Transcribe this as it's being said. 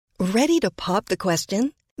Ready to pop the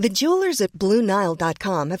question? The jewelers at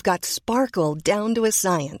BlueNile.com have got sparkle down to a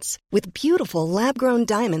science with beautiful lab-grown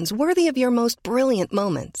diamonds worthy of your most brilliant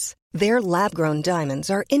moments. Their lab-grown diamonds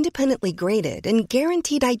are independently graded and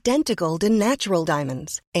guaranteed identical to natural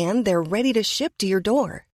diamonds, and they're ready to ship to your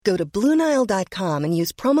door. Go to BlueNile.com and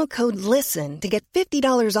use promo code LISTEN to get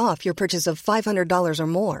 $50 off your purchase of $500 or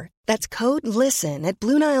more. That's code LISTEN at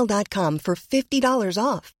BlueNile.com for $50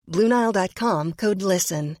 off. BlueNile.com, code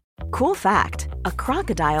LISTEN. Cool fact, a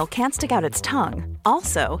crocodile can't stick out its tongue.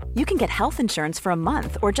 Also, you can get health insurance for a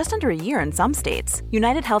month or just under a year in some states.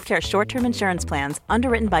 United Healthcare short-term insurance plans,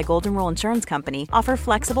 underwritten by Golden Rule Insurance Company, offer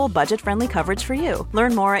flexible, budget-friendly coverage for you.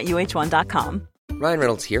 Learn more at UH1.com. Ryan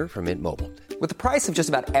Reynolds here from Mint Mobile. With the price of just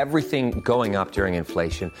about everything going up during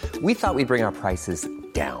inflation, we thought we'd bring our prices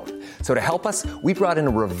down. So to help us, we brought in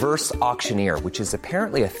a reverse auctioneer, which is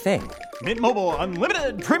apparently a thing. Mint Mobile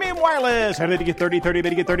Unlimited Premium Wireless. How to get 30, 30, bit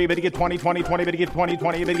to get 30, bit to get 20, 20, 20, bit to get 20,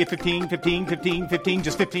 20, bit to get 15, 15, 15, 15,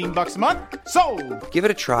 just $15 a month? Sold! Give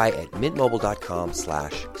it a try at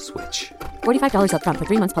mintmobile.com/switch. $45 up front for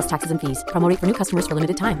 3 months plus taxes and fees. Promo rate for new customers for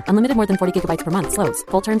limited time. Unlimited more than 40 gigabytes per month. Slows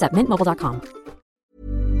full terms at mintmobile.com.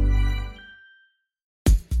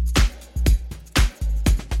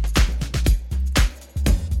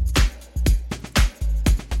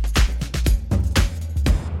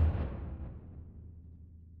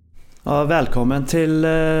 Ja, välkommen till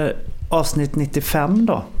avsnitt 95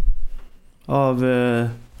 då av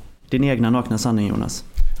din egna nakna sanning, Jonas.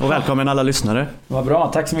 Och välkommen alla lyssnare. Vad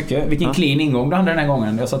bra, tack så mycket. Vilken clean ingång du hade den här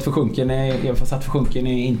gången. Jag satt för sjunken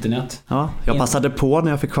i internet. Ja, jag passade på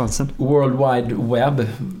när jag fick chansen. World Wide Web.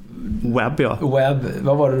 Webb, ja. Webb,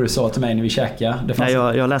 vad var det du sa till mig när vi käkade? Det fanns...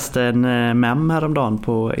 Nej, jag läste en mem häromdagen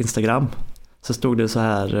på Instagram. Så stod det så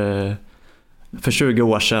här för 20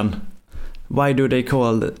 år sedan: Why do they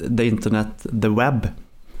call the internet the web?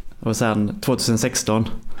 Och sen 2016.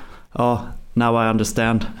 Ja, now I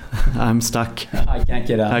understand. I'm stuck. I can't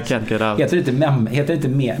get out. Heter det inte memme? Heter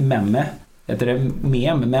det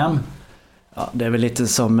mem? Ja, det är väl lite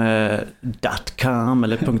som .com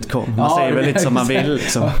eller .com. Man säger väl lite som man vill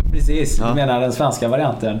liksom. Ja, precis, du menar den svenska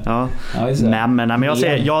varianten. Ja, mem. Nej, men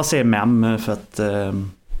jag säger mem för att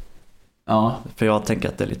för jag tänker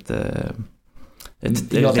att det är lite...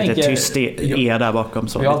 Det är lite tyst där bakom.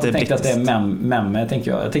 Så jag lite tänkte att det är memme,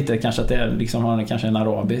 tänker jag. Jag tänkte kanske att det är liksom, har kanske en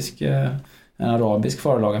arabisk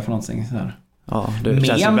förlaga för någonting sådär. Ja, det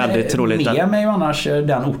känns ju väldigt troligt. Mem är ju annars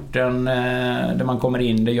den orten där man kommer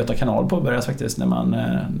in, där Göta kanal påbörjas faktiskt, när man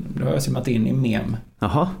då har jag simmat in i mem.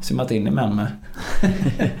 Jaha. Simmat in i memme.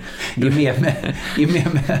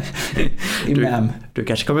 I mem. Du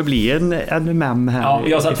kanske kommer bli en mem här. Ja,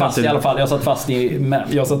 jag satt fast i alla fall. Jag satt fast i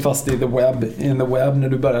the web när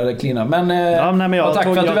du började klina. Men tack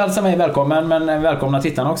för att du välkomnade mig. Välkommen, men välkomna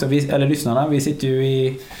tittarna också, eller lyssnarna. Vi sitter ju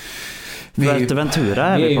i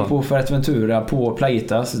Fuerteventura. Vi är ju på Fuerteventura på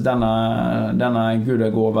Playitas, denna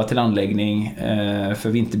gudagåva till anläggning för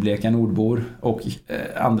vinterbleka nordbor och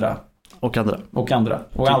andra. Och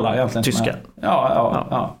alla egentligen. Tyskar.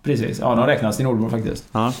 Ja, precis. Ja, de räknas till nordbor faktiskt.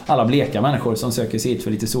 Ja. Alla bleka människor som söker sig hit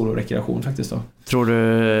för lite sol och rekreation faktiskt då. Tror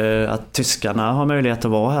du att tyskarna har möjlighet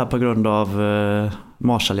att vara här på grund av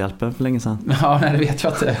Marshallhjälpen för länge sedan? Ja, nej, det vet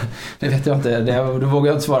jag inte. Det vågar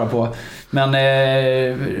jag inte svara på. Men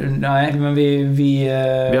nej, men vi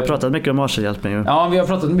har pratat mycket om Marshallhjälpen ju. Ja, vi har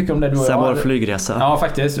pratat mycket om det sen vår flygresa. Ja,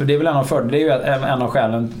 faktiskt. Och det är väl det är ju en av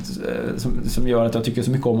skälen som gör att jag tycker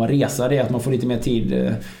så mycket om att resa. Det är att man får lite mer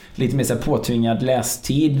tid, lite mer så här påtvingad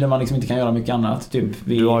lästid där man liksom inte kan göra mycket annat. Typ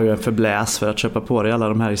du har ju en förbläs för att köpa på dig alla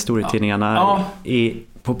de här historietidningarna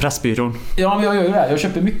på Pressbyrån. Ja, men jag gör ju det. Jag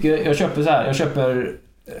köper mycket. Jag köper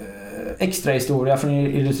extra historia från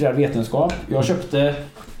illustrerad vetenskap. Jag köpte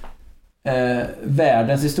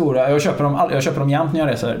världens historia. Jag köper dem jämt när jag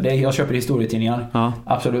reser. Jag köper historietidningar. Ja.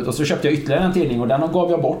 Absolut. Och så köpte jag ytterligare en tidning och den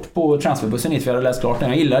gav jag bort på transferbussen hit för jag hade läst klart den.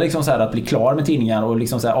 Jag gillar liksom så här att bli klar med tidningar och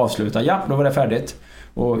liksom så här avsluta. Ja, då var det färdigt.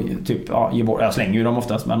 Och typ ge bort. Jag slänger ju dem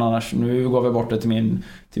oftast, men annars nu gav jag bort det till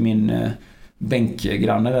min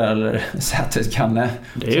bänkgranne där, eller sätesgranne.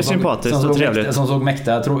 Det är ju sympatiskt och trevligt. Som såg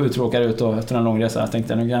mäkta uttråkad ut och efter en lång resa. Jag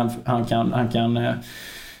tänkte nu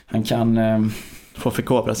han kan få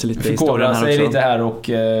förkovra sig lite lite här och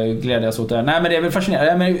glädjas åt det. Nej, men det är väl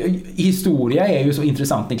fascinerande. Men historia är ju så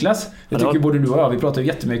intressant, Niklas. Jag tycker både du och jag, vi pratar ju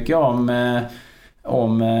jättemycket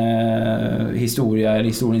om historia eller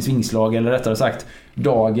historiens vingslag, eller rättare sagt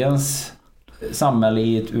dagens samhälle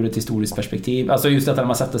ur ett historiskt perspektiv. Alltså just detta när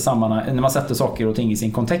man sätter saker och ting i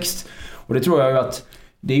sin kontext. Och det tror jag ju att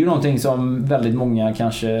det är ju någonting som väldigt många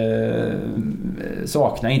kanske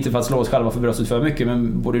saknar. Inte för att slå oss själva för bröstet för mycket,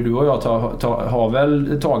 men både du och jag har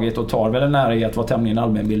väl tagit och tar väl en nära i att vara tämligen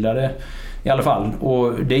allmänbildade i alla fall.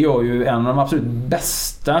 Och det gör ju en av de absolut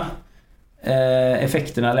bästa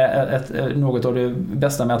effekterna, eller något av det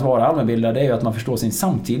bästa med att vara allmänbildad, är ju att man förstår sin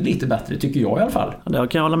samtid lite bättre, tycker jag i alla fall. Det kan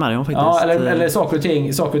jag hålla med om faktiskt. Ja, eller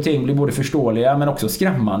saker och ting blir både förståeliga men också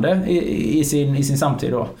skrämmande i sin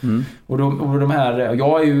samtid då. Och de här, jag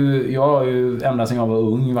har ju ända sedan jag var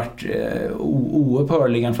ung varit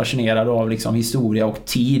oupphörligen fascinerad av liksom historia och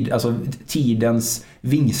tid, alltså tidens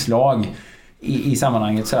vingslag i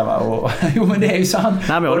sammanhanget så här, va? Och jo, men det är ju sant.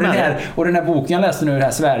 Nej, och den här boken jag läste nu, det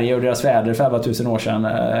här Sverige och deras väder för 1000 år sedan,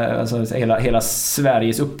 alltså hela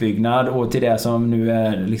Sveriges uppbyggnad och till det som nu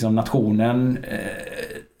är liksom nationen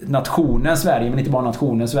Sverige, men inte bara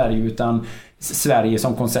nationen Sverige utan Sverige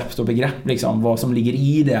som koncept och begrepp, liksom vad som ligger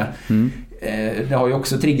i det. Det har ju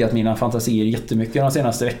också triggat mina fantasier jättemycket de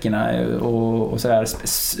senaste veckorna och så här,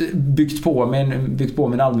 byggt på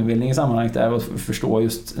min allmänbildning i sammanhanget där, och förstå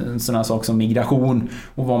just en sån här sak som migration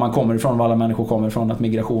och var man kommer ifrån, var alla människor kommer ifrån, att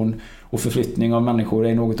migration och förflyttning av människor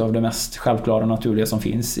är något av det mest självklara och naturliga som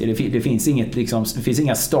finns. Det finns inget liksom, det finns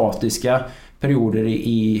inga statiska perioder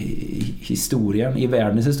i historien, i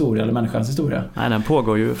världens historia eller människans historia. Nej, den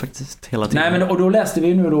pågår ju faktiskt hela tiden. Nej, men och då läste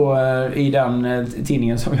vi nu då i den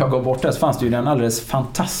tidningen som jag gav bort där, så fanns det ju en alldeles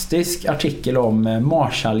fantastisk artikel om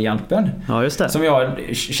Marshallhjälpen. Ja, just det. Som jag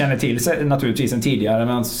känner till naturligtvis sen tidigare,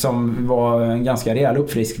 men som var en ganska rejäl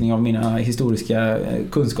uppfriskning av mina historiska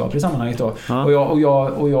kunskaper i sammanhanget då. Ja.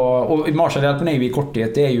 Och Marshallhjälpen är ju i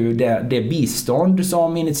korthet, det är ju det bistånd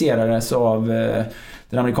som initierades av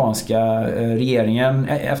den amerikanska regeringen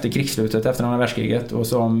efter krigsslutet, efter andra världskriget, och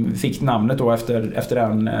som fick namnet då efter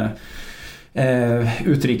den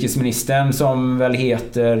utrikesministern som väl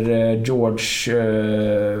heter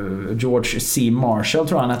George C. Marshall,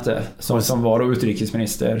 tror han hette, som var då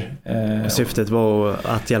utrikesminister. Syftet var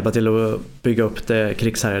att hjälpa till att bygga upp det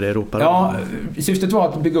krigshärjade Europa. Ja, syftet var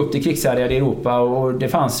att bygga upp det krigshärjade Europa, och det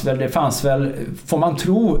fanns väl får man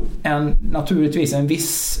tro, naturligtvis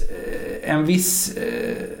en viss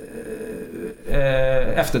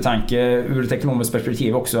eftertanke ur ett ekonomiskt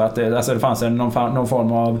perspektiv också, att det fanns någon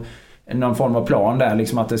form av plan där,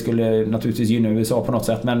 liksom att det skulle naturligtvis gynna USA på något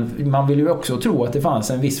sätt, men man vill ju också tro att det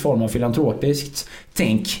fanns en viss form av filantropiskt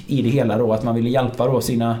tänk i det hela då, att man ville hjälpa då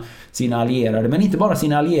sina allierade, men inte bara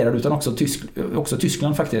sina allierade utan också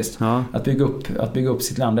Tyskland faktiskt, att bygga upp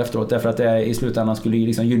sitt land efteråt, därför att det i slutändan skulle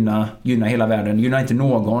liksom gynna hela världen, gynna inte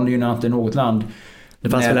något land. Det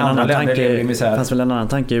fanns väl en annan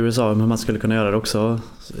tanke i USA om hur man skulle kunna göra det också.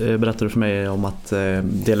 Berättade du för mig om att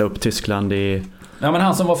dela upp Tyskland i... Ja, men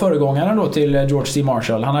han som var föregångaren då till George C.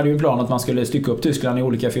 Marshall, han hade ju en plan att man skulle stycka upp Tyskland i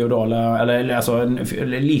olika feodala, eller alltså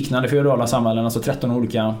liknande feodala samhällen, alltså 13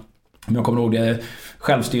 olika, om jag kommer ihåg det,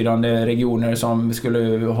 självstyrande regioner som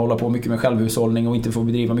skulle hålla på mycket med självhushållning och inte få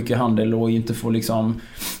bedriva mycket handel och inte få liksom,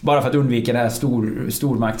 bara för att undvika det här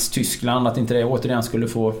stormakts Tyskland, att inte det återigen skulle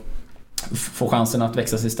få chansen att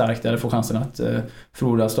växa sig starkt eller få chansen att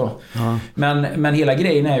frodas då. Ja. Men hela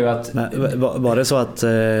grejen är ju att... Var det så att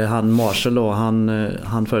han Marshall då,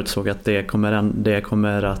 han förutsåg att det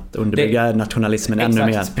kommer att underbygga nationalismen ännu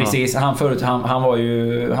mer? Precis. Han var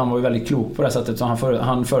ju väldigt klok på det sättet, så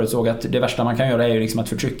han förutsåg att det värsta man kan göra är ju liksom att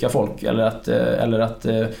förtrycka folk eller att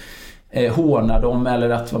håna dem, eller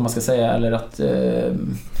att, vad man ska säga, eller att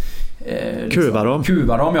kuva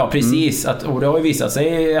dem, ja, precis. Och det har ju visat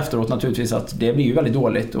sig efteråt naturligtvis att det blir ju väldigt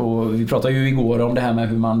dåligt, och vi pratade ju igår om det här med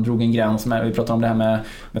hur man drog en gräns vi pratade om det här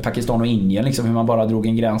med Pakistan och Indien, liksom hur man bara drog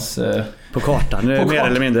en gräns på kartan, mer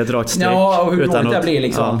eller mindre ett rakt streck. Ja, och hur dåligt det blir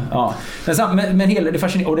liksom. Ja. Men hela det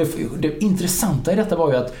fascinerande, och det intressanta i detta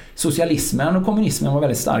var ju att socialismen och kommunismen var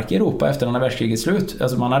väldigt starka i Europa efter andra världskrigets slut.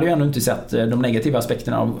 Alltså man hade ju ännu inte sett de negativa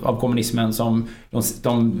aspekterna av kommunismen som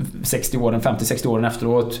de 50-60 åren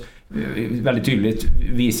efteråt väldigt tydligt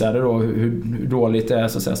visade då hur dåligt det,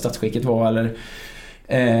 så att säga, statsskicket var, eller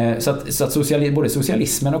så att både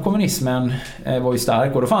socialismen och kommunismen var ju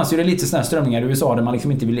stark, och då fanns ju det lite sådana strömningar i USA där man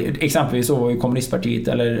liksom inte ville, exempelvis så var ju kommunistpartiet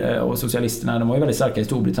och socialisterna, de var ju väldigt starka i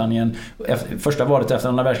Storbritannien. Första valet efter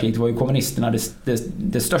andra världskriget var ju kommunisterna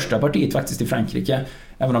det största partiet faktiskt i Frankrike,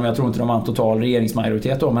 även om jag tror inte de var en total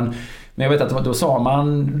regeringsmajoritet då, men jag vet att då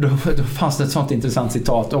fanns det ett sånt intressant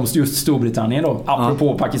citat om just Storbritannien då,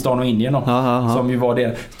 apropå Pakistan och Indien då, som ju var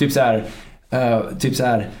det, typ så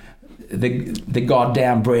här the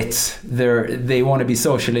goddamn Brits, they want to be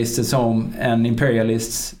socialists at home and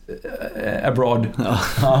imperialists abroad.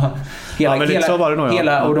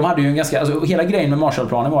 Och de hade ju en ganska, alltså hela grejen med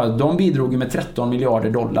Marshallplanen var att de bidrog med $13 miljarder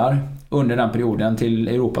under den perioden till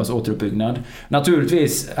Europas återuppbyggnad.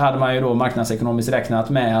 Naturligtvis hade man ju då marknadsekonomiskt räknat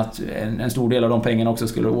med att en stor del av de pengarna också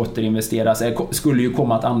skulle återinvesteras, skulle ju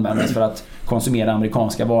komma att användas för att konsumera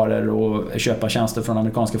amerikanska varor och köpa tjänster från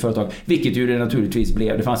amerikanska företag, vilket ju det naturligtvis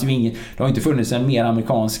blev. Det har inte funnits en mer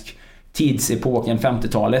amerikansk tidsepok än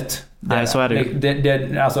 50-talet. Nej, så är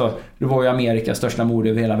det. Alltså, det var ju Amerikas största mode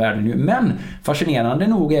över hela världen nu. Men fascinerande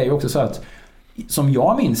nog är ju också så att, som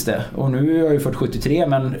jag minns det, och nu är jag ju 43,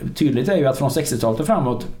 men tydligt är ju att från 60-talet och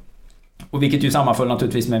framåt, och vilket ju sammanföll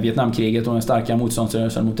naturligtvis med Vietnamkriget och den starka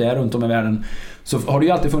motståndsrörelsen mot det runt om i världen, så har det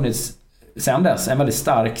ju alltid funnits sen dess en väldigt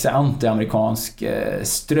stark anti-amerikansk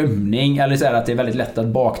strömning, eller så här att det är väldigt lätt att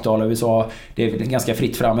baktala USA. Det är ganska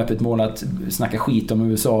fritt fram, öppet mål att snacka skit om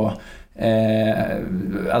USA.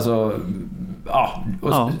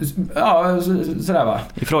 Sådär va.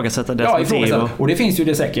 Ifrågasätta det. Och det finns ju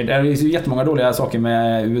det säkert. Det finns ju jättemånga dåliga saker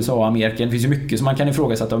med USA och Amerika. Det finns ju mycket som man kan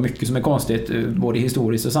ifrågasätta och mycket som är konstigt både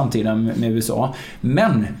historiskt och samtiden med USA.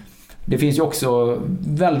 Men det finns ju också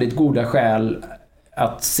väldigt goda skäl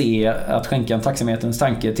att skänka en tacksamhetens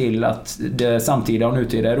tanke till att det samtida och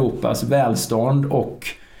nutida Europas välstånd och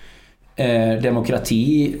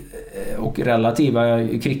demokrati och relativa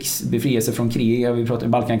befrielse från krig, vi pratar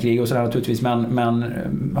om Balkankrig och sådär naturligtvis, men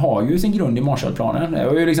har ju sin grund i Marshallplanen. Det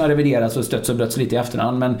har ju liksom reviderats och stötts och blötts lite i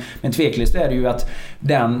efterhand, men tveklöst är det ju att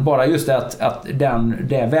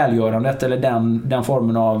det välgörandet eller den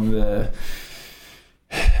formen av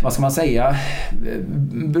vad ska man säga,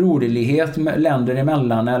 broderlighet länder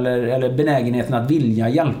emellan eller benägenheten att vilja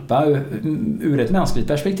hjälpa ur ett mänskligt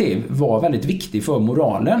perspektiv var väldigt viktig för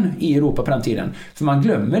moralen i Europa på den tiden. För man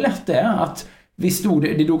glömmer lätt det att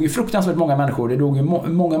det dog ju fruktansvärt många människor, det dog ju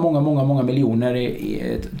många miljoner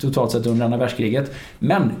totalt sett under andra världskriget,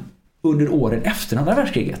 men under åren efter andra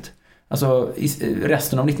världskriget, alltså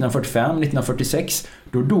resten av 1945, 1946,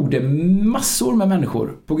 då dog det massor med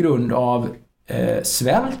människor på grund av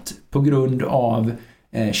svält, på grund av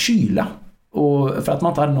kyla och för att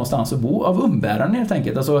man inte hade någonstans att bo, av umbäranden helt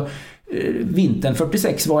enkelt. Alltså vintern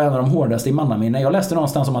 46 var en av de hårdaste i mannaminne. Jag läste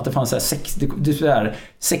någonstans om att det fanns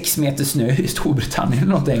 6 meter snö i Storbritannien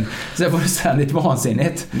eller någonting. Så det var så lite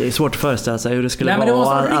vansinnigt. Det är svårt att föreställa sig hur det skulle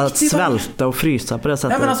vara att svälta och frysa på det sättet.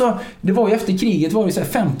 Nej, men alltså, det var ju efter kriget var det så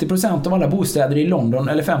 50% av alla bostäder i London,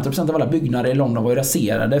 eller 50% av alla byggnader i London var ju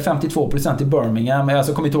raserade, 52% i Birmingham. Men jag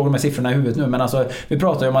kommer inte ihåg de här siffrorna i huvudet nu, men alltså, vi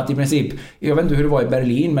pratar ju om att i princip, jag vet inte hur det var i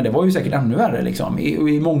Berlin, men det var ju säkert ännu värre liksom.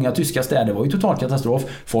 I många tyska städer var ju total katastrof.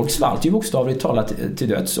 Folk svalt ju bokstavligt talat till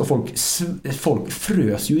döds och folk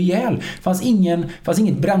frös ju ihjäl. Fanns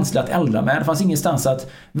inget bränsle att elda med, det fanns ingenstans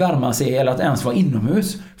att värma sig eller att ens vara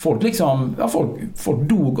inomhus. Folk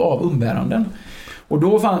dog av umbäranden. Och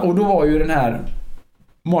då var ju den här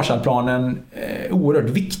Marshallplanen oerhört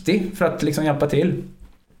viktig för att liksom hjälpa till.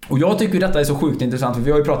 Och jag tycker detta är så sjukt intressant, för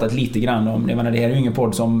vi har ju pratat lite grann om, det här är ju ingen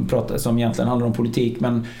podd som egentligen handlar om politik,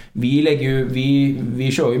 men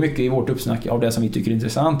vi kör ju mycket i vårt uppsnack av det som vi tycker är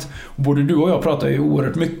intressant. Och både du och jag pratar ju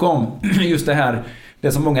oerhört mycket om just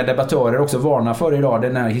det som många debattörer också varnar för idag,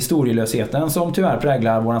 den här historielösheten som tyvärr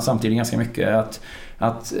präglar våran samtid ganska mycket,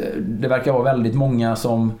 att det verkar vara väldigt många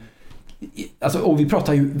som, alltså, och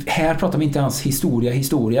här pratar vi inte ens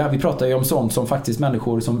historia, vi pratar ju om sånt som faktiskt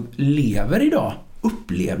människor som lever idag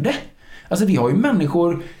upplevde. Alltså vi har ju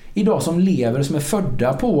människor idag som lever, som är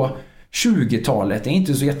födda på 20-talet, det är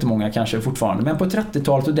inte så jättemånga kanske fortfarande, men på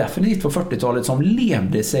 30-talet och definitivt på 40-talet, som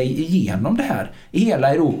levde sig igenom det här i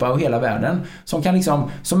hela Europa och hela världen,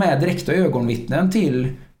 som är direkta ögonvittnen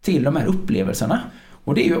till de här upplevelserna.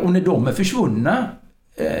 Och när de är försvunna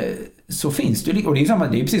så finns det, och det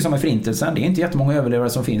är precis som med förintelsen, det är inte jättemånga överlevare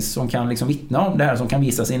som finns som kan liksom vittna om det här, som kan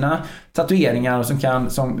visa sina tatueringar och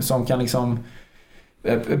som kan liksom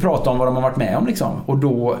prata om vad de har varit med om liksom. Och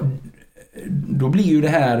då blir ju det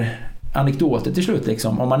här anekdoter till slut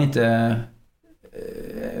liksom, om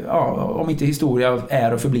inte historia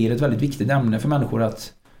är och förblir ett väldigt viktigt ämne för människor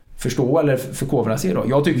att förstå eller förkovra sig då.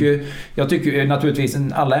 Jag tycker naturligtvis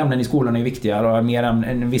alla ämnen i skolan är viktiga, och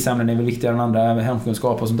vissa ämnen är väl viktigare än andra,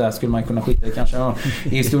 hemkunskap och sånt där skulle man kunna skita i kanske,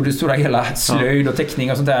 i stora hela slöjd och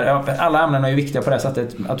teckning och sånt där. Alla ämnen är ju viktiga på det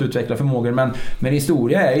sättet att utveckla förmågor, men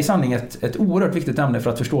historia är i sanning ett oerhört viktigt ämne för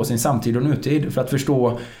att förstå sin samtid och nutid,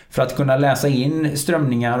 för att kunna läsa in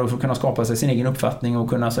strömningar och för att kunna skapa sig sin egen uppfattning och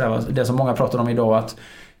kunna det som många pratar om idag, att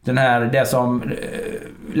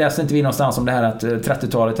läste inte vi någonstans om det här att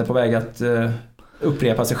 30-talet är på väg att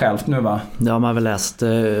upprepa sig självt nu, va? Ja, man har väl läst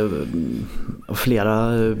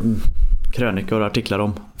flera krönikor och artiklar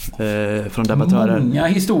om från debattörer. Många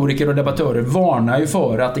historiker och debattörer varnar ju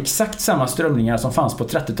för att exakt samma strömningar som fanns på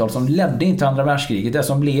 30-talet som ledde in till andra världskriget, det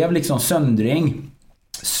som blev liksom söndring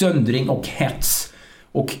söndring och hets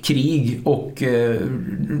och krig och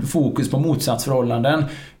fokus på motsatsförhållanden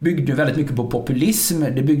byggde väldigt mycket på populism.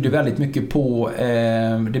 Det byggde väldigt mycket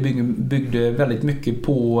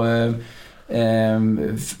på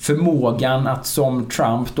förmågan att som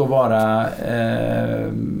Trump då vara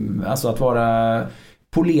att vara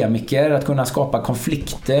polemiker, att kunna skapa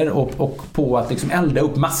konflikter och på att liksom elda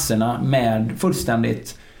upp massorna med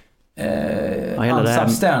fullständigt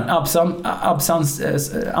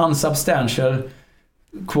unsubstantial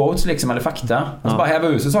quotes liksom, eller fakta. Alltså bara häva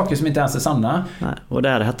ut saker som inte ens är sanna. Nej, och det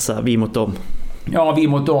här hetsar vi mot dem. Ja, vi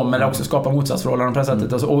mot dem, eller också skapa motsatsförhållanden på det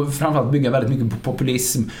sättet. Alltså, och framförallt bygga väldigt mycket på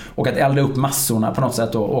populism och att elda upp massorna på något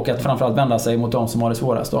sätt då, och att framförallt vända sig mot dem som har det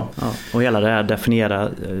svårast då. Ja, och hela det här definiera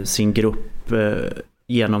sin grupp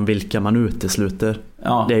genom vilka man utesluter.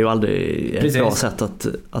 Ja. Det är ju aldrig ett bra sätt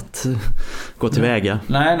att gå tillväga.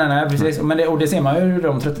 Nej, precis. Men det ser man ju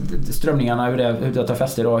de strömningarna hur det tar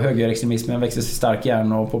fäste då. Högerextremismen växer sig stark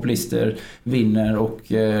igen och populister vinner och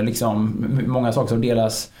liksom många saker som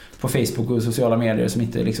delas på Facebook och sociala medier som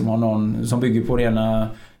inte liksom har någon som bygger på rena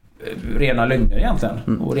lögner egentligen.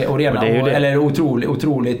 Eller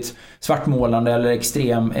otroligt svartmålande eller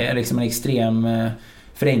extrem liksom en extrem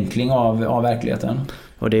förenkling av verkligheten.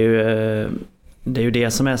 Och det är ju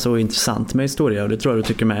det som är så intressant med historia, och det tror jag du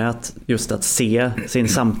tycker med, att just att se sin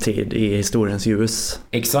samtid i historiens ljus.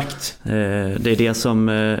 Exakt. Det är det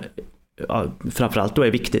som framförallt då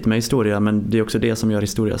är viktigt med historia, men det är också det som gör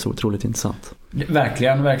historia så otroligt intressant.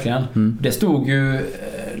 Verkligen. Det stod ju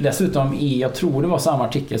dessutom jag tror det var samma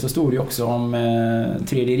artikel, så stod det också om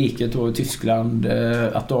Tredje riket och Tyskland,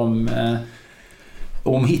 att de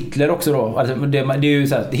om Hitler också då, alltså det är ju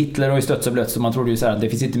så här, Hitler har ju stötts och blött, så man trodde ju så här att det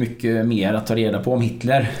finns inte mycket mer att ta reda på om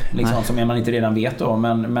Hitler liksom, som man inte redan vet då,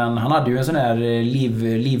 men han hade ju en sån här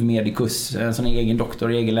livmedikus, en sån egen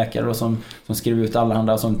doktor, egen läkare då, som skrev ut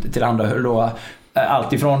allehanda som tillhandahöll då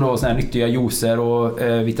allt ifrån då såna här nyttiga juicer och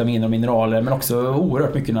vitaminer och mineraler, men också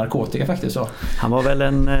oerhört mycket narkotika faktiskt så. Han var väl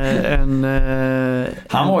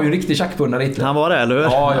han var ju en riktig tjackpundare Hitler. Han var det, eller hur?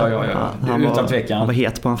 Ja. Utan tvekan. Han var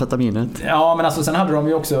het på amfetaminet. Ja, men alltså sen hade de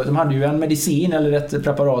ju också, de hade ju en medicin eller ett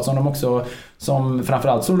preparat som de också, som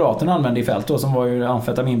framförallt soldaterna använde i fält då, som var ju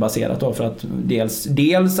amfetaminbaserat då, för att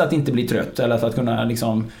dels att inte bli trött, eller för att kunna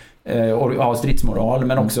liksom ha stridsmoral,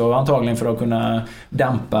 men också antagligen för att kunna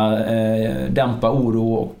dämpa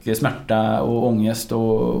oro och smärta och ångest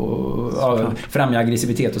och främja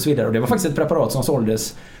aggressivitet och så vidare. Och det var faktiskt ett preparat som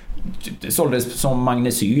såldes som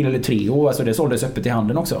Magnesyl eller Treo, alltså det såldes öppet i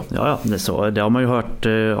handeln också. Ja, det är så. Det har man ju hört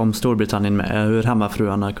om Storbritannien med, hur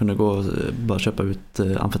hemmafruarna kunde gå och bara köpa ut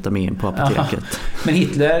amfetamin på apoteket. Men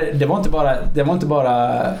Hitler, det var inte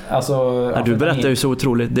bara alltså, du berättar ju så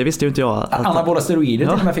otroligt, det visste ju inte jag. Anabola steroider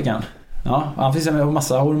till och med fick han. Ja, han finns med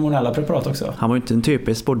massa hormonella preparat också. Han var ju inte en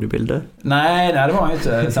typisk bodybuilder. Nej, det var han ju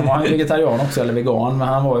inte. Sen var han ju vegetarian också, eller vegan, men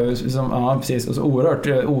han var ju precis, och så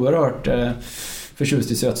oerhört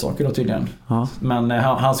förtjust i sötsaker då tydligen. Ja. Men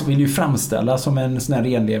han vill ju framställa som en sån här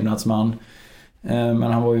renlevnadsman. Men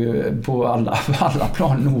han var ju på alla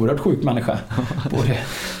plan en oerhört sjuk människa. Både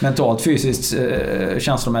mentalt, fysiskt,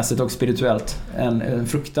 känslomässigt och spirituellt. En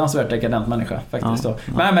fruktansvärt dekadent människa faktiskt. Ja.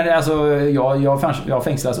 Men alltså, jag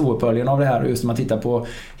fängslas oupphörligen av det här. Just när man tittar på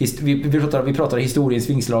vi pratar historiens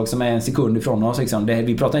vingslag som är en sekund ifrån oss liksom.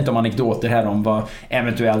 Vi pratar inte om anekdoter här om vad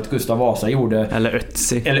eventuellt Gustav Vasa gjorde. Eller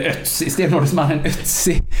Ötzi. Stenåldersmannen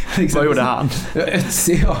Ötzi. Liksom. Vad gjorde han?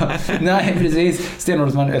 Ötzi, ja. Nej, precis.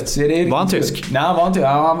 Stenåldersmannen Ötzi. Var han tysk? Nej,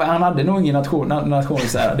 han hade nog ingen nation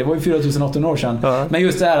så här. Det var ju 4800 år sedan. Ja. Men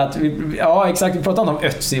just det här att exakt, vi pratade om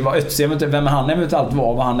Ötzi, vem han eventuellt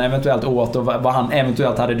var, vad han eventuellt åt och vad han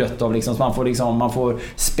eventuellt hade dött av liksom. Så man får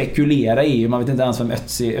spekulera i, man vet inte ens vem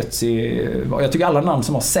Ötzi var. Jag tycker alla namn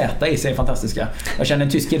som har Z i sig är fantastiska. Jag känner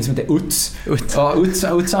en tysk kille som heter Utz. Ja,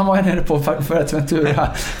 Utz han var nere på Fuerteventura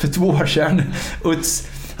för 2 år sedan. Utz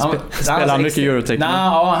Spelar han mycket Eurotechno?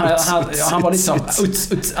 Han var lite som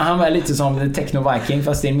han var lite som Techno Viking,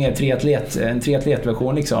 fast det är mer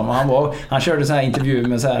triatletversion liksom. Och han körde så här intervju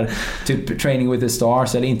med så här typ Training with the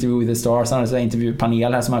Stars eller Interview with the Stars. Han hade så här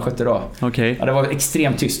intervjupanel här som han skötte då. Okay. Ja, det var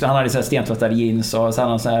extremt tyst. Han hade så här stentvättade jeans och så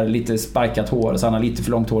hade han så här lite sparkat hår och så hade han lite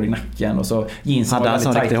för långt hår i nacken och så jeans hade han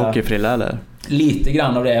sån riktig hockeyfrilla eller? Lite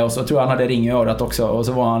grann av det, och så tror jag han hade ring i örat också, och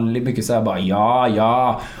så var han mycket så här bara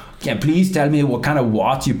ja can please tell me what kind of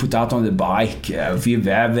watch you put out on the bike?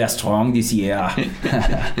 We're very strong this year.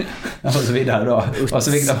 Och så vidare då. Och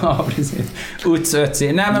så vidare. Ja, precis.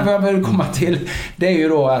 Utsötsig. Nej, men vad jag vill komma till, det är ju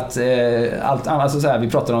då att allt annat, alltså så här, vi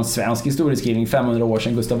pratar om svensk historieskrivning 500 år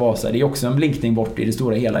sedan Gustav Vasa. Det är också en blinkning bort i det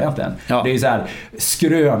stora hela egentligen. Ja. Det är ju så här,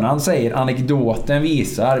 skrönan säger, anekdoten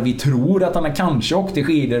visar, vi tror att han kanske åkte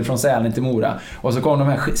skidor från Sälen till Mora. Och så kom de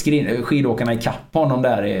här skidåkarna i kapp honom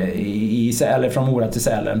där eller från Mora till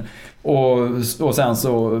Sälen. Och sen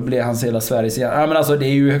så blev hans hela Sveriges... Ja, men alltså det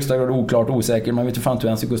är ju i högsta grad oklart och osäkert. Man vet ju fan inte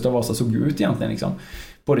ens hur Gustav Vasa såg ut egentligen liksom.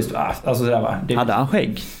 Alltså sådär, va? Hade han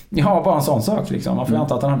skägg? Ja, bara en sån sak liksom. Man får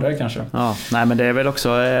anta att han hade det kanske. Ja, nej men det är väl också...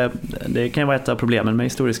 Det kan ju vara ett av problemen med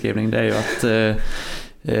historieskrivning. Det är ju att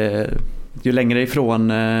ju längre ifrån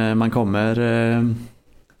man kommer...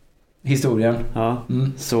 historien. Ja,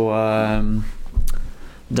 så...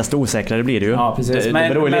 desto osäkrare blir det ju. Ja, precis. Det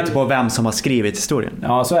beror ju lite på vem som har skrivit historien.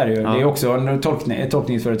 Ja, så är det ju. Ja. Det är också en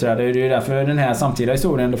tolkningsföreträdare. Det är ju därför den här samtida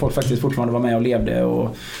historien där folk faktiskt fortfarande var med och levde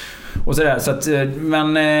och sådär. Så att,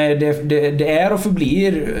 men det är och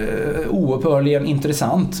förblir oupphörligen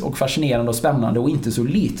intressant och fascinerande och spännande och inte så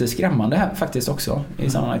lite skrämmande här faktiskt också i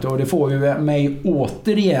sammanhanget. Och det får ju mig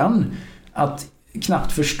återigen att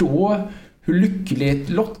knappt förstå hur lyckligt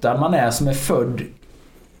lottad man är som är född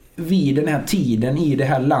vid den här tiden i det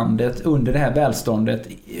här landet under det här välståndet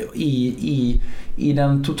i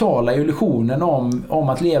den totala illusionen om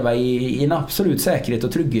att leva i en absolut säkerhet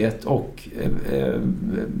och trygghet och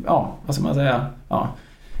vad ska man säga,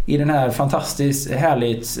 i den här fantastiskt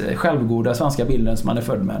härligt självgoda svenska bilden som man är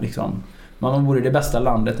född med liksom. Man bor i det bästa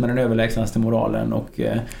landet med den överlägsnaste moralen och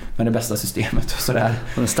med det bästa systemet och sådär.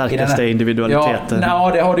 Den starkaste individualiteten.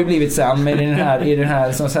 Ja, det har det blivit sen. Men i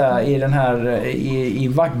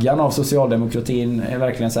vaggan av socialdemokratin är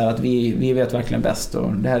verkligen så här att vi vet verkligen bäst.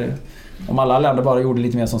 Och det här, om alla länder bara gjorde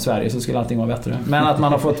lite mer som Sverige så skulle allting vara bättre. Men att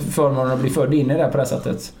man har fått förmånen att bli född in i det på det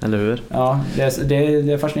sättet. Eller hur? Ja, det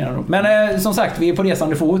är fascinerande. Men som sagt, vi är på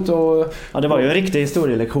resande fot. Ja, det var ju en riktig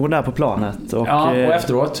historielektion där på planet. Och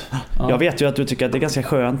efteråt. Ja. Jag vet ju att du tycker att det är ganska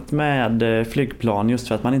skönt med flygplan just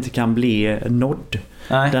för att man inte kan bli nådd.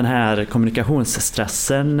 Nej. Den här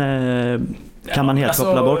kommunikationsstressen kan man helt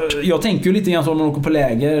koppla bort. Jag tänker ju lite grann som om man åker på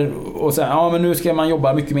läger och säger men nu ska man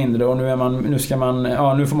jobba mycket mindre och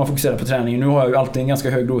nu får man fokusera på träningen. Nu har jag ju alltid en ganska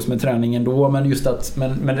hög dos med träningen då, men just att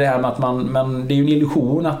men det här med att men det är ju en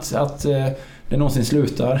illusion att det någonsin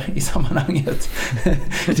slutar i sammanhanget.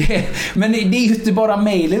 Men det är ju inte bara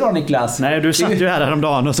mejl idag, Niklas. Nej, du satt ju här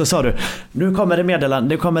häromdagen och så sa du, nu kommer det meddelande,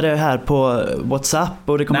 nu kommer det här på WhatsApp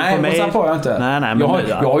och det kommer på mejl. Nej, WhatsApp har jag inte. Nej,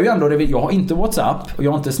 jag har ju ändå jag har inte WhatsApp och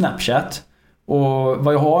jag har inte Snapchat. Och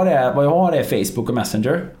vad jag har är Facebook och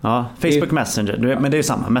Messenger. Ja, Facebook Messenger. Men det är ju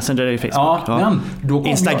samma. Messenger är ju Facebook. Ja. Men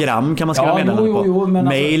Instagram kan man skriva meddelande på.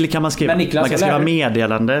 Mail kan man skriva. Niklas, man kan skriva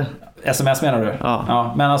meddelande. SMS menar du?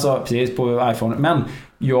 Ja. Men alltså precis på iPhone. Men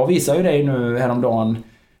jag visar ju dig nu häromdagen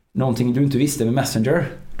någonting du inte visste med Messenger.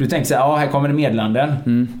 Du tänker så här, här kommer det meddelanden.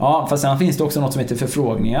 Ja, fast sen finns det också något som heter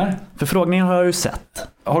förfrågningar. Förfrågningar har jag ju sett.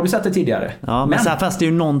 Har du sett det tidigare? Ja, men sen fast det är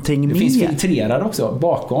ju någonting mer. Det finns filtrerade också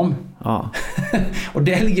bakom. Ja. Och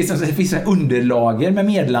det ligger det finns underlager med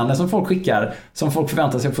meddelanden som folk skickar som folk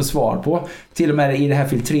förväntar sig att få svar på. Till och med i det här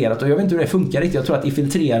filtrerat. Och jag vet inte hur det funkar riktigt. Jag tror att i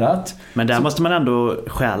filtrerat. Men där måste man ändå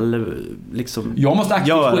själv liksom jag måste aktivt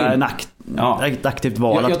göra ett aktivt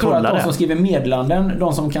val jag att kolla det. Jag tror att de som skriver meddelanden,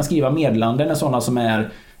 de som kan skriva meddelanden är sådana som är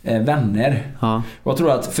vänner. Ja. Jag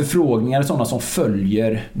tror att förfrågningar är sådana som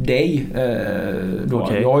följer dig då.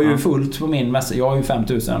 Okay. Jag har ju fullt på min mässa. Jag har ju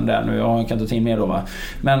 5000 där nu. Jag kan ta till mer då, va?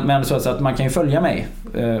 Men så att man kan ju följa mig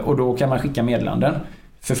och då kan man skicka meddelanden,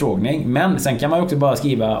 förfrågning. Men sen kan man ju också bara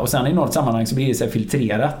skriva och sen i något sammanhang så blir det så här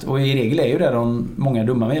filtrerat och i regel är ju det många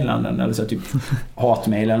dumma meddelanden eller så typ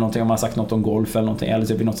hatmail eller någonting om man har sagt något om golf eller någonting eller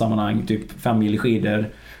typ i något sammanhang typ 5 mil skidor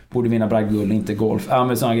borde vinna bragdguld, inte golf. Ja,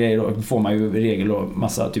 men sådana grejer då får man ju i regel och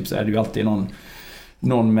massa typ så är det ju alltid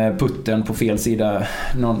någon med putten på fel sida,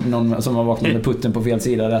 någon som har vaknat med putten på fel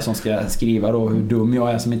sida där som ska skriva då hur dum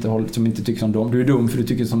jag är som inte tycker som dem. Du är dum för du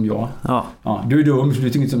tycker som jag. Ja, du är dum för du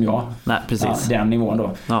tycker som jag. Nej, precis. Ja, den nivån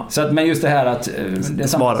då. Ja. Så att men just det här att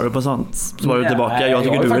svarar du på sånt? Svarar du tillbaka? Jag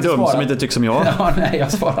tycker du är dum som inte tycker som jag. Ja, nej,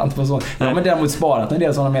 jag svarar inte på sånt. Ja, men däremot sparat en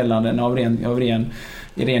del sådana meddelanden av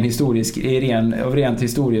rent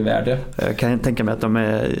historievärde. Jag kan tänka mig att de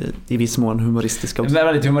är i viss mån humoristiska också.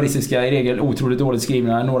 Väldigt humoristiska, i regel otroligt dåligt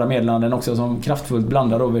skrivna. Några meddelanden också som kraftfullt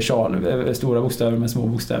blandar över stora bokstäver med små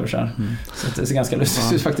bokstäver så här. Så det ser ganska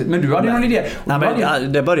lustigt ut faktiskt. Men du hade någon idé?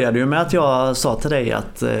 Det började ju med att jag sa till dig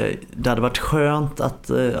att det hade varit skönt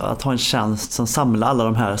att ha en tjänst som samlar alla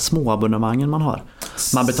de här små abonnemangen man har.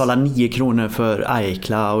 Man betalar 9 kronor för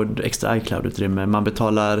iCloud, extra iCloud-utrymme. Man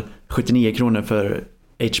betalar 79 kronor för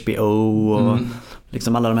HBO och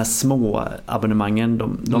liksom alla de här små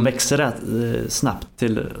abonnemangen, de växer rätt snabbt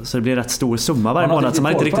till, så det blir rätt stor summa varje månad som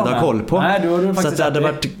man inte riktigt har koll på. Nej, så att det hade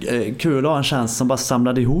varit kul att ha en tjänst som bara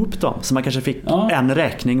samlade ihop dem, så man kanske fick en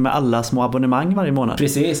räkning med alla små abonnemang varje månad.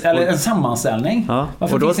 Precis, eller en sammanställning. Ja.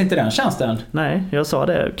 Varför finns inte den tjänsten? Nej, jag sa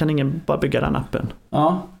det. Kan ingen bara bygga den appen?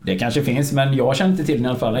 Ja, det kanske finns, men jag känner inte till den i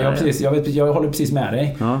alla fall. Jag håller precis med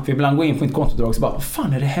dig. Ja. För ibland går in på ett kontodrag och så bara, vad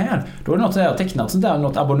fan är det här? Då är det något jag har tecknat sånt där,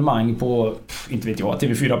 något abonnemang på, inte vet jag,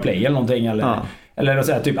 TV4 Play eller någonting, eller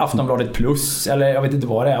så här, typ Aftonbladet Plus, eller jag vet inte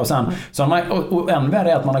vad det är. Och sen så man, och än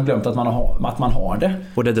värre är att man har glömt att man har det.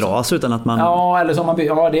 Och det dras utan att man... Ja, eller så man det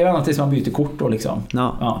är väl något som man byter kort då liksom.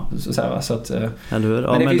 Ja. Så att, eller hur?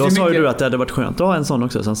 Ja, men då sa ju du att det hade varit skönt att ha en sån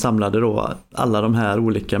också som samlade då alla de här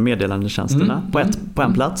olika meddelandetjänsterna på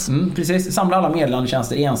en plats. Precis, samla alla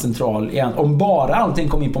meddelandetjänster i en central. Om bara allting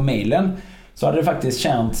kom in på mailen så hade det faktiskt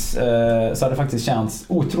känts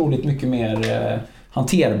otroligt mycket mer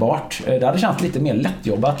hanterbart. Det hade känts lite mer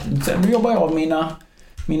lättjobbat. Nu jobbar jag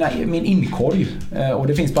min inkorg, och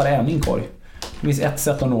det finns bara en inkorg. Det finns ett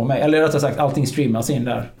sätt att nå mig, eller rättare sagt allting streamas in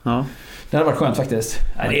där. Ja. Det hade varit skönt faktiskt.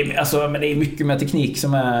 Men det är mycket med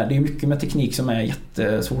teknik som är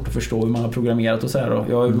jättesvårt att förstå hur man har programmerat och så här.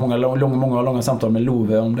 Jag har ju många långa samtal med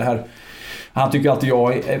Love om det här. Han tycker alltid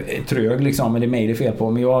jag är trög liksom, men det är mig det är fel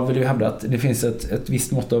på. Men jag vill ju hävda att det finns ett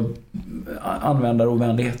visst mått av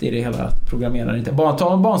användarovänlighet i det hela. Programmerare inte.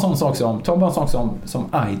 Ta bara en sån sak som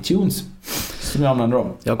iTunes som jag använder dem.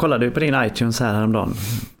 Jag kollade ju på din iTunes här häromdagen.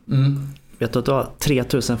 Vet du att du har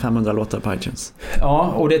 3500 låtar på iTunes?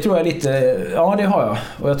 Ja, och det tror jag lite... Ja, det har jag.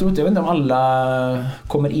 Och jag vet inte om alla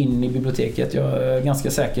kommer in i biblioteket. Jag är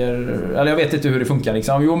ganska säker... Eller jag vet inte hur det funkar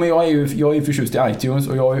liksom. Jo, men jag är ju förtjust i iTunes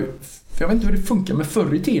och jag vet inte hur det funkar, men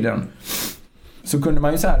förr i tiden så kunde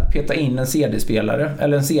man ju så här peta in en CD-spelare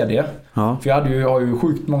eller en CD. Ja. För jag har ju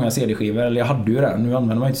sjukt många CD-skivor, eller jag hade ju det. Nu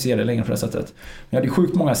använder man ju inte CD längre på det sättet. Men jag hade ju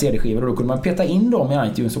sjukt många CD-skivor och då kunde man peta in dem i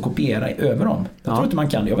iTunes och kopiera över dem. Jag tror inte man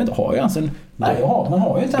kan det. Jag vet inte, har jag ens en... Nej, man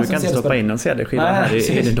har ju inte ens en CD-spelare. Du kan inte stoppa in en CD-skiva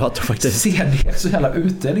här i din dator faktiskt. CD är så jävla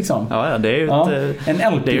ute liksom. Ja, det är ju en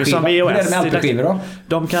LP-skiva. Det är ju som iOS. Hur är det med LP-skivor då?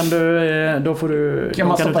 De kan du... Då får du...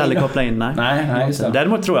 Kan du inte heller koppla in? Nej, just det.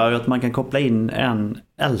 Däremot tror jag att man kan koppla in en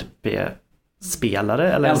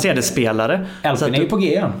LP-spelare eller en CD-spelare. LPn är ju på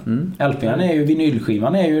G. LPn är ju,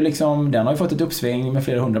 vinylskivan är ju liksom, den har ju fått ett uppsving med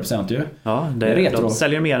flera 100% ju. Ja, det är retro. De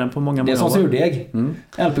säljer mer än på många år. Det är som surdeg.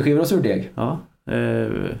 LP-skivor och surdeg. Ja.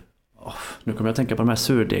 Nu kommer jag att tänka på de här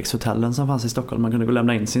surdegshotellen som fanns i Stockholm. Man kunde gå och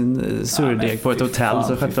lämna in sin surdeg på ett hotell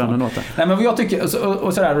så skötte de den åt. Nej, men vad jag tycker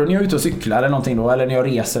och sådär, när jag är ute och cyklar eller någonting då, eller när jag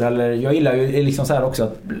reser, eller jag gillar ju liksom så här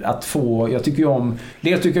också att få, jag tycker ju om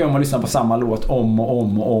att lyssna på samma låt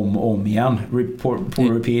om igen, på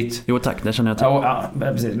repeat. Jo tack, det känner jag till. Ja,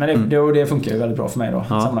 precis. Men det funkar ju väldigt bra för mig då,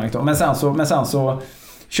 sammanhanget då. Men sen så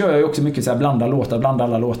kör jag ju också mycket så här blanda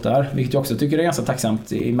alla låtar, vilket jag också tycker är ganska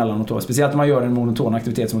tacksamt emellanåt. Speciellt när man gör en monoton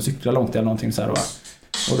aktivitet som att cykla långt eller någonting så här, va?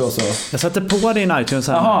 Och då så... Jag sätter på din iTunes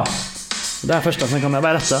här. Jaha. Det här första som kommer,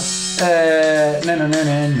 vad är detta? Nej.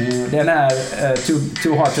 Den är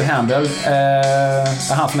Too Hard to Handle.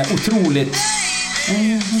 Han som är otroligt...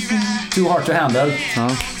 Too Hard to Handle. Ja.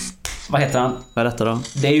 Vad heter han? Vad är detta då?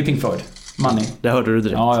 Det är ju Pink Floyd. Money. Det hörde du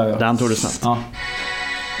direkt. Ja. Den tog du snabbt. Ja.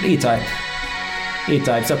 E-Type.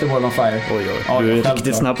 E-Type, Set the World on Fire. Oj. Du är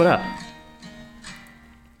riktigt snabb på det här.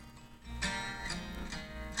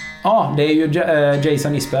 Ja, det är ju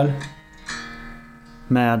Jason Isbell.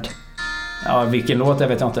 Med? Ja, vilken låt, jag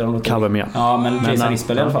vet inte. Cover Me. Ja, men Jason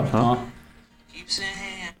Isbell i alla fall. Ja.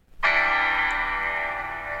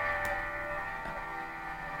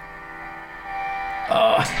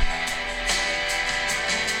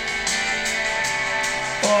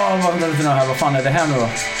 Vad fan är det här nu då?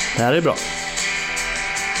 Det här är bra.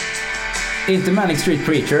 Inte Manic Street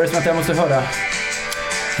Preachers, vänta jag måste höra.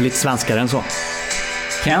 Lite svenskare än så.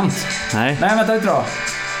 Kent? Nej, vänta lite då.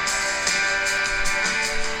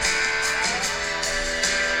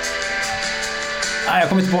 Nej, jag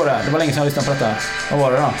kommer inte på det. Det var länge sedan jag lyssnade på detta. Vad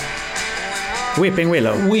var det då? Weeping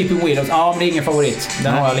Willows. Ja, men det är ingen favorit.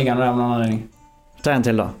 Den har jag liggande där av någon anledning. Ta en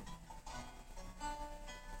till då.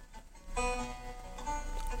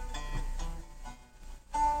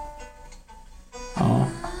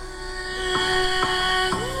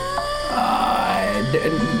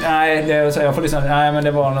 Nej, jag får lyssna. Nej, men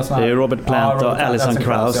det var något sånt här. Det är Robert Plant och Alison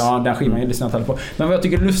Krauss. Ja, den skivan jag lyssnat på. Men vad jag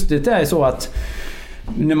tycker är lustigt är så att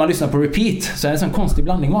när man lyssnar på repeat så är det en sån konstig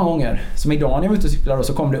blandning många gånger. Som idag när jag var ute och cyklar och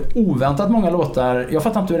så kom det oväntat många låtar. Jag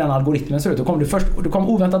fattar inte hur den algoritmen ser ut. Det kom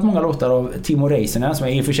oväntat många låtar av Timo Räisänen som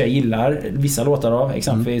jag i och för sig gillar vissa låtar av.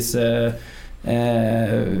 Exempelvis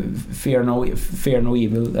Fear No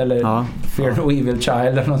Evil eller Fear No Evil Child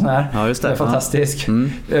eller något sånt här. Ja, just det. Det är fantastiskt.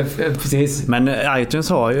 Precis. Men iTunes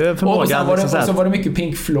har ju förmågan. Och så var det mycket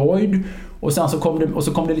Pink Floyd. Och sen så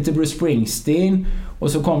kom det lite Bruce Springsteen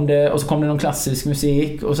och så kom det någon klassisk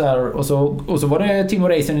musik och så här, och så var det Timo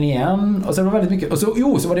Räisänen igen och så var det väldigt mycket så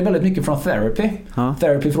var det väldigt mycket från Therapy.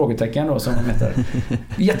 Therapy frågetecken då som de heter.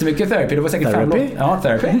 Jättemycket Therapy. Det var säkert Therapy.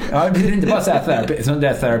 Therapy. Ja, det är inte bara så här Therapy, så det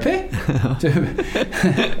är Therapy.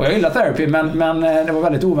 Och jag gillar Therapy men det var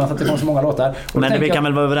väldigt oväntat att det kom så många låtar. Men vi kan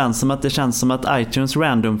väl vara överens om att det känns som att iTunes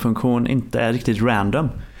random-funktion inte är riktigt random.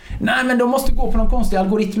 Nej, men de måste gå på någon konstig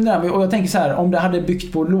algoritm där. Och jag tänker så här, om det hade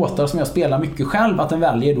byggt på låtar som jag spelar mycket själv, att den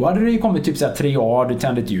väljer, då hade det ju kommit typ så här triad,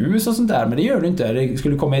 tändigt ljus och sånt där. Men det gör det inte. Det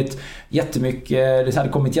skulle kommit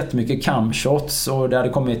jättemycket camshots och det hade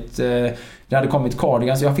kommit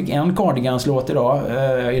Cardigans. Jag fick en Cardigans-låt idag.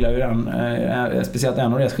 Jag gillar ju den. Speciellt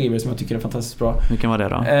en av deras skivor som jag tycker är fantastiskt bra. Vilken var det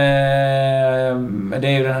då? Det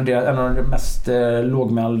är ju en av de mest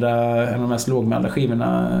lågmälda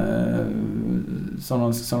skivorna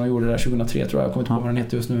som de gjorde där 2003 tror jag. Jag kommer inte på vad den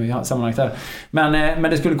heter just nu i sammanhanget här.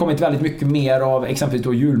 Men det skulle kommit väldigt mycket mer av exempelvis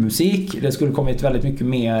då julmusik. Det skulle kommit väldigt mycket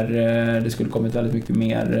mer det skulle kommit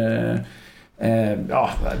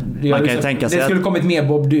mer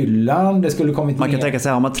Bob Dylan. Det skulle kommit man kan mer... tänka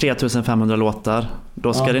sig, har man 3500 låtar,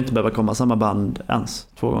 då ska det inte behöva komma samma band ens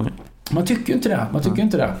 2 gånger. Man tycker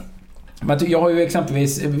inte det. Jag har ju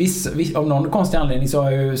exempelvis av någon konstig anledning så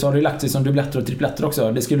har det lagt sig som dubbletter och tripletter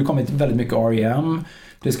också. Det skulle kommit väldigt mycket R.E.M.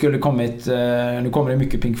 Det skulle kommit, nu kommer det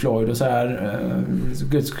mycket Pink Floyd och så här.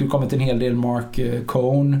 Det skulle kommit en hel del Mark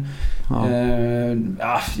Cohn.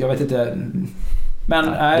 Jag vet inte. Men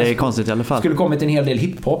det är konstigt i alla fall. Det skulle kommit en hel del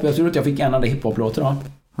hiphop. Jag tror inte jag fick en enda hiphop-låter då.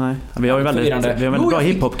 Nej, vi har ju väldigt bra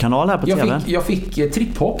hiphop-kanal här på TV. Jag fick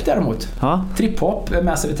trip-hop däremot. Trip-hop,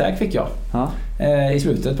 Massive Attack fick jag. I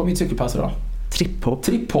slutet på mitt cykelpass då.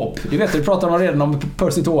 Trip-hop. Du vet, du pratar redan om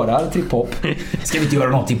Percy Tårar, trip-hop. Ska vi inte göra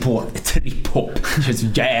någonting på trip-hop? Det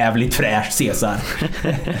känns jävligt fräscht, Cesar.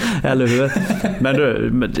 Eller hur? Men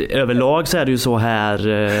du, överlag så är det ju så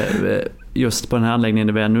här, just på den här anläggningen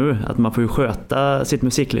där vi är nu, att man får ju sköta sitt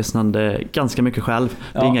musiklyssnande ganska mycket själv.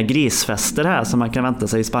 Det är inga grisfester här som man kan vänta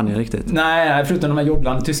sig i Spanien riktigt. Nej, förutom de här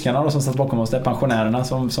jordlande tyskarna då, som satt bakom oss, det är pensionärerna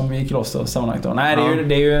som gick loss och sammanlagt då. Nej,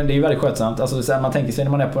 det är ju väldigt skötsamt. Alltså, så här, man tänker sig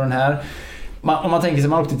när man är på den här, om man tänker sig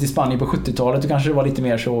man åkte till Spanien på 70-talet, då kanske det var lite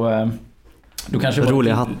mer så... Då kanske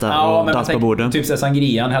roliga hattar och dans på borden. Typ så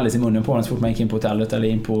sangrian hälldes i munnen på den så fort man gick in på hotellet eller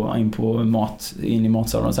in i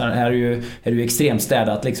matsalen. Så här är det ju extremt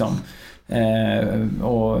städat liksom.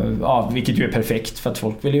 Vilket ju är perfekt för att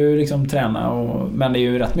folk vill ju liksom träna men det är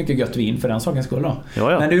ju rätt mycket gött vin för den sakens skull då.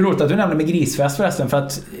 Ja. Men det är ju roligt att du nämnde med grisfest förresten, för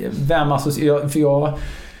att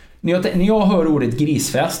när jag hör ordet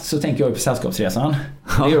grisfest så tänker jag på Sällskapsresan.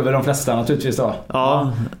 Det gör väl de flesta naturligtvis då.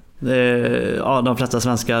 De flesta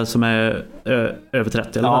svenskar som är över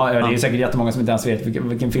 30 eller det är säkert jättemånga som inte ens vet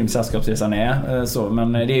vilken film Sällskapsresan är så,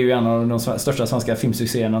 men det är ju en av de största svenska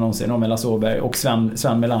filmsuccéerna någonsin, med Lasse Åberg och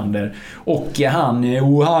Sven Melander och han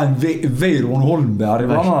Weiron Holmberg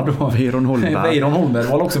Weiron Holmberg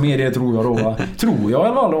var också med i det, tror jag då. Tror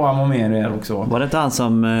jag då han var med i det också. Var det inte han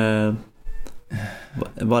som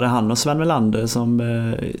var det han och Sven Melander som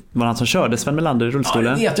var han som körde Sven Melander i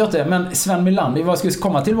rullstolen? Ja, vet jag inte, men Sven Melander, vad jag skulle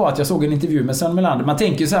komma till var att jag såg en intervju med Sven Melander. Man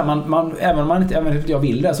tänker ju så här, även om jag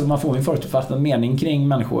vill det, så man får en förutfattad mening kring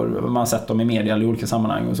människor. Man har sett dem i media eller i olika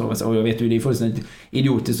sammanhang och så. Och jag vet ju, det är fullständigt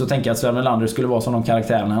idiotiskt att tänka att Sven Melander skulle vara som de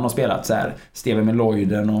karaktärerna han har spelat så här, Steven med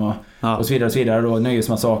Lloyden och så vidare då,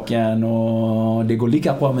 Nöjesmassaken och det går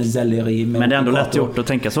lika på med selleri. Men det är ändå lätt gjort att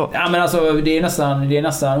tänka så. Ja, men alltså det är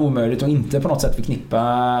nästan omöjligt att inte på något sätt förknippa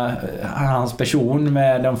hans person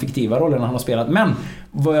med de fiktiva rollerna han har spelat. Men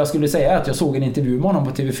vad jag skulle säga är att jag såg en intervju med honom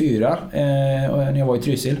på TV4 när jag var i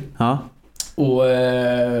Trysil. Och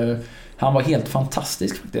han var helt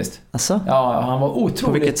fantastisk faktiskt. Asså? Ja, han var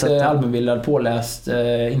otroligt allmänbildad, påläst,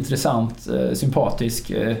 intressant,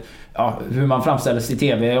 sympatisk. Hur man framställs i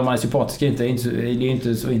TV, om man är sympatisk det är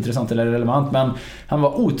inte så intressant eller relevant, men han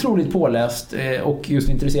var otroligt påläst och just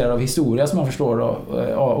intresserad av historia som man förstår då,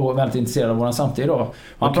 och väldigt intresserad av vår samtid då.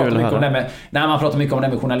 Man pratar mycket om det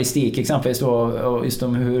med journalistik exempelvis då, och just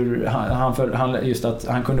om hur han just att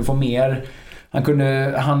han kunde få mer. Han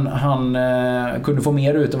kunde få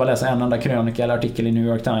mer ut av att läsa en enda krönika eller artikel i New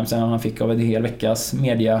York Times än han fick av en hel veckas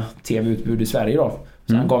media-tv-utbud i Sverige då.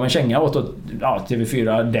 Så han gav en känga åt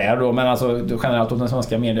TV4 där då, men alltså generellt åt den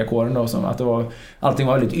svenska mediekåren då, som att allting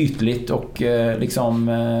var väldigt ytligt och liksom...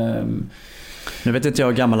 Nu vet inte jag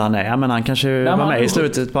hur gammal han är, men han kanske var med i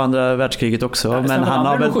slutet på andra världskriget också. Ja, men han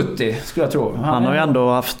har väl 70, skulle jag tro. Han har ju ändå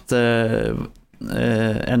haft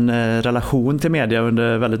en relation till media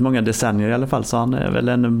under väldigt många decennier i alla fall, så han är väl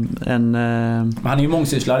han är ju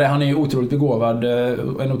mångsysslare, han är ju otroligt begåvad,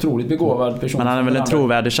 en otroligt begåvad person. Men han är väl en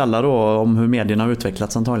trovärdig källa då om hur medierna har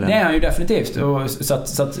utvecklats antagligen. Nej, han är ju definitivt,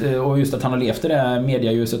 och just att han har levt i det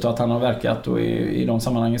medialjuset och att han har verkat och i de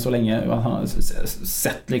sammanhangen så länge, och att han har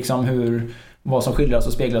sett liksom vad som skildras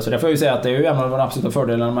och speglas. Och därför får jag ju säga att det är ju en av de absoluta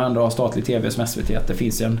fördelarna när man ändå har statlig tv som SVT, att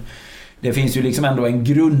det finns ju liksom ändå en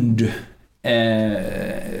grund,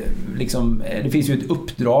 liksom, det finns ju ett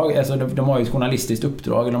uppdrag, alltså de har ju ett journalistiskt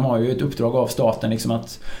uppdrag, de har ju ett uppdrag av staten liksom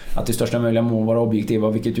att i största möjliga mån vara objektiva,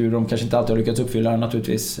 vilket ju de kanske inte alltid har lyckats uppfylla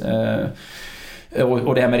naturligtvis.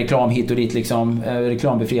 Och det här med reklam hit och dit liksom,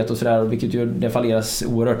 reklambefrihet och sådär, vilket ju det falleras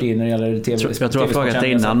oerhört i när det gäller tv. Jag tror jag frågat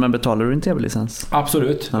dig innan, men betalar du en tv-licens?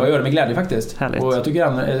 Absolut, jag gör det med glädje faktiskt. Härligt. Och jag tycker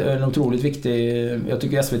en otroligt viktig, jag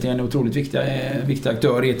tycker SVT är en otroligt viktig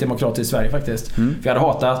aktör i ett demokratiskt Sverige faktiskt. För jag hade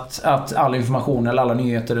hatat att all information eller alla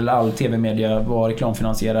nyheter eller all tv-media var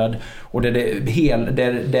reklamfinansierad, och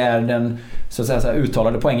där den så att säga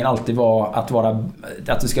uttalade poängen alltid var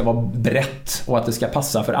att det ska vara brett och att det ska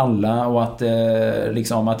passa för alla, och att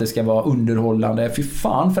det ska vara underhållande. Fy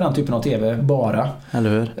fan för den typen av tv bara. Eller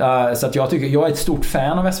hur? Så att jag är ett stort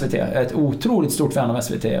fan av SVT. Ett otroligt stort fan av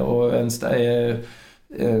SVT, och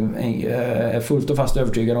är fullt och fast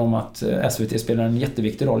övertygad om att SVT spelar en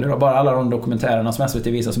jätteviktig roll idag. Bara alla de dokumentärerna som SVT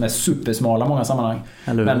visar, som är supersmala i många sammanhang,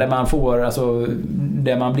 men där man får, alltså,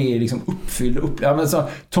 där man blir liksom uppfylld.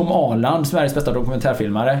 Tom Arland, Sveriges bästa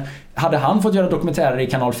dokumentärfilmare, hade han fått göra dokumentärer i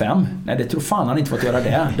kanal 5? Nej, det tror fan han inte fått göra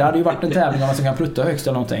det. Det hade ju varit en tävling om man som kan prutta högst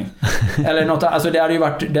eller någonting. Eller något, alltså det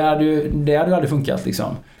hade ju aldrig funkat liksom.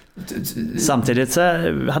 Samtidigt så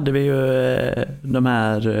hade vi ju de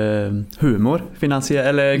här humor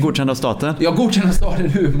eller godkända av staten. Ja, godkända staten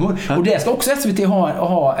humor. Ja. Och det ska också SVT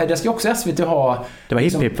ha. Det ska också SVT ha. Det var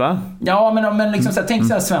hipp va? Ja, men liksom så här, tänk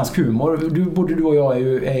så här, svensk humor. Både du och jag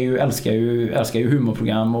älskar ju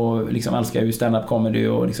humorprogram och liksom älskar ju stand-up comedy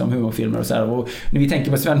och liksom humorfilmer och så här. Och när vi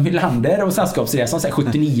tänker på Sven Melander och Sällskapsresan så här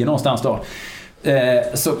 79 någonstans då.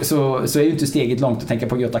 Så är ju inte steget långt att tänka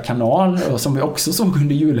på Göta kanal, och som vi också såg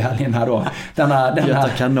under julhelgen här då. Göta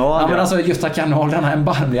kanal. Ja, men alltså Göta kanal, den här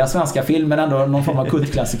erbarmliga svenska filmen, ändå någon form av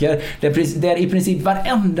kultklassiker. Där i princip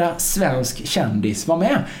varenda svensk kändis var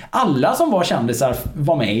med. Alla som var kändisar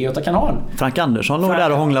var med i Göta kanal. Frank Andersson låg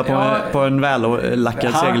där och hånglade på en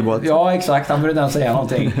vällackad segelbåt. Ja, exakt. Han började inte säga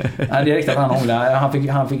någonting. Det är riktigt att han hånglade.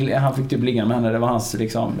 Han fick typ ligga med henne. Det var hans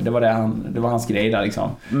liksom, det var hans grej där liksom.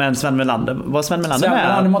 Men Sven Melander Sven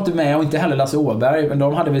Melander var inte med, och inte heller Lasse Åberg, men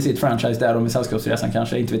de hade väl sitt franchise där och med Sällskapsresan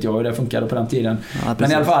kanske, inte vet jag hur det funkade på den tiden. Ja,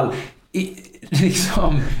 men i alla fall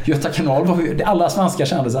liksom, Göta kanal var ju, alla svenska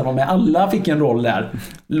kändisar var med, alla fick en roll där.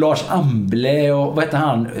 Lars Amble och vad heter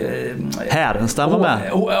han? Härenstam var med.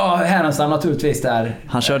 Ja, Härenstam naturligtvis där.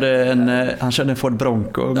 Han körde en Ford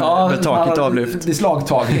Bronco med taket avlyft. Det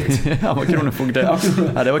slagtaget. Han var kronofogde.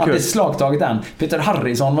 Ja, det var kul. Det slagtaget den. Peter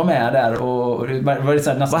Harrison var med där och var det så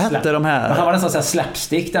här, nästan vad hette de här? Han var nästan så här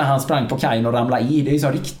slapstick där han sprang på kajen och ramlade i. Det är ju så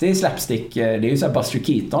riktig slapstick. Det är ju så här Buster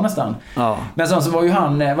Keaton nästan. Ja. Men sen så var ju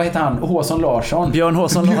han, vad heter han? Håson Larsson. Björn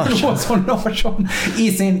Håson Larsson.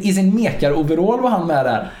 I sin mekar-overall var han med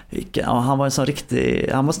där. Ja, han var en sån riktig...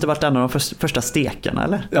 Han måste varit en av de första stekarna,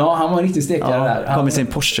 eller? Ja, han var en riktig stekare där. Han kom i sin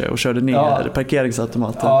Porsche och körde ner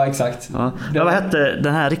parkeringsautomaten. Ja, exakt. Ja. Vad hette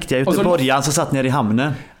den här riktiga göteborgaren som satt ner i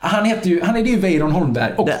hamnen? Han är ju Weiron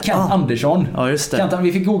Holmberg och Kent Andersson. Ja, just det.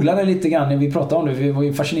 Vi fick googla det lite grann när vi pratade om det. Vi var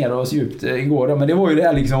ju fascinerade oss djupt igår då, men det var ju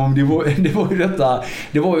det liksom, det var ju detta.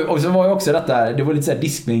 Det var ju, och så var ju också detta, det var lite så här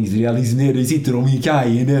diskbänksrealism, det sitter de i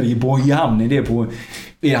kajen där i hamnen, det är på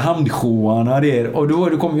i handshoarna där, och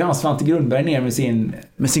då kom ju Svante Grundberg ner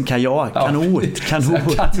med sin kajak, kanot. Han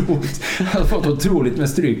har fått otroligt med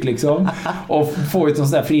stryk liksom, och får ett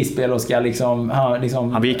sånt där frispel och ska liksom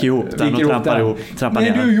han gick ihop den och trampade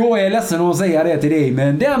ner. Men du, jag är ledsen att säga det till dig,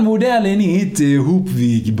 men den modellen är inte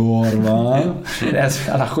ihopvikbar, va? Det är så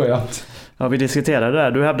jävla skönt. Ja, vi diskuterade det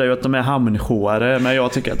där. Du hävdar ju att de är hamnshoare, men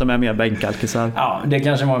jag tycker att de är mer bänkalkisar. Ja, det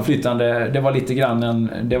kanske var en flyttande... Det var lite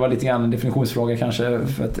grann en definitionsfråga kanske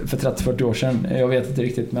för 30-40 år sedan. Jag vet inte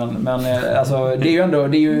riktigt, men alltså, det är ju ändå...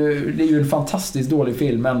 Det är ju en fantastiskt dålig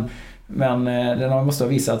film, men den måste ha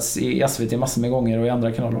visats i SVT massor med gånger och i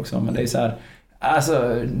andra kanaler också. Men det är så här...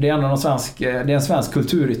 Alltså, det är ändå det är en svensk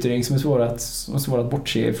kulturyttring som är svår att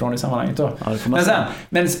bortse ifrån i sammanhanget då. Ja,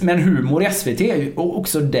 men humor i SVT, och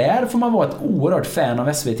också där får man vara ett oerhört fan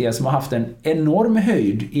av SVT som har haft en enorm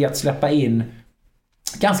höjd i att släppa in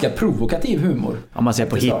ganska provokativ humor. Om man ser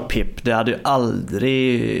på Hipp Hipp, det hade ju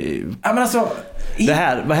aldrig... Ja, men alltså... Det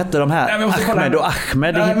här, vad hette de här? Ahmed och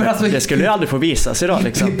Ahmed. Ja, men alltså, det skulle ju aldrig få visas idag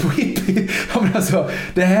liksom. Ja, men alltså,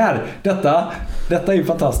 detta är ju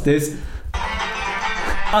fantastiskt.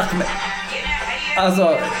 Ahmed.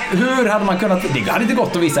 Alltså, hur hade man kunnat... Det hade inte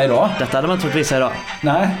gått att visa idag. Detta hade man inte fått visa idag.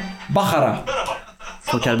 Nej, Bahara.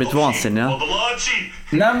 Folk hade blivit vansinniga.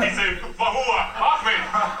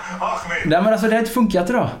 Nej, men alltså det har inte funkat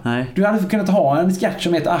idag. Nej. Du hade kunnat ha en sketch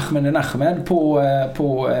som heter Ahmed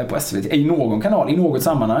på SVT i någon kanal, i något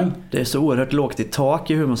sammanhang. Det är så oerhört lågt i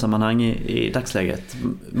tak i humorsammanhang i dagsläget.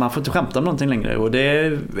 Man får inte skämta om någonting längre, och det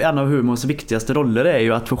är en av humors viktigaste roller, är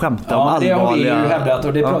ju att få skämta om allvarliga... Ja, det har vi ju hävdat,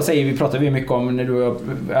 och det pratar vi mycket om när du,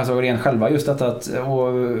 alltså rent själva, just detta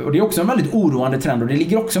och det är också en väldigt oroande trend, och det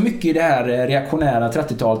ligger också mycket i det här reaktionära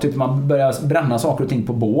 30-tal, typ man börjar bränna saker och ting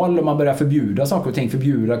på bål, och man börjar förbjuda saker och ting,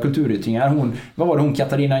 förbjuda kulturyttringar. Vad var det hon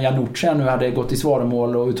Katarina Janoucha nu hade gått i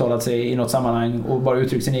svaromål och uttalat sig i något sammanhang och bara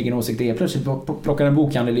uttryckt sin egen åsikt. Det är plötsligt plockar en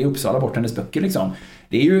bokhandel i Uppsala bort hennes böcker liksom.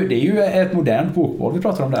 Det är ju ett modernt bokbål vi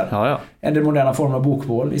pratar om där. Ja. En moderna form av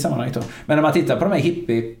bokbål i sammanhanget då. Men när man tittar på de här hipp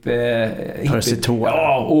det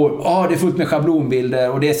är fullt med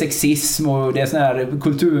schablonbilder, och det är sexism, och det är sån här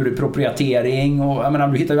kulturappropriatering, och jag menar,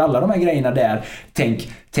 du hittar ju alla de här grejerna där.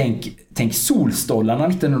 Tänk Solstollarna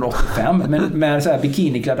 1985 med så här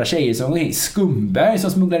bikiniklädda tjejer som Skumberg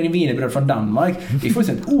som smugglar in wienerbröd från Danmark. Det är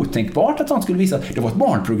fullständigt otänkbart att sånt skulle visas. Det var ett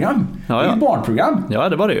barnprogram. Ja. Det är ett barnprogram. Ja,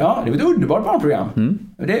 det var det ju. Ja, det var ett underbart barnprogram.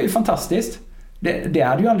 Det är ju fantastiskt. Det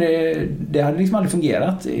hade liksom aldrig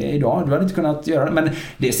fungerat idag. Du hade inte kunnat göra det. Men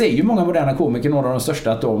det säger ju många moderna komiker, några av de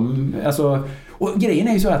största, att de... Alltså, och grejen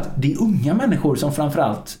är ju så att det är unga människor som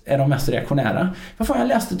framförallt är de mest reaktionära. Vad fan, jag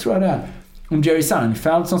läste, tror jag det är, om Jerry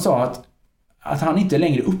Seinfeld som sa att han inte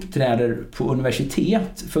längre uppträder på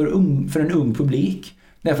universitet för en ung publik.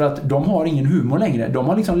 Därför att de har ingen humor längre. De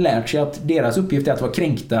har liksom lärt sig att deras uppgift är att vara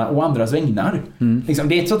kränkta och andras vägnar. Liksom,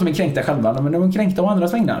 det är inte så att de är kränkta själva, men de är kränkta och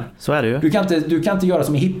andras vägnar. Så är det ju. Du kan inte göra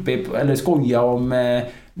som i hipp eller skoja om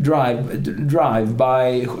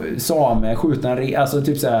drive-by same, skjuta alltså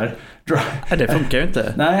typ så här. Det funkar ju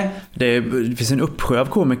inte. Nej. Det finns en uppsjö av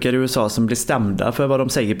komiker i USA som blir stämda för vad de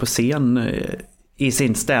säger på scen i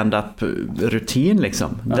sin stand-up-rutin liksom.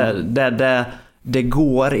 Ja. Det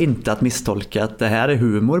går inte att misstolka att det här är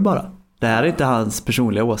humor bara. Det här är inte hans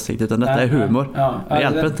personliga åsikt, utan detta är humor. Det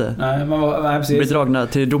hjälper inte. Det blir dragna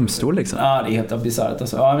till domstol liksom. Ja, det är helt bisarrt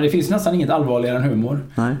alltså. Ja, men det finns nästan inget allvarligare än humor.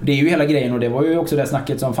 Nej. Det är ju hela grejen, och det var ju också det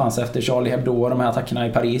snacket som fanns efter Charlie Hebdo och de här attackerna i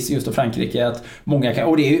Paris just och Frankrike, att många kan,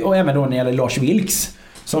 och även då när det gäller Lars Vilks,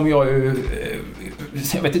 som jag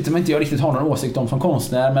vet inte om inte jag riktigt har någon åsikt om som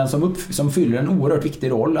konstnär, men som fyller en oerhört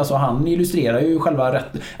viktig roll. Alltså han illustrerar ju själva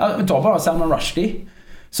rätt. Ta bara Salman Rushdie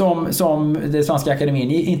som det Svenska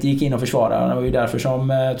Akademin inte gick in och försvarade. Det var ju därför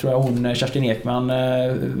som, tror jag, Kerstin Ekman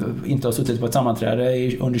inte har suttit på ett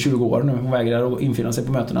sammanträde under 20 år nu. Hon vägrar att infinna sig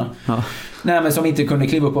på mötena. Ja. Nej, men som inte kunde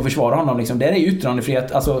kliva upp och försvara honom liksom. Det är ju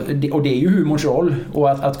yttrandefrihet, alltså, och det är ju humors roll, och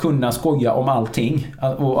att kunna skoja om allting,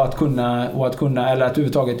 och att kunna eller att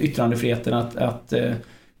överhuvudtaget yttrandefriheten att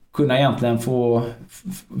kunna egentligen få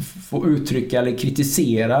uttrycka eller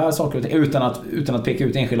kritisera saker och ting utan att peka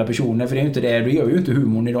ut enskilda personer, för det är ju inte det gör ju inte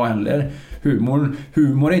humorn idag heller.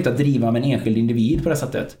 Humor är inte att driva med en enskild individ på det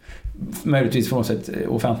sättet. Möjligtvis från sig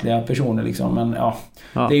offentliga personer liksom, men ja.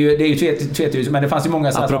 Det är ju tvetydigt, men det fanns ju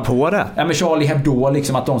många så här, apropå det. Ja, men Charlie Hebdo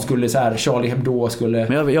liksom, att de skulle så här, Charlie Hebdo skulle.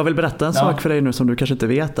 Men jag vill berätta en sak för dig nu som du kanske inte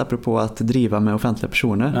vet, apropå att driva med offentliga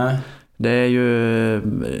personer. Nej. Det är ju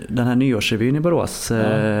den här nyårsrevyn i Borås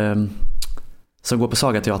som går på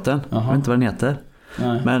Sagateatern. Jag vet inte vad den heter.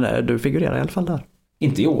 Nej. Men du figurerar i alla fall där.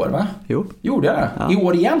 Inte i år, va? Jo. Gjorde jag det? Ja. I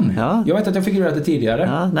år igen? Ja. Jag vet att jag figurerat det tidigare.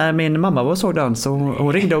 Ja, nej, min mamma var såg den, så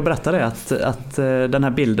hon ringde och berättade att den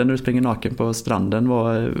här bilden när du springer naken på stranden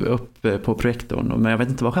var uppe på projektorn. Men jag vet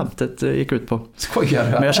inte vad skämtet gick ut på. Skojar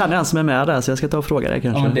du? Men jag känner en som är med där, så jag ska ta och fråga dig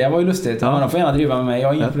kanske. Ja, men det var ju lustigt. Ja. Man får gärna driva med mig. Jag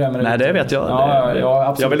har inga problem med det. Nej, det vet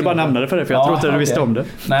jag. Jag ville bara nämna det för dig, för jag tror inte du visste om det.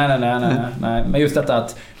 Nej. Men just detta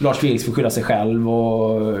att Lars Vilks får skylla sig själv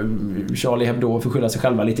och Charlie Hebdo får skylla sig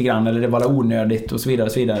själva lite grann, eller det var onödigt och så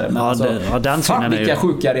vidare. Men den fan, vilka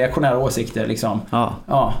sjuka reaktionära åsikter liksom.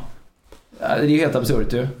 Ja. Det är ju helt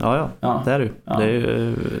absurt ju. Ja. Det är det ju. Ja. Det är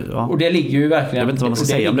ju, Och det ligger ju verkligen... Jag vet inte vad man ska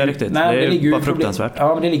säga om det riktigt. Nej, det är ju bara fruktansvärt.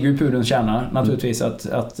 Ja, men det ligger ju i pudelns kärna naturligtvis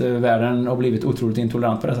att världen har blivit otroligt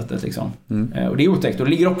intolerant på det sättet liksom. Och det är otäckt. Och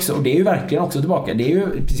det ligger också, och det är ju verkligen också tillbaka. Det är ju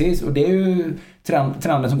precis, och det är ju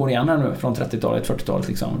trenden som går igen här nu från 30-talet, 40-talet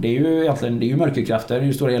liksom. Det är ju egentligen, det är ju mörkerkrafter, det är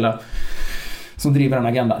ju stora hela som driver den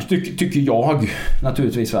agendan, tycker jag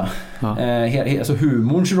naturligtvis va. Ja. Alltså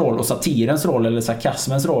humorns roll och satirens roll eller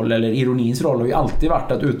sarkasmens roll eller ironins roll har ju alltid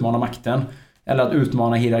varit att utmana makten eller att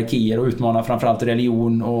utmana hierarkier och utmana framförallt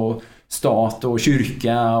religion och stat och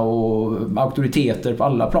kyrka och auktoriteter på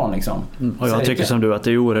alla plan liksom. Och jag tycker som du att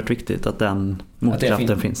det är oerhört viktigt att den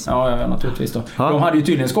motkraften finns. Ja, naturligtvis då. Ja. De hade ju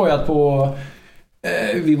tydligen skojat på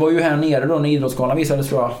vi var ju här nere då när idrottsgalan visades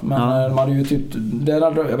tror jag. Men de hade ju typ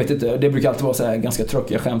jag vet inte, det brukar alltid vara så här ganska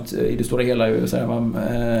tråkiga skämt i det stora hela ju så här,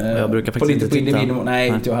 jag brukar faktiskt inte titta. Nej,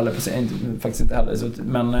 inte jag heller faktiskt inte heller så,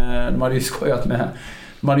 men de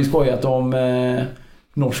hade ju skojat om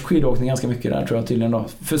norsk skidåkning ganska mycket där tror jag tydligen då.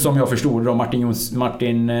 För som jag förstod då Martin om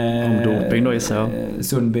doping då gissar jag.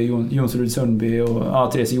 Jonsrud Sundby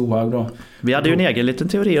och Therese Johaug då. Vi hade ju en egen liten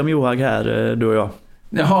teori om Johaug här, du och jag.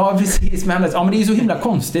 Ja, precis. Men det är ju så himla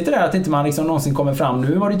konstigt det där att inte man liksom någonsin kommer fram.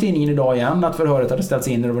 Nu var det i tidningen idag igen att förhöret hade ställts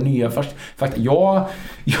in när det var nya först.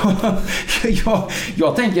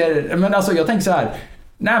 Jag tänker så här.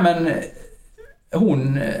 Nej men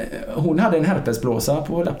hon hade en herpesblåsa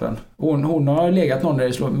på läppen. Hon har legat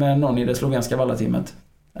med någon i det slovenska vallateamet.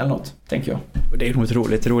 Eller något, tänker jag. Det är en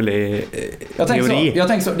otroligt rolig teori. Jag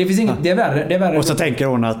tänker så. Det finns inget, det är värre. Och så tänker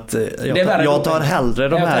hon att jag tar hellre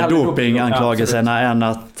de här dopinganklagelserna än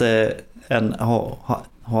att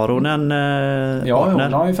har hon en partner?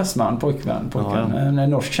 Hon har ju fästman, pojkvän. En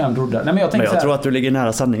norsk känd roddare. Nej, men jag tror att du ligger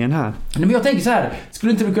nära sanningen här. Nej, men jag tänker så här.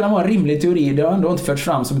 Skulle inte det kunna vara en rimlig teori? Det har ändå inte förts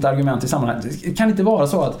fram som ett argument i sammanhanget. Det kan inte vara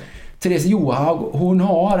så att Therese Johaug, hon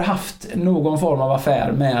har haft någon form av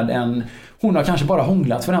affär med hon har kanske bara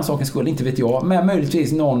hånglat för den sakens skull, inte vet jag. Men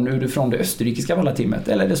möjligtvis någon från det österrikiska vallatimmet.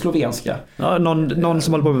 Eller det slovenska. Ja, någon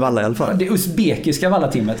som håller på med valla i alla fall. Det uzbekiska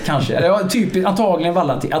vallatimmet kanske. Eller typ antagligen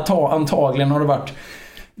antagligen har det varit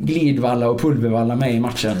glidvalla och pulvervalla med i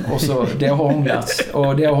matchen. Och så det har hånglats.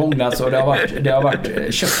 Och det har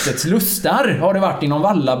varit köttets lustar. Har det varit i någon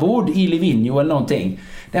vallabord i Livigno eller någonting.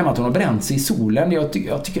 Det är att hon har bränt sig i solen. Jag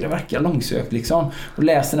tycker det verkar långsökt liksom. Och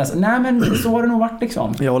läser nästan. Nej men så har det nog varit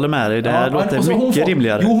liksom. Jag håller med dig. Det låter mycket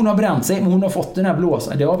rimligare. Jo, hon har bränt sig. Men hon har fått den här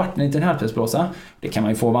blåsan. Det har varit en liten herpesblåsa. Det kan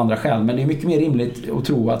man ju få av andra skäl. Men det är mycket mer rimligt att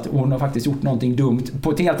tro att hon har faktiskt gjort någonting dumt.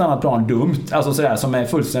 På ett helt annat plan dumt. Alltså sådär som är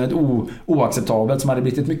fullständigt oacceptabelt. Som hade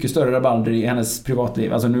blivit ett mycket större rabalder i hennes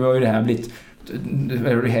privatliv. Alltså nu har ju det här blivit...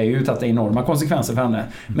 Det har ju tagit enorma konsekvenser för henne.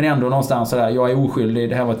 Men ändå någonstans sådär, jag är oskyldig,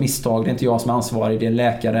 det här var ett misstag, det är inte jag som är ansvarig, det är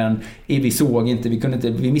läkaren, vi såg inte,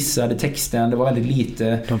 vi missade texten, det var väldigt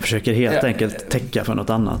lite. De försöker helt enkelt täcka för något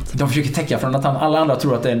annat. Alla andra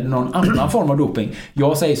tror att det är någon annan form av doping.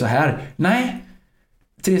 Jag säger så här, nej,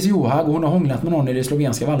 Therese Johaug, hon har hånglat med någon i det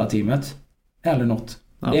slovenska vallateamet eller något.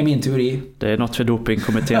 Ja. Det är min teori. Det är något för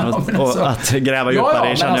dopingkommittén att gräva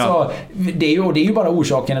djupare i, känner jag. Alltså, det är ju bara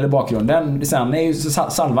orsaken eller bakgrunden. Sen är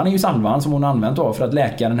ju salvan som hon har använt då för att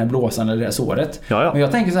läka den här blåsan eller det här såret. Ja. Men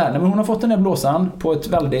jag tänker så här, när hon har fått den här blåsan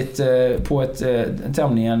på ett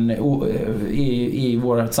tämligen i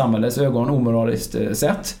vårt samhälles ögon omoraliskt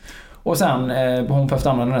sätt. Och sen hon behövt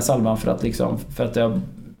använda den här salvan för att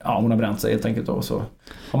hon har bränt sig helt enkelt då, så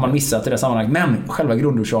har man missat i det sammanhanget. Men själva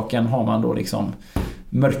grundorsaken har man då liksom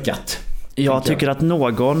mörkat. Jag tycker att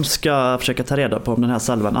någon ska försöka ta reda på om den här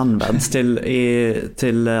salvan används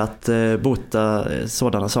till att bota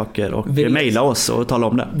sådana saker och mejla oss och tala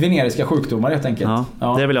om det. Veneriska sjukdomar helt enkelt.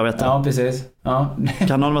 Ja, det vill jag veta. Ja, precis. Ja.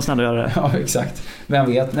 Kan någon vara snäll att göra det? Ja, exakt. Vem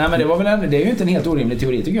vet? Nej, men det är ju inte en helt orimlig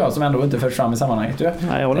teori tycker jag, som ändå inte förs fram i sammanhanget.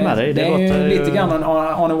 Nej, jag håller med dig. Det är ju lite grann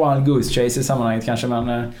on a wild goose chase i sammanhanget kanske,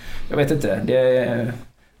 men jag vet inte.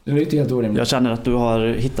 Det är inte helt orimligt. Jag känner att du har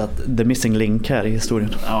hittat the missing link här i historien.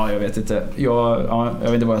 Ja, jag vet inte. Jag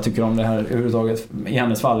vet inte vad jag tycker om det här överhuvudtaget i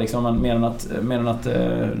hennes fall liksom, men mer än att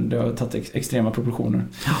det har tagit extrema proportioner.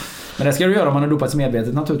 Ja. Men det ska du göra om man har dopat sig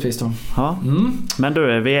medvetet naturligtvis då. Ja. Men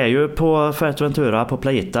du, vi är ju på Fuerteventura på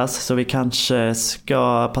Playitas, så vi kanske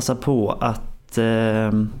ska passa på att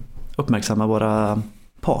uppmärksamma våra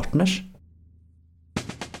partners.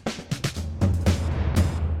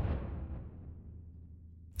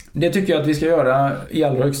 Det tycker jag att vi ska göra i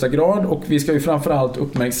allra högsta grad, och vi ska ju framförallt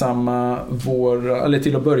uppmärksamma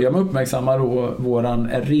till att börja med uppmärksamma då våran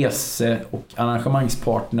rese- och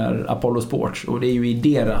arrangemangspartner Apollo Sports, och det är ju i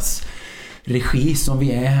deras regi som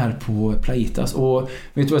vi är här på Playitas. Och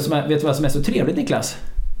vet du vad som är så trevligt, Niklas?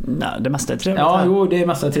 Nej, det mesta är trevligt Ja, här. Jo, det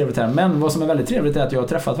mesta är trevligt här. Men vad som är väldigt trevligt är att jag har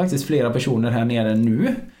träffat faktiskt flera personer här nere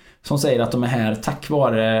nu som säger att de är här tack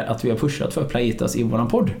vare att vi har pushat för Playitas i våran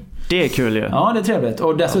podd. Det är kul ju. Ja, det är trevligt.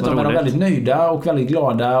 Och dessutom är de väldigt nöjda och väldigt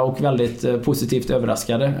glada och väldigt positivt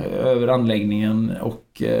överraskade över anläggningen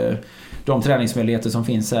och de träningsmöjligheter som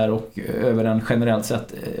finns här och över den generellt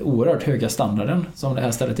sett oerhört höga standarden som det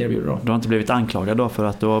här stället erbjuder då. Du har inte blivit anklagad då för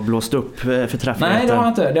att du har blåst upp förträffligheten? Nej, det har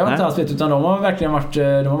inte. Det har inte alls blivit, utan de har verkligen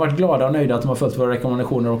varit glada och nöjda att de har följt våra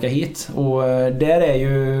rekommendationer att åka hit. Och där är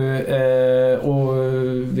ju och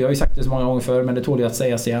vi har ju sagt det så många gånger förr, men det tål ju att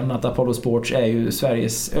sägas igen att Apollo Sports är ju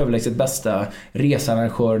Sveriges överlägset bästa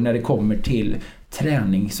researrangör när det kommer till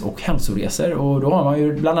tränings- och hälsoresor. Och då har man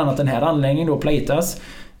ju bland annat den här anläggningen då, Playitas.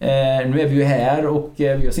 Nu är vi ju här och vi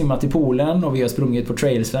har simmat i poolen och vi har sprungit på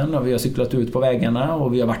trailsen och vi har cyklat ut på vägarna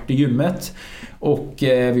och vi har varit i gymmet och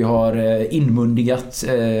vi har inmundigat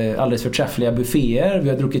alldeles förträffliga bufféer, vi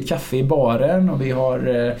har druckit kaffe i baren och vi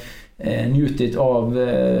har njutit av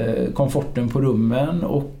komforten på rummen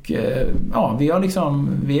och ja, vi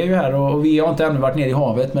är ju här och vi har inte ännu varit nere i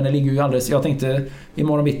havet, men det ligger ju alldeles, jag tänkte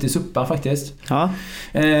imorgon bitti suppa faktiskt. Ja.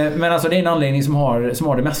 Men alltså det är en anläggning som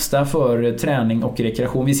har det mesta för träning och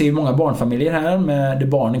rekreation. Vi ser ju många barnfamiljer här där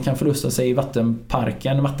barnen kan förlusta sig i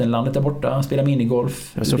vattenparken, vattenlandet där borta, spela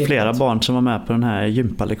minigolf. Jag såg flera barn som var med på den här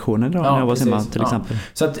gympalektionen idag när jag var simma till exempel.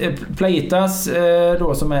 Så att Playitas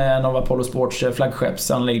då, som är en av Apollo Sports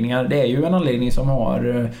flaggskeppsanläggningar, det är ju en anläggning som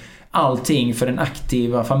har allting för den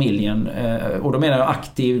aktiva familjen. Och då menar jag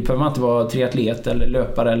aktiv, behöver man inte vara triatlet eller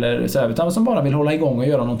löpare eller så här, utan som bara vill hålla igång och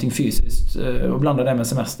göra någonting fysiskt och blanda det med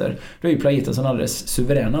semester. Då är ju Playitas en alldeles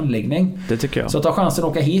suverän anläggning. Det tycker jag. Så ta chansen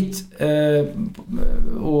att åka hit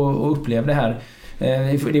och uppleva det här.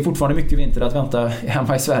 Det är fortfarande mycket vinter att vänta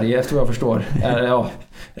hemma i Sverige, efter vad jag förstår. Ja,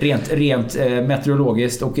 rent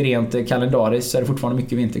meteorologiskt och rent kalendariskt så är det fortfarande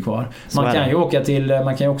mycket vinter kvar. Man kan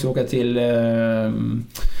ju också åka till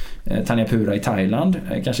Thanya Pura i Thailand.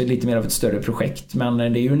 Kanske lite mer av ett större projekt, men det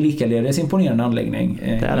är ju en likaledes imponerande anläggning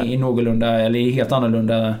i någorlunda eller i helt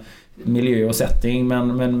annorlunda miljö och setting,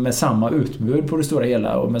 men med samma utbud på det stora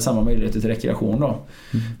hela och med samma möjligheter till rekreation då.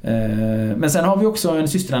 Men sen har vi också en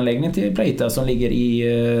systeranläggning till Playitas som ligger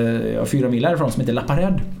i 4 mil härifrån som heter La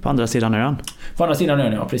Parade. På andra sidan ön. På andra sidan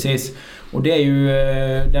ön, ja, precis. Och det är ju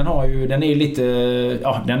den är ju lite,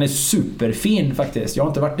 ja, den är superfin faktiskt. Jag har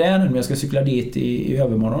inte varit där än, men jag ska cykla dit i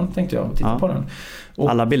övermorgon, tänkte jag, och titta på den. Och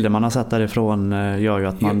alla bilder man har sett därifrån gör ju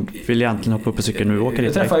att man vill egentligen hoppa upp på cykeln nu och åka dit.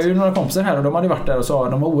 Jag träffade ju några kompisar här och de hade varit där och sa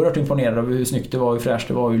de var oerhört imponerade av hur snyggt det var, hur fräscht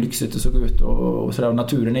det var, hur lyxigt det såg ut och sådär. Och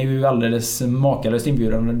naturen är ju alldeles makalöst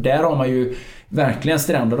inbjudande. Där har man ju verkligen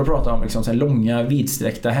stränder att prata om, liksom så här långa,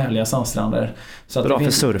 vidsträckta, härliga sandstränder. Så att bra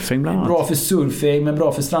för surfing bland annat. Bra för surfing, men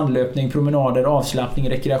bra för strandlöpning, promenader, avslappning,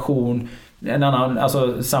 rekreation. En annan,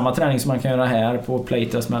 alltså samma träning som man kan göra här på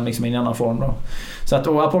Playitas, men liksom i en annan form då. Så att,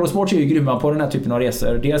 och Apollo Sports är ju grymma på den här typen av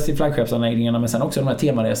resor. Dels till flaggskeppsanläggningarna, men sen också de här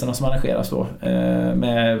temaresorna som arrangeras då.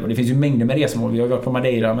 Det finns ju mängder med resmål. Vi har varit på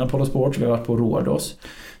Madeira med Apollo Sports, vi har varit på Rhodos.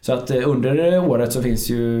 Så att under året så finns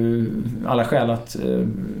ju alla skäl att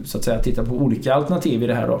så att säga titta på olika alternativ i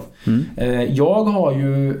det här då.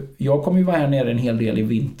 Jag kommer ju vara här nere en hel del i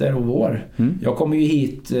vinter och vår. Jag kommer ju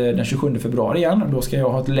hit den 27 februari igen. Då ska jag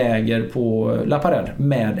ha ett läger på La Parade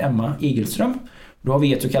med Emma Igelström. Då har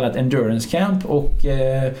vi ett så kallat endurance camp och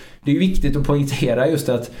det är ju viktigt att poängtera just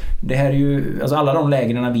att det här är ju, alltså alla de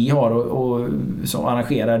lägren vi har och som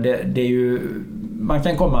arrangerar, det är ju, man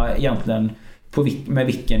kan komma egentligen med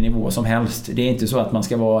vilken nivå som helst. Det är inte så att man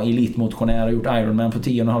ska vara elitmotionär och gjort Ironman på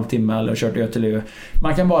 10,5 timmar eller kört Ö till Ö.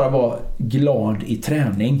 Man kan bara vara glad i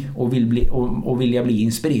träning och vilja bli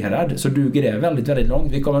inspirerad, så duger det väldigt, väldigt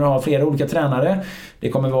långt. Vi kommer att ha flera olika tränare. Det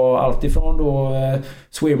kommer vara allt ifrån då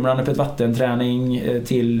swimrun på ett vattenträning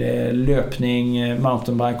till löpning,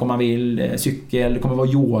 mountainbike om man vill, cykel. Det kommer vara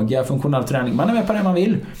yoga, funktionell träning. Man är med på det man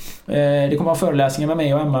vill. Det kommer vara föreläsningar med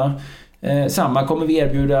mig och Emma. Samma kommer vi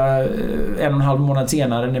erbjuda 1,5 månad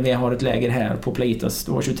senare när vi har ett läger här på Playitas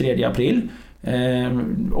då 23 april.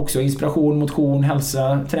 Också inspiration, motion,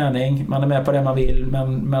 hälsa, träning. Man är med på det man vill,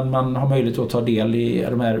 men man har möjlighet att ta del i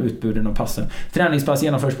de här utbuden och passen. Träningspass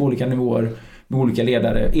genomförs på olika nivåer med olika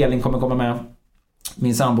ledare. Elin kommer komma med,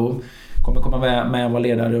 min sambo kommer komma med och vara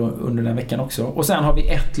ledare under den veckan också. Och sen har vi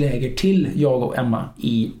ett läger till, jag och Emma,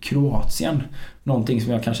 i Kroatien. Någonting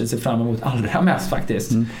som jag kanske ser fram emot allra mest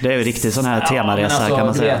faktiskt. Det är ju riktigt sån här temaresa, kan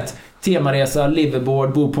man säga. Temaresa,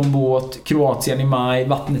 liveaboard, bo på en båt, Kroatien i maj,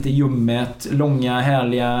 vattnet är ljummet, långa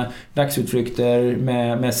härliga dagsutflykter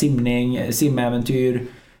med simning, simäventyr.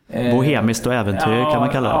 Bohemiskt och äventyr kan man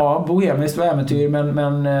kalla det. Ja, bohemiskt och äventyr,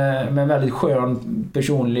 men väldigt skön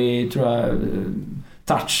personlig, tror jag,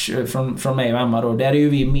 touch från mig och Emma då. Där är ju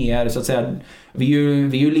vi mer så att säga, vi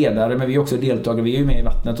är ju ledare men vi är också deltagare, vi är ju med i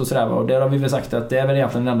vattnet och sådär, och där har vi väl sagt att det är väl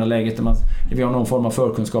egentligen det enda läget där vi har någon form av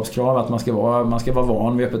förkunskapskrav att man ska vara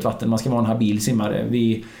van vid öppet vatten, man ska vara en habil simmare.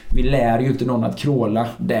 Vi lär ju inte någon att kråla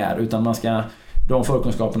där, utan de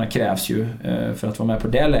förkunskaperna krävs ju för att vara med på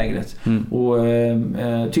det lägret. Och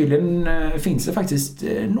tydligen finns det faktiskt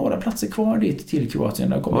några platser kvar dit till Kroatien.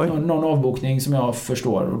 Det har kommit någon avbokning som jag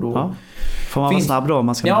förstår. Och då får man vara snabb då?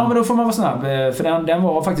 Men då får man vara snabb. För den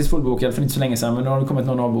var faktiskt fullbokad för inte så länge sedan, men då har det kommit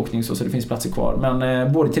någon avbokning så det finns platser kvar.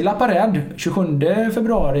 Men både till Lappared 27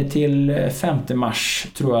 februari till 5 mars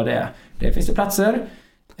tror jag det är. Det finns det platser.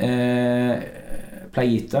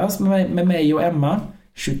 Playitas med mig och Emma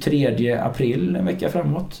 23 april, en vecka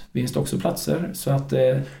framåt, finns det också platser. Så att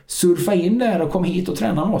surfa in där och kom hit och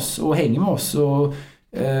träna med oss och häng med oss och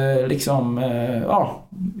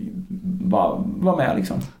vara med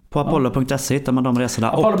liksom. På apollo.se hittar man de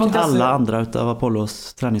resorna och alla andra utav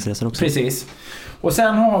Apollos träningsresor också. Precis. Och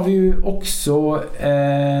sen har vi ju också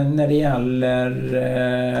när det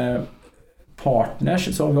gäller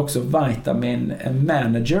partners så har vi också Vitamin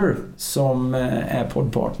Manager som är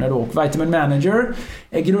poddpartner då. Och Vitamin Manager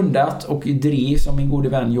är grundat och drivs som min gode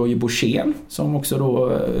vän Jojje Borssén, som också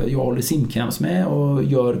då jag håller simcamps med och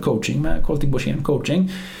gör coaching med Colting Borssén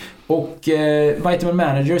coaching. Och Vitamin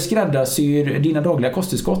Manager skräddarsyr dina dagliga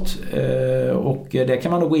kosttillskott, och det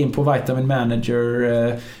kan man då gå in på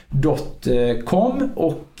vitaminmanager.com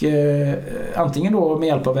och antingen då med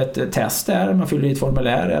hjälp av ett test där man fyller i ett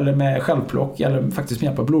formulär, eller med självplock, eller faktiskt med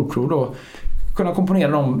hjälp av blodprov då kunna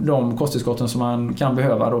komponera de kosttillskotten som man kan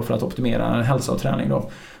behöva då för att optimera hälsa och träning då.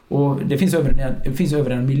 Och det finns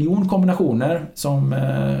över 1 miljon kombinationer som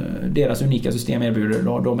deras unika system erbjuder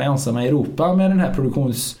då. De är ensamma i Europa med den här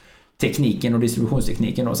produktionstekniken och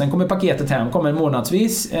distributionstekniken då. Sen kommer paketet hem, kommer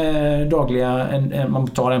månadsvis, dagliga, man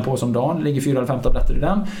tar en påse om dagen, ligger 4 eller 5 tabletter i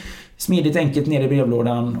den. Smidigt, enkelt ner i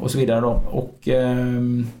brevlådan och så vidare då. Och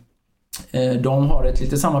de har ett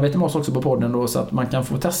litet samarbete med oss också på podden då, så att man kan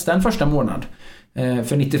få testa en första månad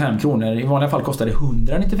för 95 kronor. I vanliga fall kostar det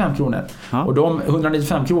 195 kronor. Ja. Och de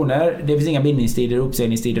 195 kronor, det finns inga bindningstider,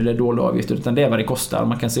 uppsägningstider eller dolda avgifter, utan det är vad det kostar.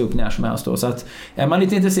 Man kan se upp när som helst då. Så att är man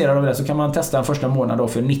lite intresserad av det så kan man testa en första månad då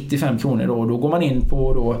för 95 kronor då. Och då går man in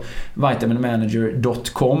på då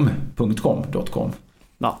vitaminmanager.com.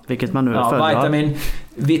 Ja, vilket man nu föredrar.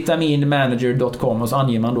 Vitaminmanager.com, och så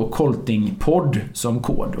anger man då Coltingpodd som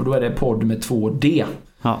kod, och då är det podd med 2D.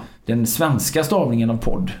 Ja. Den svenska stavningen av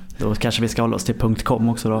podd. Då kanske vi ska hålla oss till .com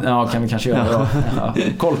också då. Ja, kan vi kanske göra då. Ja.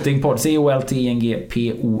 Coltingpodd,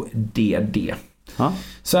 COLTINGPODD. Ja.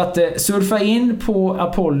 Så att surfa in på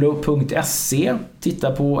apollo.se,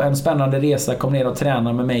 titta på en spännande resa, kom ner och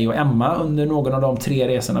träna med mig och Emma under någon av de 3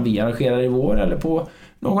 resorna vi arrangerar i vår, eller på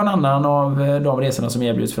någon annan av de resorna som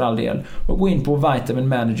erbjuds för all del, och gå in på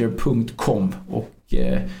vitaminmanager.com och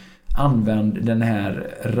använd den här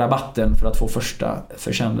rabatten för att få första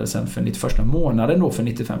försändelsen för 91 månaden då för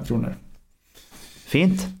 95 kronor.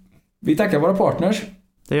 Fint. Vi tackar våra partners.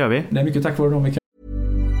 Det gör vi. Det är mycket tack vare dem vi kan.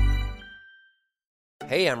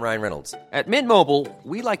 Hey, I'm Ryan Reynolds. At Mint Mobile,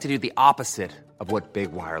 we like to do the opposite of what Big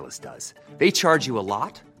Wireless does. They charge you a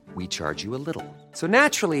lot. We charge you a little. So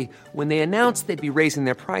naturally, when they announced they'd be raising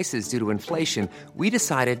their prices due to inflation, we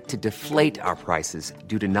decided to deflate our prices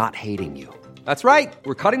due to not hating you. That's right.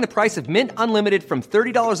 We're cutting the price of Mint Unlimited from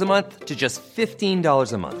 $30 a month to just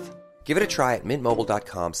 $15 a month. Give it a try at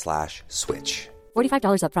mintmobile.com/switch.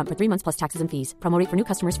 $45 up front for 3 months plus taxes and fees. Promo rate for new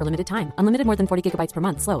customers for limited time. Unlimited more than 40 gigabytes per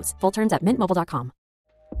month slows. Full terms at mintmobile.com.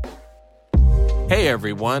 Hey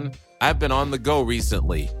everyone, I've been on the go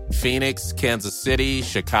recently. Phoenix, Kansas City,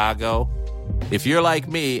 Chicago. If you're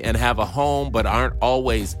like me and have a home but aren't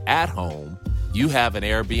always at home, you have an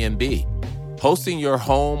Airbnb. Hosting your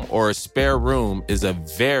home or a spare room is a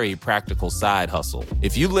very practical side hustle.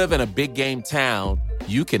 If you live in a big game town,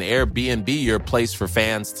 you can Airbnb your place for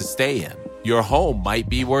fans to stay in. Your home might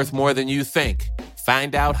be worth more than you think.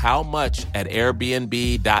 Find out how much at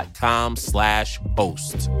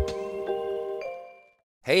airbnb.com/host.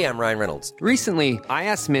 Hey, I'm Ryan Reynolds. Recently, I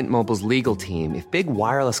asked Mint Mobile's legal team if big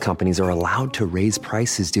wireless companies are allowed to raise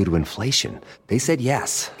prices due to inflation. They said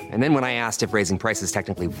yes. And then when I asked if raising prices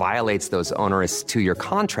technically violates those onerous 2-year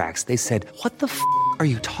contracts, they said, "What the are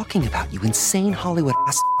you talking about, you insane Hollywood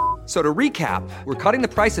ass?" So to recap, we're cutting the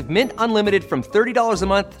price of Mint Unlimited from $30 a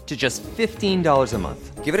month to just $15 a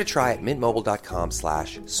month. Give it a try at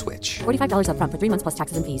mintmobile.com/switch. $45 up front for 3 months plus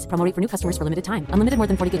taxes and fees. Promo rate for new customers for limited time. Unlimited more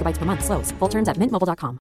than 40 gigabytes per month slows. Full terms at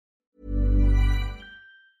mintmobile.com.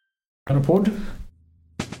 Podd.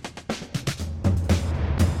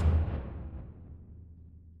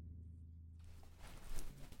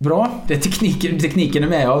 Bra, det är tekniken är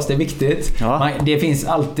med oss, det är viktigt. Ja. Det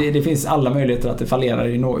finns alla möjligheter att det fallerar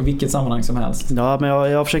i vilket sammanhang som helst. Ja, men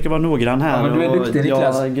jag försöker vara noggrann här. Ja, men du är duktig,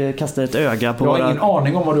 jag kastar ett öga på Jag har ingen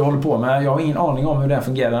aning om vad du håller på med. Jag har ingen aning om hur det här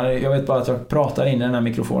fungerar. Jag vet bara att jag pratar in i den här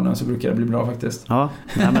mikrofonen, så brukar det bli bra faktiskt. Ja,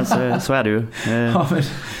 men så är det ju. Ja, men,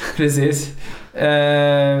 precis.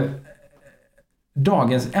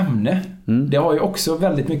 Dagens ämne, det har ju också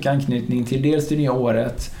väldigt mycket anknytning till dels det nya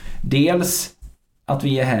året, dels att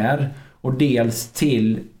vi är här och dels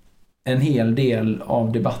till en hel del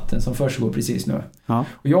av debatten som försiggår precis nu. Ja.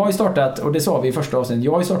 Och jag har ju startat, och det sa vi i första avsnittet,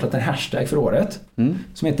 jag har ju startat en hashtag för året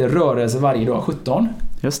som heter rörelse varje dag 17.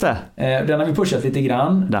 Just det. Den har vi pushat lite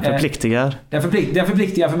grann. Den förpliktigar. Den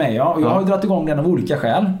förpliktigar för mig, ja. Och jag har dragit igång den av olika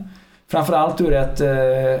skäl. Framförallt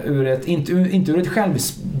inte ur ett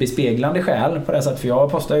självbespeglande skäl på det sättet, för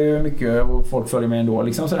jag postar ju mycket och folk följer mig ändå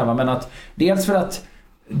liksom sådär, men att dels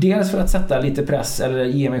för att sätta lite press eller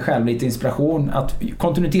ge mig själv lite inspiration, att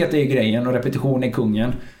kontinuitet är ju grejen och repetition är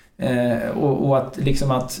kungen, och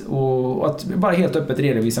att bara helt öppet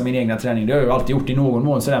redovisa min egna träning. Det har jag ju alltid gjort i någon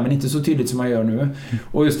mån sådär, men inte så tydligt som jag gör nu.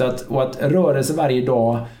 Och just att rörelse varje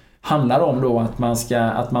dag handlar om då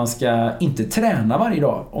att man ska inte träna varje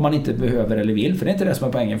dag om man inte behöver eller vill, för det är inte det som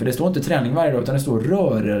är poängen, för det står inte träning varje dag utan det står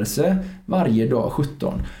rörelse varje dag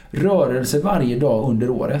 17. Rörelse varje dag under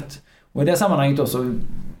året. Och i det sammanhanget då så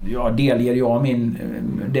delger jag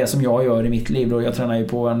det som jag gör i mitt liv då. Jag tränar ju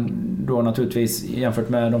på då naturligtvis jämfört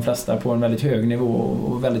med de flesta på en väldigt hög nivå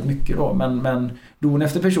och väldigt mycket då, men don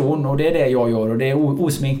efter person, och det är det jag gör, och det är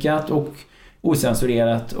osminkat och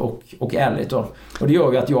osensurerat och ärligt då. Och det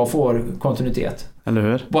gör ju att jag får kontinuitet. Eller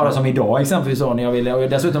hur? Bara som idag exempelvis så när jag ville, och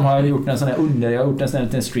dessutom har jag gjort en sån här jag har gjort en sån här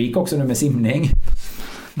liten streak också nu med simning.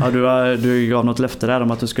 Ja, du gav något löfte där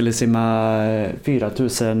om att du skulle simma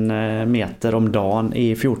 4000 meter om dagen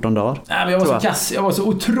i 14 dagar. Nej, men jag var så kass. Jag var så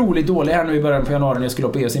otroligt dålig här nu i början på januari när jag skulle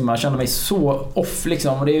upp och simma. Jag kände mig så off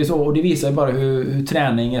liksom. Och det är ju så, och det visar ju bara hur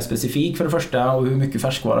träning är specifik för det första och hur mycket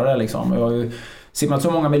färskvara det är liksom. Jag har ju simmat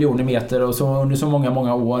så många miljoner meter och så under så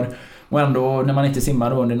många år. Och ändå när man inte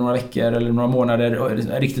simmar under några veckor eller några månader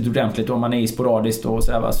riktigt ordentligt, om man är sporadiskt och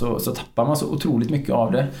så tappar man så otroligt mycket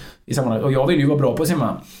av det i sammanhanget. Och jag vill ju vara bra på att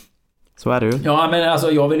simma. Så är det ju. Ja, men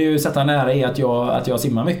alltså jag vill ju sätta nära i att jag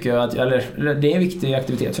simmar mycket, eller det är en viktig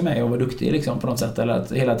aktivitet för mig att vara duktig liksom på något sätt, eller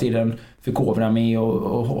att hela tiden förkovra mig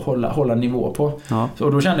och hålla nivå på. Ja. Så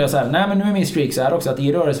då kände jag så här, nej men nu är min streak så här också, att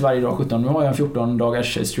i rörelse varje dag 17, nu har jag en 14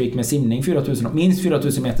 dagars streak med simning, minst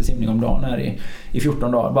 4000 meter simning om dagen här i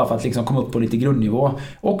 14 dagar, bara för att liksom komma upp på lite grundnivå.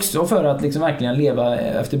 Också för att liksom verkligen leva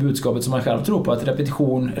efter budskapet som man själv tror på, att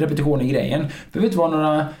repetition är grejen. Det behöver inte vara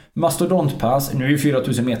några mastodontpass. Nu är ju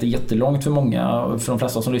 4000 meter jättelångt för många, för de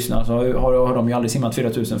flesta som lyssnar så har de ju aldrig simmat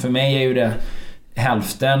 4000. För mig är ju det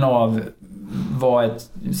hälften av vad ett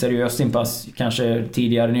seriöst simpass kanske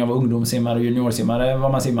tidigare när jag var ungdomssimmare och juniorsimmare,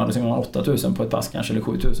 vad man simmade, då simmade man 8000 på ett pass kanske, eller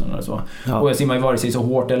 7000 eller så. Ja. Och jag simmar ju vare sig så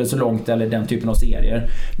hårt eller så långt eller den typen av serier.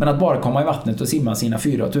 Men att bara komma i vattnet och simma sina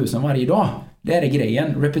 4000 varje dag, det är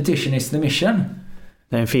grejen. Repetition is the mission.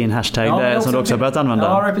 Det är en fin hashtag som du också har börjat använda.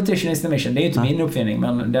 Ja, repetition is the mission. Det är ju inte min uppfinning,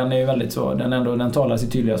 men den är ju väldigt så, den talar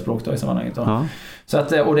sitt tydliga språk då i sammanhanget då. Ja. Så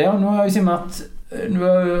att, och nu har jag ju simmat, nu har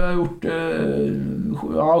jag gjort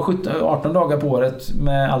 18 dagar på året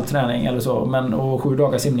med all träning eller så, och 7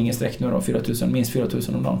 dagar simning i sträck nu då, minst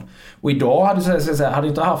 4000 om dagen. Och idag hade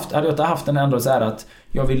jag inte haft en ändå så här att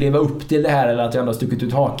jag vill leva upp till det här, eller att jag ändå stuckit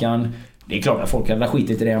ut hakan. Det är klart att folk hade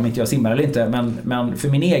skitit i det om inte jag simmar eller inte, men för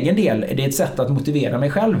min egen del är det ett sätt att motivera mig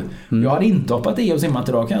själv. Jag hade inte hoppat i och simmat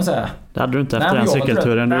idag, kan jag säga. Det hade du inte efter den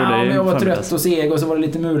cykelturen du gjorde. Jag var trött och seg och så var det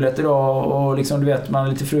lite mulet idag och liksom, du vet, man är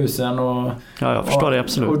lite frusen och, ja, jag förstår det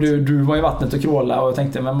absolut. Och du var i vattnet och kråla och jag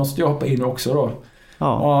tänkte, men måste jag hoppa in också då?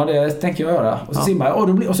 Ja, det tänker jag göra. Och så simmar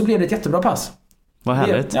jag och så blev det ett jättebra pass. Vad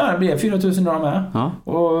härligt. Ja, det blev 4000 dagar med. Ja.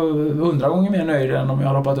 Och 100 gånger mer nöjd än om jag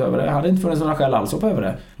hade hoppat över det. Jag hade inte funnits några skäl alls hoppa över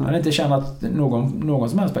det. Jag hade inte kännat någon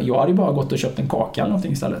som helst. Jag hade ju bara gått och köpt en kaka eller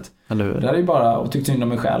någonting istället. Eller hur? Det hade ju bara och tyckt synd om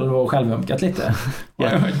mig själv och självömkat lite.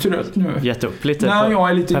 Jag är trött nu. Gett upp lite jag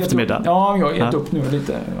är lite eftermiddag. Jag har gett upp nu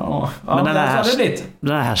lite. Ja. Men den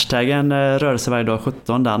här hashtaggen rörelse varje dag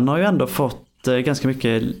 17, den har ju ändå fått ganska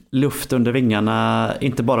mycket luft under vingarna,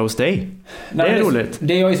 inte bara hos dig. Det är roligt.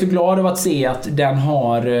 Det jag är så glad av att se att den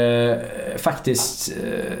har faktiskt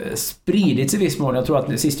spridits i viss mån. Jag tror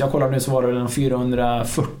att sist jag kollade nu så var det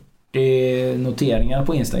 440 noteringar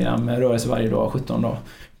på Instagram med rörelse varje dag 17 dagar.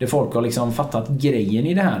 Där folk har liksom fattat grejen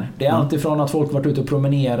i det här. Det är allt ifrån att folk varit ute och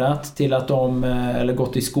promenerat till att de eller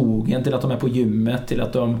gått i skogen, till att de är på gymmet, till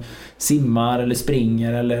att de simmar eller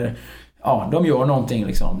springer eller de gör någonting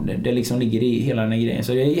liksom. Det liksom ligger i hela den här grejen.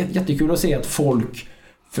 Så det är jättekul att se att folk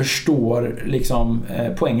förstår liksom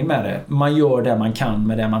poängen med det. Man gör det man kan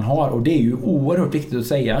med det man har, och det är ju oerhört viktigt att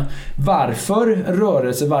säga. Varför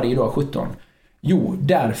rörelse varje dag 17? Jo,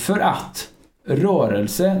 därför att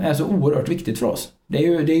rörelse är så oerhört viktigt för oss. Det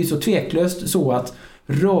är ju så tveklöst så att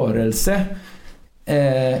rörelse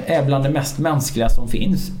är bland det mest mänskliga som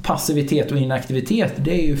finns. Passivitet och inaktivitet,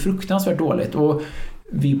 det är ju fruktansvärt dåligt. Och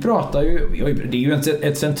vi pratar ju, det är ju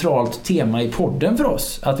ett centralt tema i podden för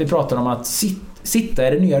oss, att vi pratar om att sitta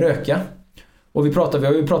är det nya röka. Och vi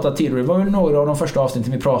har ju pratat tidigare, det var väl några av de första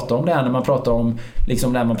avsnitten vi pratade om det här, när man pratar om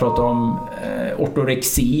liksom när man pratar om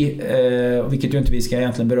ortorexi, vilket ju inte vi ska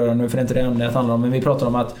egentligen beröra nu, för det är inte det ämnet handlar om, men vi pratar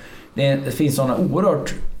om att det finns sådana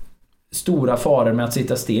oerhört stora faror med att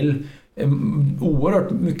sitta still,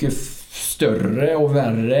 oerhört mycket större och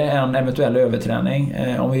värre än eventuell överträning.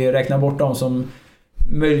 Om vi räknar bort de som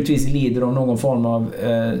möjligtvis lider av någon form av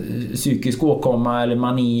psykisk åkomma eller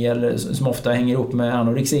mani, eller som ofta hänger upp med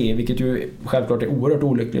anorexi, vilket ju självklart är oerhört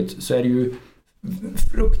olyckligt, så är det ju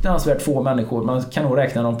fruktansvärt få människor, man kan nog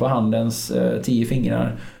räkna dem på handens 10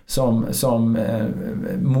 fingrar, som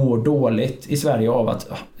mår dåligt i Sverige av att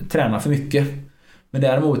träna för mycket. Men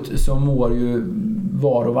däremot så mår ju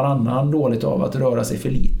var och varannan dåligt av att röra sig för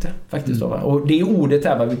lite faktiskt. Och det är ordet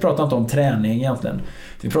här, vi pratar inte om träning egentligen.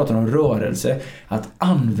 Vi pratar om rörelse, att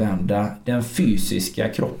använda den fysiska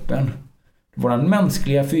kroppen. Vår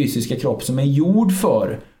mänskliga fysiska kropp som är gjord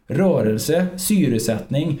för rörelse,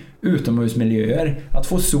 syresättning, utomhusmiljöer, att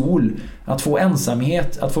få sol, att få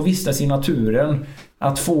ensamhet, att få vistas i naturen,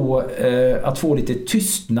 att få lite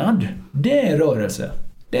tystnad. Det är rörelse.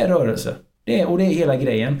 Det är rörelse. Det är hela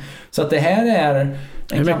grejen. Så att det här är...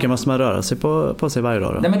 Hur mycket måste man röra sig på sig varje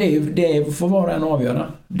dag då? Nej, men det får vara en avgöra.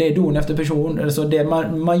 Det är don efter person. Alltså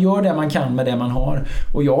man gör det man kan med det man har.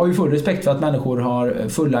 Och jag har ju full respekt för att människor har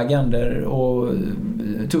fulla agender och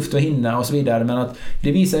tufft att hinna och så vidare. Men att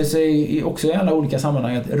det visar sig också i alla olika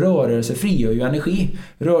sammanhang att rörelse frigör ju energi.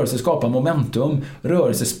 Rörelse skapar momentum.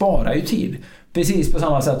 Rörelse sparar ju tid. Precis på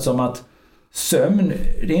samma sätt som att sömn,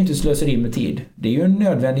 det är inte slöseri med tid. Det är ju en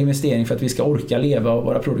nödvändig investering för att vi ska orka leva och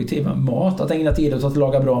vara produktiva. Mat, att ägna tid åt att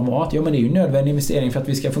laga bra mat, ja, men det är ju en nödvändig investering för att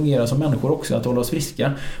vi ska fungera som människor också, att hålla oss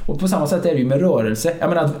friska. Och på samma sätt är det ju med rörelse. Jag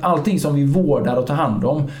menar, allting som vi vårdar och tar hand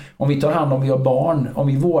om vi tar hand om, vi har barn, om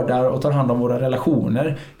vi vårdar och tar hand om våra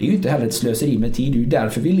relationer, det är ju inte heller ett slöseri med tid. Det är ju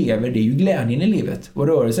därför vi lever, det är ju glädjen i livet. Och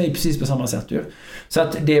rörelse är precis på samma sätt ju. Så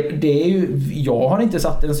att det är ju, jag har inte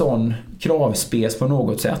satt en sån kravspes på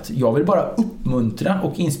något sätt. Jag vill bara uppmuntra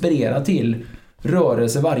och inspirera till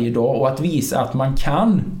rörelse varje dag, och att visa att man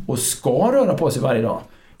kan och ska röra på sig varje dag.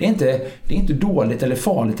 Det är inte dåligt eller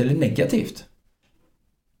farligt eller negativt.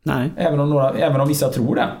 Nej. Även om vissa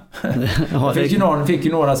tror det. Ja, jag fick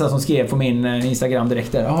ju några som skrev på min Instagram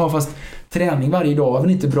direkt där. Ja, fast träning varje dag är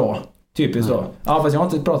väl inte bra. Typiskt så. Ja, fast jag har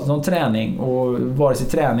inte pratat om träning, och vare sig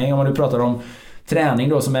träning, om du pratar om träning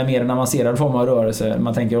då som är mer en avancerad form av rörelse.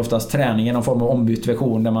 Man tänker oftast träning i någon form av ombytt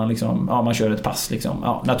version där man liksom, man kör ett pass liksom.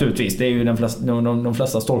 Ja, naturligtvis, det är ju de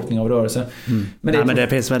flesta tolkning av rörelse. Men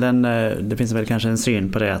det finns väl kanske en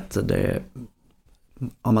syn på det, att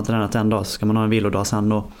om man tränat en dag så ska man ha en vilodag sen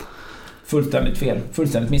då. Fullständigt fel,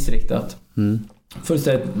 fullständigt missriktat.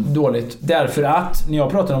 Fullständigt dåligt. Därför att när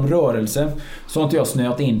jag pratar om rörelse så har inte jag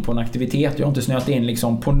snöat in på en aktivitet. Jag har inte snöat in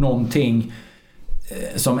liksom på någonting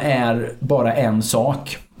som är bara en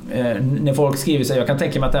sak. När folk skriver så här, jag kan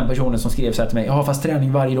tänka mig att den personen som skrev så här till mig, ja fast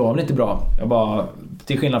träning varje dag är väl inte bra. Jag bara,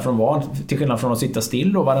 till skillnad från vad? Till skillnad från att sitta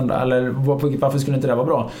still och varenda, eller varför skulle inte det vara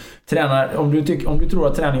bra? Om du tror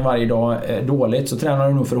att träning varje dag är dåligt, så tränar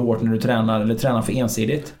du nog för hårt när du tränar, eller tränar för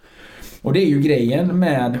ensidigt. Och det är ju grejen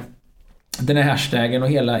med den här hashtaggen och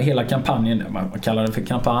hela kampanjen, man kallar det för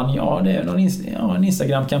kampanj, ja det är en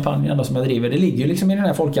Instagram-kampanj ändå som jag driver. Det ligger ju liksom i den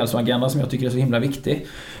här folkhälsoagendan som jag tycker är så himla viktig.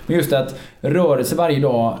 Men just att rörelse varje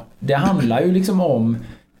dag, det handlar ju liksom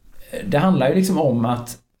om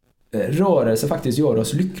att rörelse faktiskt gör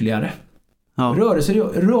oss lyckligare. Ja.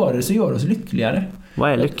 Rörelse gör oss lyckligare.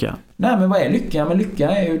 Vad är lycka? Nej, men vad är lycka? Men lycka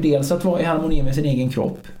är ju dels att vara i harmoni med sin egen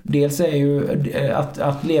kropp. Dels är ju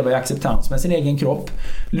att leva i acceptans med sin egen kropp.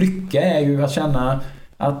 Lycka är ju att känna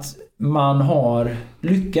att man har...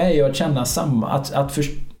 Lycka är ju att känna samma...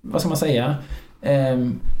 vad ska man säga?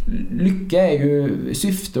 Lycka är ju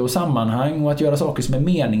syfte och sammanhang och att göra saker som är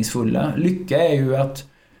meningsfulla. Lycka är ju att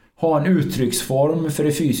ha en uttrycksform för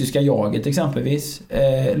det fysiska jaget exempelvis.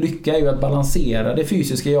 Lycka är ju att balansera det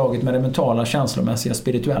fysiska jaget med det mentala, känslomässiga,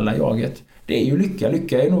 spirituella jaget. Det är ju lycka.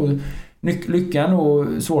 Lycka är nog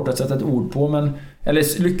svårt att sätta ett ord på,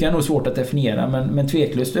 eller lycka är nog svårt att definiera, men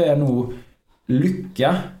tveklöst är nog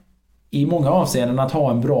lycka i många avseenden att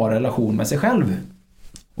ha en bra relation med sig själv.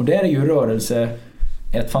 Och där är ju rörelse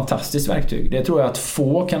ett fantastiskt verktyg. Det tror jag att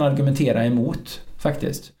få kan argumentera emot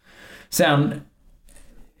faktiskt. Sen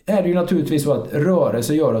är det ju naturligtvis så att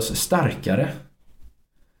rörelse gör oss starkare.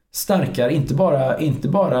 Starkare, inte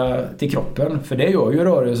bara till kroppen, för det gör ju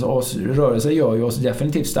rörelse gör ju oss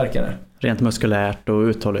definitivt starkare. Rent muskulärt och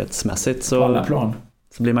uthållighetsmässigt så, på alla plan.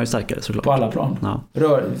 Så blir man ju starkare såklart. På alla plan. Ja.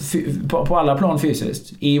 På alla plan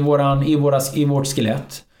fysiskt. I vårt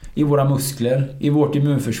skelett, i våra muskler, i vårt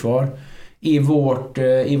immunförsvar, i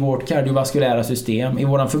vårt kardiovaskulära system, i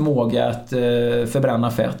våran förmåga att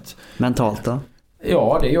förbränna fett. Mentalt då?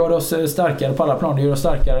 Ja, det gör oss starkare på alla plan. Det gör oss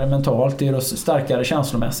starkare mentalt, det gör oss starkare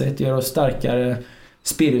känslomässigt, det gör oss starkare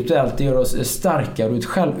spirituellt, det gör oss starkare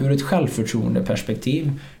ur ett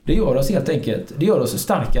självförtroendeperspektiv. Det gör oss helt enkelt, det gör oss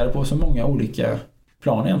starkare på så många olika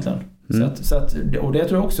plan egentligen. Och det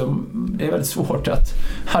tror jag också det är väldigt svårt att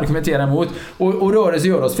argumentera emot. Och rörelse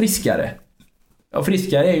gör oss friskare. Och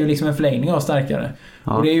friskare är ju liksom en förlängning av starkare.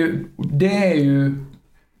 Ja. Och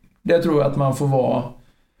det tror jag att man får vara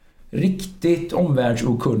riktigt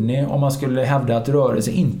omvärldsokunnig om man skulle hävda att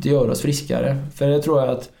rörelse inte gör oss friskare. För det tror jag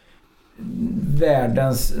att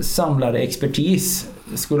världens samlade expertis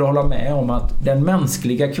skulle hålla med om att den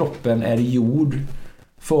mänskliga kroppen är gjord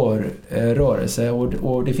för rörelse.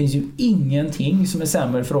 Och det finns ju ingenting som är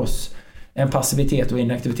sämre för oss än passivitet och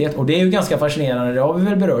inaktivitet. Och det är ju ganska fascinerande, det har vi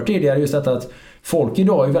väl berört tidigare, just att folk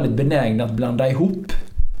idag är väldigt benägna att blanda ihop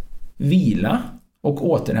vila och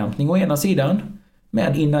återhämtning å ena sidan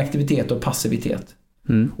med inaktivitet och passivitet.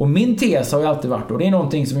 Och min tes har ju alltid varit, och det är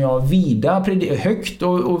någonting som jag högt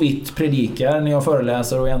och vitt predikar när jag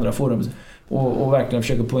föreläser och i andra forum och verkligen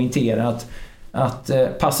försöker poängtera att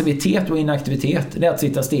passivitet och inaktivitet, det är att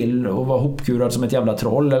sitta still och vara hopkurad som ett jävla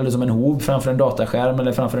troll eller som en hov framför en dataskärm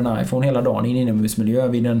eller framför en iPhone hela dagen i en inomhusmiljö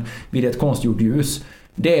vid ett konstgjort ljus.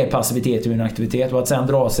 Det är passivitet och inaktivitet. Och att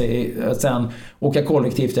sen åka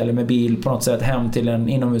kollektivt eller med bil på något sätt hem till en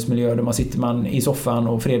inomhusmiljö där man sitter i soffan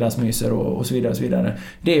och fredagsmyser och så vidare och så vidare.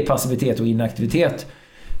 Det är passivitet och inaktivitet.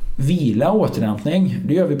 Vila och återhämtning,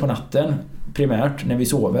 det gör vi på natten primärt när vi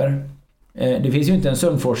sover. Det finns ju inte en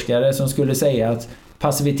sömnforskare som skulle säga att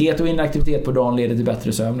passivitet och inaktivitet på dagen leder till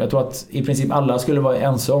bättre sömn. Jag tror att i princip alla skulle vara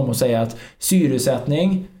ense om att säga att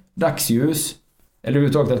syresättning, dagsljus eller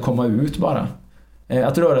överhuvudtaget att komma ut bara,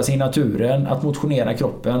 att röra sig i naturen, att motionera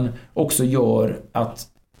kroppen också gör att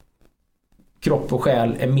kropp och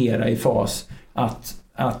själ är mera i fas att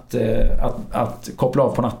koppla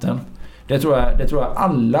av på natten. Det tror jag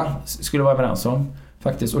alla skulle vara överens om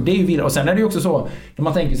faktiskt. Och det är ju vila. Och sen är det ju också så när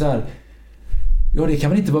man tänker så här, ja, det kan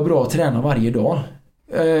väl inte vara bra att träna varje dag.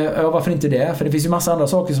 Varför inte det? För det finns ju massa andra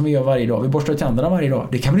saker som vi gör varje dag. Vi borstar tänderna varje dag.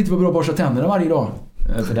 Det kan väl inte vara bra att borsta tänderna varje dag?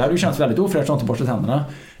 För det hade ju känts väldigt ofräscht att inte borsta tänderna.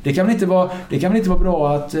 Det kan väl inte vara bra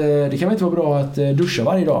att duscha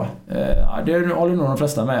varje dag. Det håller nog de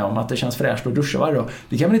flesta med om, att det känns fräscht att duscha varje dag.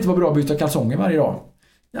 Det kan väl inte vara bra att byta kalsonger varje dag.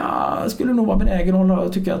 Ja, jag skulle nog vara benägen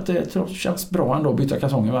att tycka att det känns bra ändå att byta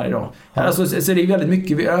kalsonger varje dag. Alltså, så det är väldigt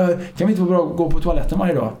mycket. Kan vi inte vara bra att gå på toaletten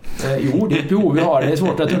varje dag? Jo, det är ett behov vi har. Det är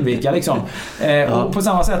svårt att undvika liksom. Och på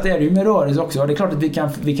samma sätt är det ju med rörelse också. Det är klart att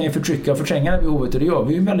vi kan ju förtrycka och förtränga det behovet, och det gör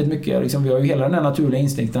vi ju väldigt mycket. Liksom, vi har ju hela den här naturliga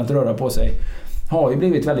instinkten att röra på sig. Har ju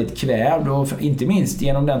blivit väldigt kvävd, och inte minst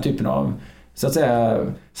genom den typen av, så att säga,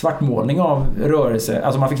 svartmålning av rörelse.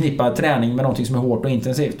 Alltså man förknippar träning med någonting som är hårt och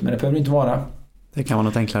intensivt, men det behöver inte vara. Det kan vara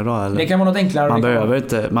något enklare då, eller? Det kan vara något enklare.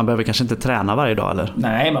 Man behöver kanske inte träna varje dag, eller?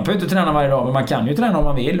 Nej, man behöver inte träna varje dag, men man kan ju träna om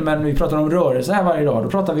man vill. Men vi pratar om rörelse här varje dag. Då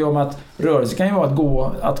pratar vi om att rörelse kan ju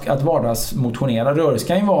vara att vardagsmotionera. Rörelse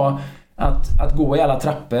kan ju vara att gå i alla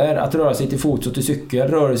trappor, att röra sig till fots och till cykel.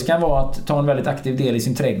 Rörelse kan vara att ta en väldigt aktiv del i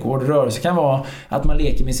sin trädgård. Rörelse kan vara att man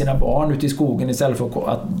leker med sina barn ute i skogen istället för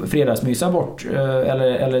att fredagsmysa bort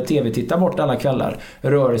eller tv-titta bort alla kvällar.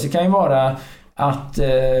 Rörelse kan ju vara att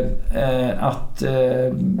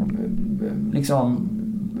liksom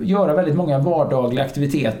göra väldigt många vardagliga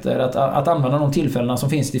aktiviteter, att använda de tillfällena som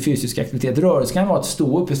finns till fysisk aktivitet. Rörelse kan vara att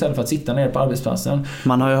stå upp istället för att sitta ner på arbetsplatsen.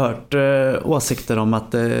 Man har ju hört åsikter om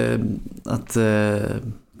att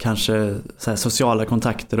kanske så här, sociala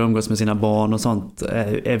kontakter och umgås med sina barn och sånt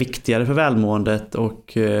är viktigare för välmåendet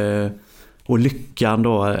och lyckan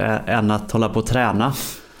då än att hålla på och träna.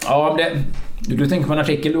 Ja, du tänker på en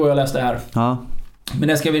artikel då jag läste här. Ja. Men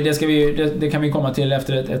det kan vi komma till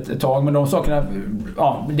efter ett tag. Men de sakerna,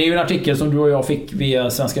 ja, det är ju en artikel som du och jag fick via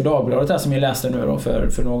Svenska Dagbladet här, som jag läste nu då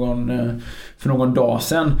för någon dag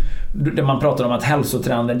sedan. Där man pratar om att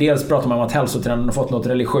hälsotrenden, dels pratar man om att hälsotrenden har fått något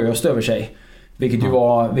religiöst över sig.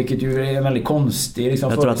 Vilket ju är väldigt konstigt. Liksom,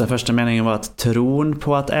 jag tror att den första meningen var att tron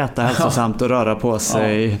på att äta hälsosamt och röra på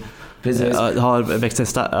sig har växt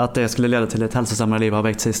sig att det skulle leda till ett hälsosammare liv har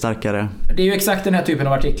växt sig starkare. Det är ju exakt den här typen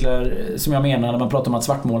av artiklar som jag menar när man pratar om att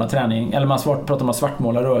svartmåla träning, eller man pratar om att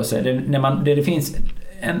svartmåla rörelse. Det finns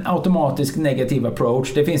en automatisk negativ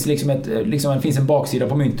approach. Det finns det finns en baksida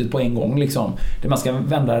på myntet på en gång liksom, där man ska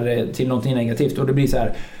vända det till någonting negativt, och det blir så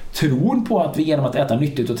här: tron på att vi genom att äta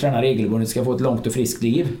nyttigt och träna regelbundet ska få ett långt och friskt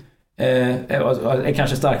liv är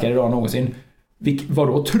kanske starkare idag än någonsin.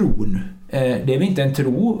 Vadå tron? Det är väl inte en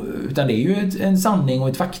tro, utan det är ju en sanning och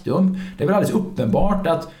ett faktum. Det är väl alldeles uppenbart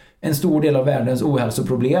att en stor del av världens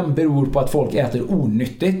ohälsoproblem beror på att folk äter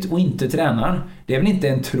onyttigt och inte tränar. Det är väl inte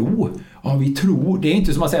en tro? Ja, vi tror. Det är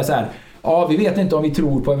inte som att säga så här: ja, vi vet inte om vi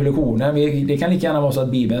tror på evolutionen. Det kan lika gärna vara så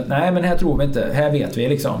att Bibeln, nej men här tror vi inte, här vet vi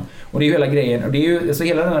liksom. Och det är ju hela grejen. Och det är ju, alltså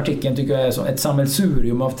hela den artikeln tycker jag är som ett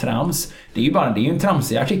sammelsurium av trams. Det är ju en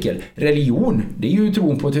tramsig artikel. Religion, det är ju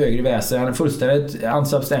tron på ett högre väsen, fullständigt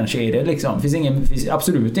unsubstantiated liksom. Det finns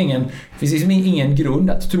absolut ingen grund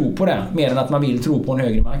att tro på det, mer än att man vill tro på en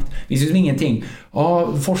högre makt. Det finns ju ingenting.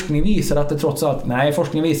 Ja, forskning visar att det trots allt, nej,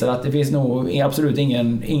 forskning visar att det finns nog absolut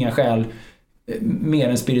inga skäl mer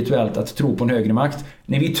än spirituellt att tro på en högre makt.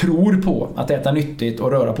 När vi tror på att äta nyttigt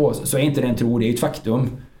och röra på oss, så är inte det en tro, det är ett faktum.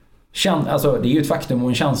 Alltså det är ju ett faktum och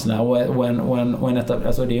en känsla och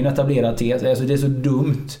alltså det är en etablerad tes. Alltså det är så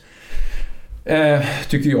dumt,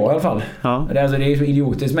 tycker jag i alla fall. Ja. Det är så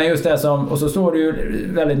idiotiskt. Men just det som, och så står det ju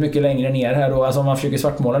väldigt mycket längre ner här då, alltså om man försöker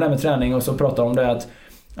svartmåla det med träning och så pratar om det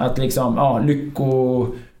att liksom,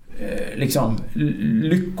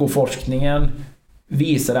 lyckoforskningen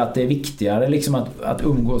visar att det är viktigare liksom att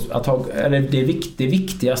umgås, det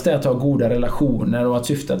viktigaste är att ha goda relationer och att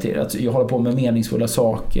syfta till att jag håller på med meningsfulla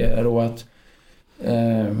saker och att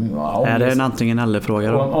är det en antingen eller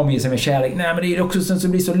fråga då? Omge sig med kärlek. Nej, men det är också sen så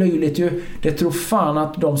blir så löjligt ju. Det tror fan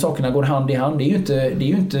att de sakerna går hand i hand. Det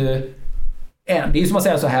är ju som att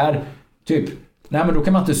säga så här typ, nej men då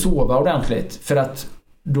kan man inte sova ordentligt för att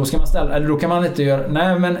då ska man då kan man inte göra,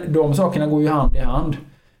 nej men de sakerna går ju hand i hand.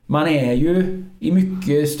 Man är ju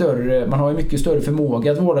man har ju mycket större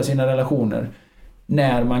förmåga att vårda sina relationer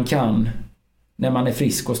när man är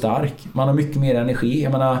frisk och stark. Man har mycket mer energi.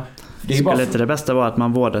 Jag menar, skulle inte det bästa vara att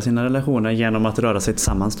man vårdar sina relationer genom att röra sig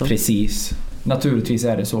tillsammans då? Precis. Naturligtvis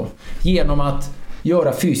är det så. Genom att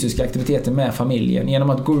göra fysiska aktiviteter med familjen, genom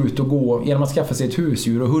att gå ut och gå, genom att skaffa sig ett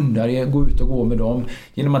husdjur och hundar, gå ut och gå med dem,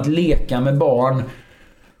 genom att leka med barn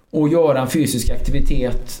och göra en fysisk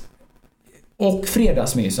aktivitet. Och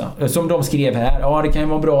fredagsmysa, som de skrev här. Ja, det kan ju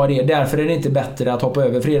vara bra det. Därför är det inte bättre att hoppa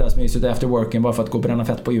över fredagsmyset efter worken bara för att gå och bränna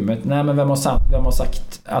fett på gymmet. Nej, men vem har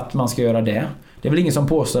sagt att man ska göra det? Det är väl ingen som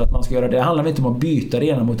påstår att man ska göra det. Det handlar väl inte om att byta det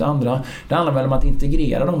ena mot det andra. Det handlar väl om att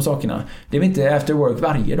integrera de sakerna. Det är väl inte after work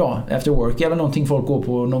varje dag. After work är väl någonting folk går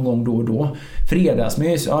på någon gång då och då.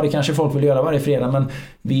 Fredagsmys, ja det kanske folk vill göra varje fredag. Men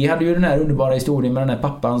vi hade ju den här underbara historien med den här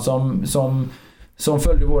pappan som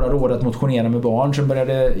följde våra råd att motionera med barn, som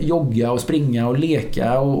började jogga och springa och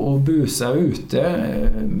leka och busa ute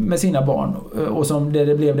med sina barn, och som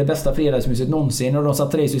det blev det bästa fredagsmyset någonsin, och de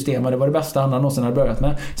satte det i system och det var det bästa han någonsin hade börjat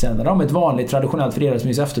med. Sen hade de ett vanligt traditionellt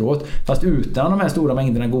fredagsmys efteråt, fast utan de här stora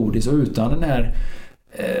mängderna godis och utan den här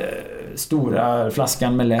stora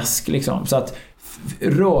flaskan med läsk liksom. Så att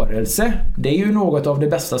rörelse, det är ju något av det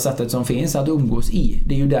bästa sättet som finns att umgås i.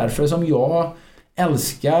 Det är ju därför som jag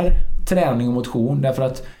älskar träning och motion, därför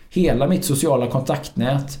att hela mitt sociala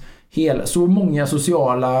kontaktnät, så många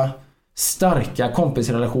sociala starka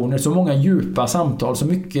kompisrelationer, så många djupa samtal,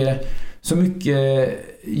 så mycket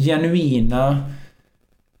genuina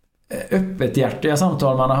öppenhjärtiga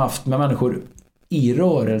samtal man har haft med människor i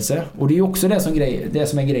rörelse. Och det är också det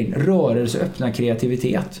som är grejen. Rörelse öppnar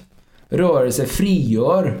kreativitet. Rörelse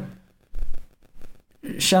frigör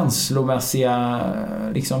känslomässiga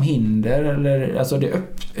liksom hinder, eller alltså det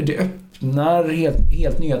öppnar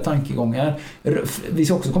helt nya tankegångar. Vi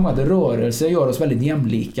ska också komma att rörelse gör oss väldigt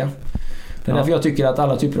jämlika. Det är därför jag tycker att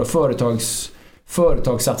alla typer av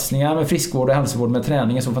företagssatsningar med friskvård och hälsovård med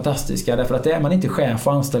träning är så fantastiska, därför att det är man inte chef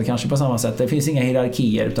och anställd kanske på samma sätt. Det finns inga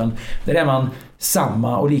hierarkier, utan det är man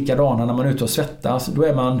samma och likadana när man är ute och svettas. Då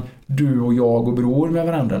är man du och jag och bror med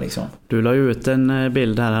varandra liksom. Du la ju ut en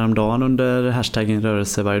bild här häromdagen under hashtaggen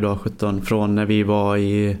rörelse varje dag 17 från när vi var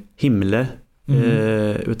i Himle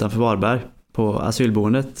utanför Varberg på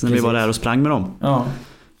asylboendet. När vi var där och sprang med dem. Ja.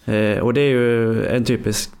 Och det är ju en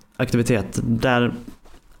typisk aktivitet där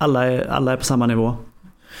alla är på samma nivå.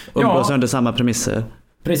 Umgås under samma premisser.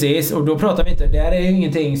 Precis, och då pratar vi inte, det är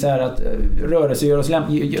ingenting så här att rörelse gör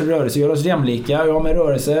oss jämlika. Ja, men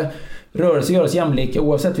rörelse gör oss jämlika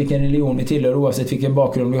oavsett vilken religion vi tillhör, oavsett vilken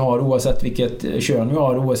bakgrund vi har, oavsett vilket kön vi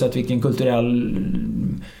har, oavsett vilken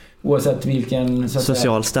oavsett vilken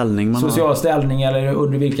social ställning man social ställning eller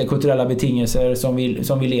under vilka kulturella betingelser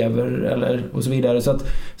som vi lever eller och så vidare.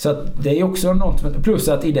 Så att det är också något, plus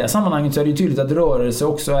att i det sammanhanget så är det tydligt att rörelse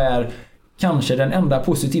också är kanske den enda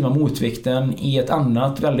positiva motvikten i ett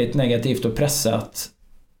annat väldigt negativt och pressat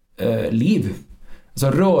liv. Alltså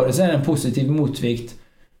rörelse är en positiv motvikt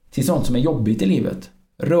till sånt som är jobbigt i livet.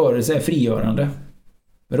 Rörelse är frigörande.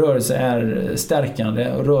 Rörelse är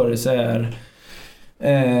stärkande och rörelse är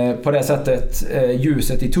på det sättet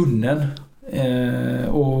ljuset i tunneln.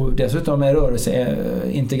 Och dessutom är rörelse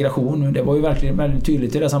integration. Det var ju verkligen väldigt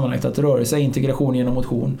tydligt i det sammanhanget att rörelse är integration genom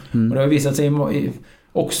motion. Och det har visat sig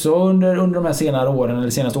också under de här senare åren, eller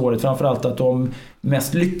senaste året framförallt, att de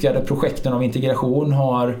mest lyckade projekten av integration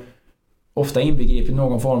har ofta inbegripit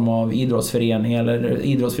någon form av idrottsförening, eller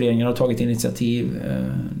idrottsföreningar har tagit initiativ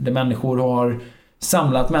där människor har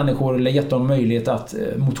samlat människor eller gett dem möjlighet att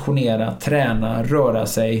motionera, träna, röra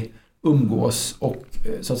sig, umgås och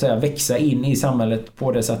så att säga växa in i samhället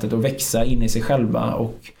på det sättet och växa in i sig själva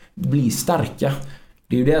och bli starka.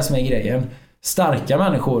 Det är ju det som är grejen. Starka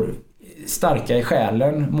människor, starka i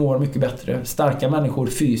själen, mår mycket bättre. Starka människor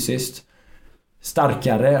fysiskt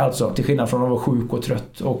starkare, alltså till skillnad från att vara sjuk och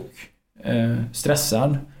trött och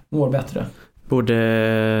stressad, mår bättre.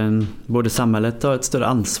 Borde samhället ta ett större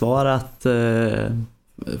ansvar att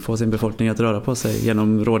få sin befolkning att röra på sig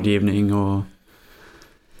genom rådgivning och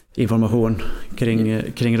information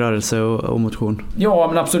kring rörelse och motion? Ja,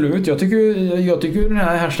 men absolut. Jag tycker den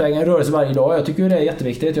här hashtaggen rörelse varje dag, jag tycker det är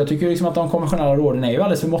jätteviktigt. Jag tycker liksom att de konventionella råden är ju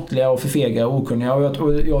alldeles för måttliga och för fega och okunniga. Och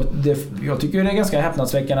jag tycker det är ganska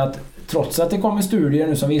häpnadsväckande att trots att det kommer studier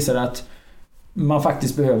nu som visar att man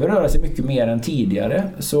faktiskt behöver röra sig mycket mer än tidigare,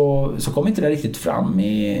 så kommer inte det riktigt fram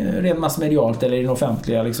i rent massmedialt eller i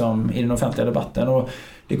den offentliga debatten. Och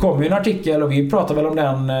det kom ju en artikel och vi pratade väl om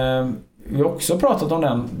den, vi har också pratat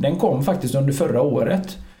om den kom faktiskt under förra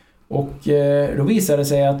året, och då visade det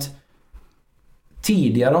sig att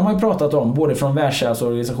tidigare har man ju pratat om, både från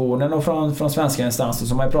Världshälsoorganisationen och från svenska instanser,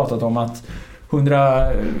 som har ju pratat om att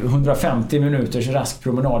 150 minuters rask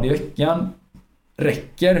promenad i veckan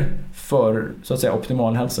räcker för så att säga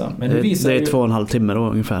optimal hälsa. Men det är 2,5 timmar då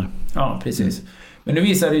ungefär. Ja, precis. Men nu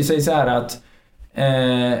visar det sig så här att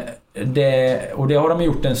det har de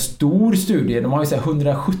gjort en stor studie. De har ju så här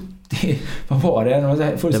 170, vad var det?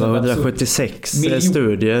 Det var 176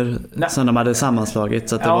 studier som de hade sammanslagit,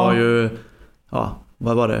 så att det var ju,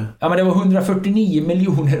 vad var det? Ja, men det var 149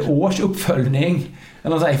 miljoner års uppföljning.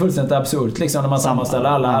 Eller något så här fullständigt absurt liksom, när man sammanställer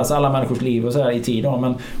alla människors liv och så här i tid.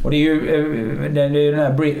 Och det är ju den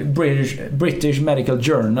här British Medical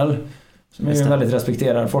Journal, som är ju en väldigt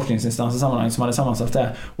respekterad forskningsinstans i sammanhang, som hade sammansatt det.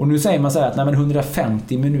 Och nu säger man så här att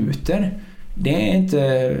 150 minuter,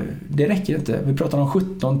 det räcker inte. Vi pratar om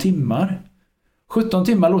 17 timmar. 17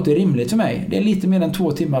 timmar låter rimligt för mig. Det är lite mer än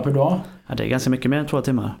 2 timmar per dag. Ja, det är ganska mycket mer än 2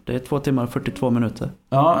 timmar. Det är 2 timmar och 42 minuter.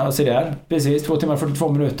 Ja, alltså där. Precis, 2 timmar och 42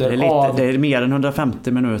 minuter. Det är mer än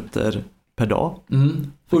 150 minuter per dag.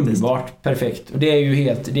 Underbart, perfekt. Och det är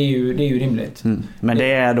ju rimligt. Men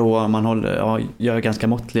det är då man gör ganska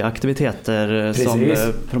måttliga aktiviteter. Precis.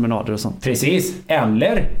 Som promenader och sånt. Precis,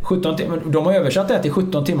 eller 17 timmar. De har översatt det till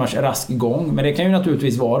 17 timmars rask gång, men det kan ju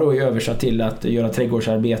naturligtvis vara då översatt till att göra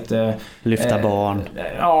trädgårdsarbete, lyfta barn.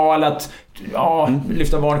 Ja, eller att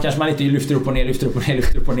lyfta barn kanske man inte lyfter upp och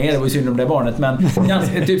ner. Det var ju synd om det barnet, men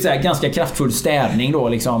typ så här, ganska kraftfull städning då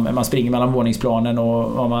liksom. Man springer mellan våningsplanen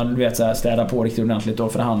och man så här, städar på riktigt ordentligt då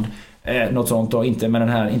för hand. Något sånt då, inte med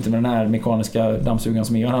den här mekaniska dammsugaren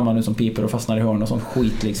som Johan Hammar nu som piper och fastnar i hörn och sånt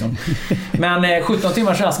skit liksom. Men 17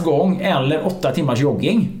 timmars rask gång eller 8 timmars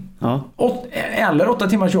jogging. Ja. Eller 8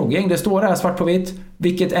 timmars jogging, det står här svart på vitt,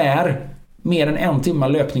 vilket är mer än 1 timme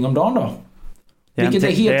löpning om dagen då. Vilket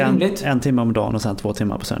är helt rimligt. 1 timme om dagen och sen 2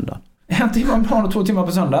 timmar på söndag. 1 timme om dagen och 2 timmar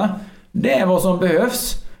på söndag. Det är vad som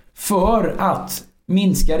behövs för att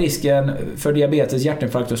minska risken för diabetes,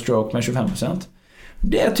 hjärtinfarkt och stroke med 25%.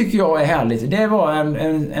 Det tycker jag är härligt.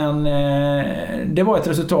 Det var ett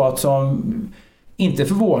resultat som inte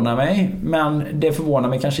förvånar mig, men det förvånar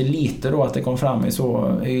mig kanske lite då att det kom fram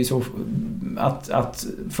att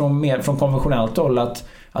från konventionellt håll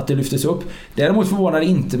att det lyftes upp. Däremot förvånar det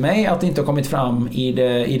inte mig att det inte har kommit fram i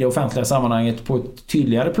det offentliga sammanhanget på ett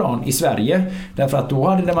tydligare plan i Sverige. Därför att då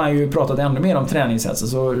hade man ju pratat ännu mer om träningshets.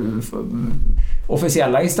 Så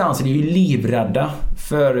officiella instanser är ju livrädda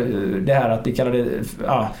för det här att vi kallar det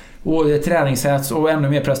och träningshets och ännu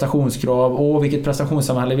mer prestationskrav och vilket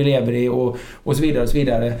prestationssamhälle vi lever i och så vidare och så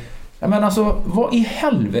vidare. Men alltså, vad i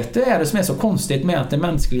helvete är det som är så konstigt med att det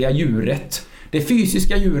mänskliga djuret, det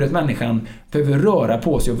fysiska djuret människan, behöver röra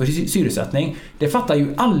på sig för syresättning? Det fattar ju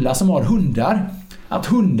alla som har hundar. att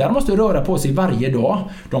hundar måste röra på sig varje dag.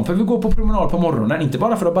 De behöver gå på promenad på morgonen, inte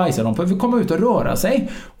bara för att bajsa, de behöver komma ut och röra sig.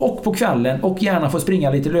 Och på kvällen, och gärna få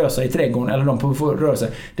springa lite lösa i trädgården, eller de behöver få röra sig.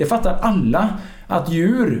 Det fattar alla, att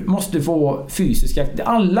djur måste få fysiska...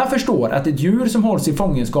 Alla förstår att ett djur som hålls i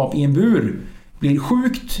fångenskap i en bur blir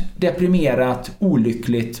sjukt, deprimerat,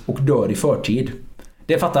 olyckligt och dör i förtid.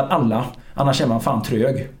 Det fattar alla, annars är man fan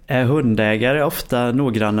trög. Är hundägare ofta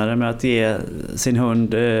noggrannare med att ge sin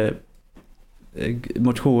hund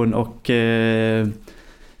motion och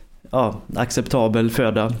acceptabel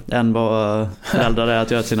föda än vad föräldrar är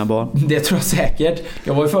att göra till sina barn? Det tror jag säkert.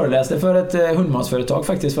 Jag var ju föreläste för ett hundmatsföretag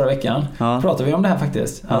faktiskt förra veckan. Pratade vi om det här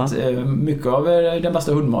faktiskt. Att mycket av den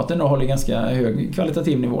bästa hundmaten då håller ganska hög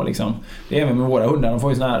kvalitativ nivå liksom. Det är även med våra hundar. De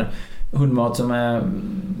får ju sån här hundmat som är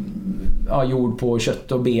gjord på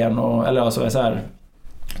kött och ben och, eller alltså så här,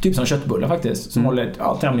 typ som köttbullar faktiskt, som håller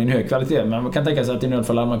tämligen hög kvalitet. Men man kan tänka sig att i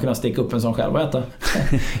nödfall hade man kunnat sticka upp en sån själv och äta.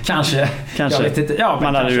 kanske. Jag vet inte. Ja,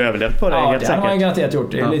 man hade ju överlevt på det, helt säkert. Ja, det hade man ju garanterat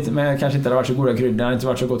gjort. Lite, men kanske inte hade varit så goda kryddor, det hade inte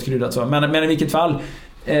varit så gott kryddat så. Men i vilket fall,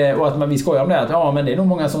 och att vi skojar om det, att men det är nog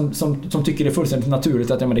många som tycker det är fullständigt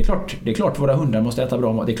naturligt att men det är klart våra hundar måste äta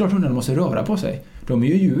bra mat. Det är klart hundarna måste röra på sig. De är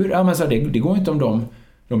ju djur. Men så det går inte om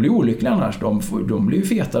de blir olyckliga annars. De blir ju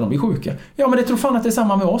feta, de blir sjuka. Ja, men det tror fan att det är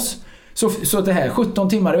samma med oss. Så det här 17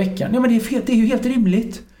 timmar i veckan, men det är ju helt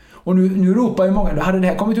rimligt. Och nu ropar ju många, hade det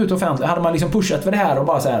här kommit ut offentligt, hade man liksom pushat för det här och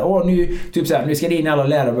bara så här, nu ska det in i alla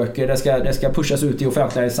läroböcker, det ska pushas ut i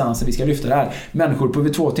offentliga instanser, vi ska lyfta det här. Människor på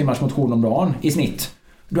 2 timmars motion om dagen i snitt.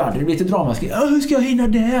 Då hade det blivit ett dramaskri. Hur ska jag hinna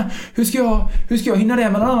det? Hur ska jag hinna det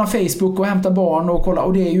med någon annan Facebook och hämta barn och kolla?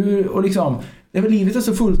 Och det är ju, och liksom, livet är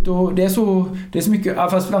så fullt och det är så mycket.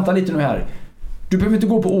 Fast vänta lite nu här. Du behöver inte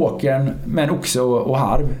gå på åkern med en oxe och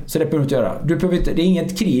harv. Så det behöver du inte göra. Det är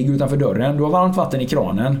inget krig utanför dörren. Du har varmt vatten i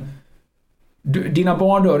kranen. Dina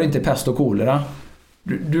barn dör inte pest och kolera.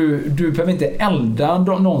 Du behöver inte elda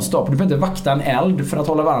nonstop. Du behöver inte vakta en eld för att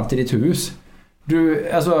hålla varmt i ditt hus.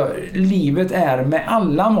 Livet är med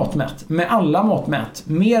alla mått mätt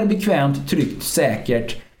mer bekvämt, tryggt,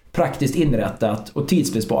 säkert, praktiskt inrättat och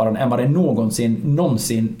tidsbesparande än vad det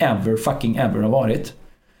någonsin ever har varit.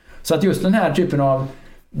 Så att just den här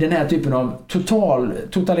typen av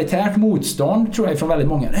totalitärt motstånd tror jag är från väldigt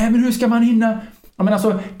många. Nej, men hur ska man hinna? Ja, men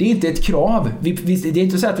alltså, det är inte ett krav. Det är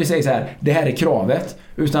inte så att vi säger så här, det här är kravet,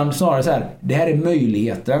 utan snarare så här, det här är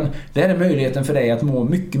möjligheten. Det här är möjligheten för dig att må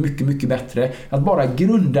mycket, mycket, mycket bättre. Att bara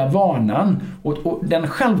grunda vanan och den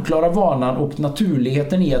självklara vanan och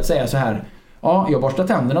naturligheten i att säga så här: ja, jag borstar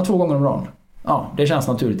tänderna 2 gånger om dagen. Ja, det känns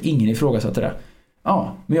naturligt. Ingen ifrågasätter det.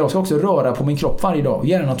 Ja, men jag ska också röra på min kropp varje dag,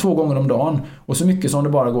 gärna 2 gånger om dagen och så mycket som det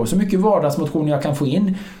bara går, så mycket vardagsmotion jag kan få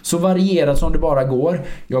in, så varierat som det bara går.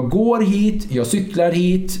 Jag går hit, jag cyklar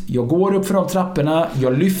hit, jag går upp för de trapporna,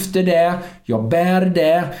 jag lyfter det, jag bär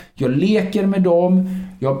det, jag leker med dem,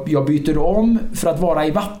 jag byter om för att vara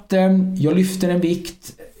i vatten, jag lyfter en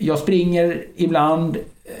vikt, jag springer ibland,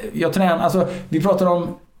 jag tränar. Alltså vi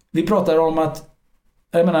pratar om att,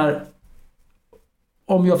 jag menar,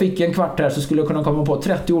 om jag fick en kvart här så skulle jag kunna komma på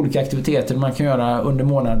 30 olika aktiviteter man kan göra under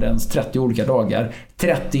månadens 30 olika dagar.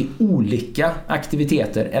 30 olika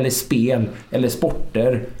aktiviteter eller spel eller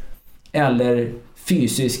sporter eller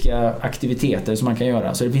fysiska aktiviteter som man kan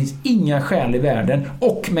göra. Så det finns inga skäl i världen,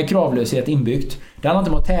 och med kravlöshet inbyggt. Det handlar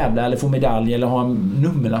inte om att tävla eller få medalj eller ha en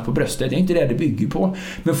nummerlapp på bröstet. Det är inte det bygger på.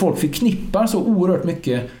 Men folk förknippar så oerhört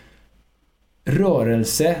mycket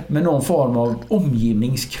rörelse med någon form av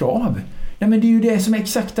omgivningskrav. Nej, men det är ju det som är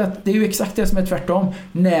exakt det som är tvärtom.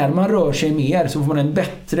 När man rör sig mer så får man en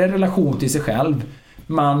bättre relation till sig själv.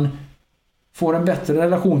 Man får en bättre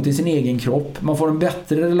relation till sin egen kropp. Man får en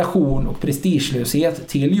bättre relation och prestigelöshet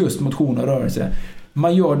till just motion och rörelse.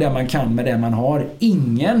 Man gör det man kan med det man har.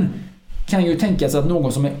 Ingen kan ju tänka sig att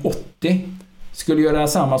någon som är 80 skulle göra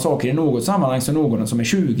samma saker i något sammanhang som någon som är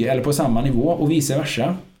 20 eller på samma nivå och vice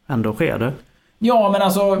versa. Ändå sker det. Ja,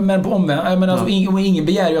 men på omvänd, ingen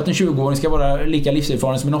begär ju att en 20-åring ska vara lika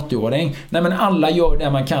livserfaren som en 80-åring. Nej, men alla gör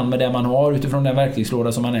det man kan med det man har utifrån den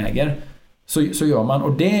verktygslåda som man äger. Så gör man,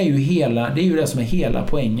 och det är ju det som är hela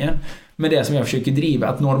poängen med det som jag försöker driva,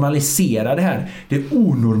 att normalisera det här. Det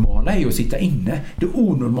onormala är ju att sitta inne. Det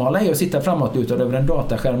onormala är att sitta framåtlutad över en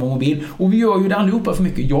dataskärm och mobil. Och vi gör ju det allihopa för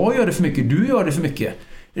mycket. Jag gör det för mycket, du gör det för mycket.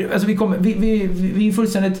 Alltså vi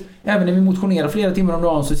fullständigt, även när vi motionerar flera timmar om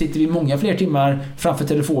dagen så sitter vi många fler timmar framför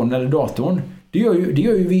telefonen eller datorn. Det gör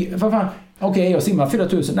ju vi. Okej, jag simmar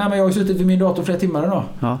 4000. Nej, men jag har ju suttit vid min dator flera timmar idag.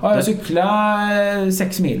 Ja, jag cyklar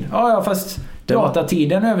 6 mil. Ja, fast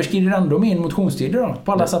datatiden överskrider ändå min motionstid då,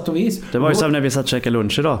 på alla sätt och vis. Det var ju som när vi satt och käkade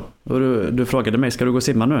lunch idag. Och du frågade mig, ska du gå och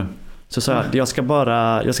simma nu? Så sa jag ska gå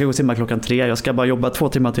och simma 3:00. Jag ska bara jobba 2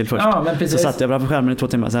 timmar till först. Ja, men precis. Så satt jag framför skärmen i 2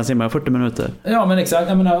 timmar. Sen simmar jag 40 minuter. Ja, men exakt.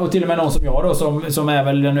 Jag menar, och till och med någon som jag då, som är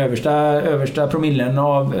väl den översta promillen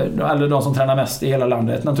av alla de som tränar mest i hela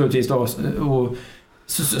landet naturligtvis då, och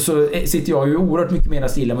så sitter jag ju oerhört mycket mer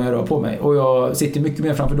still än vad jag rör på mig. Och jag sitter mycket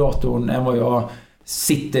mer framför datorn än vad jag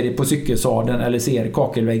sitter på cykelsadeln eller ser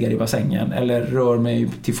kakelväggar i bassängen eller rör mig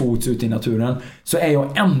till fots ute i naturen. Så är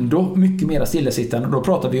jag ändå mycket mer stillasittande. Och då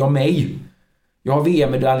pratar vi om mig. Jag har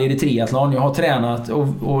VM-medaljer i triathlon. Jag har tränat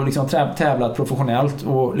och liksom tävlat professionellt.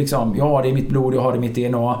 Och liksom, jag har det i mitt blod, jag har det i mitt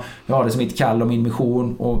DNA. Jag har det som mitt kall och min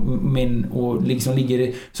mission. Och liksom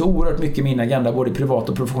ligger så oerhört mycket i min agenda, både privat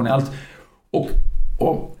och professionellt.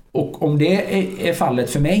 Och om det är fallet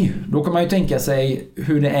för mig, då kan man ju tänka sig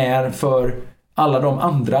hur det är för alla de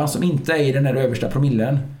andra som inte är i den här översta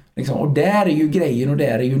promillen. Liksom. Och där är ju grejen och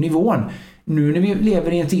där är ju nivån. Nu när vi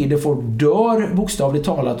lever i en tid där folk dör bokstavligt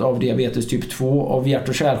talat av diabetes typ 2, av hjärt-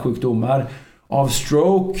 och kärlsjukdomar, av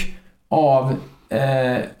stroke,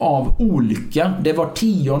 av olycka. Det var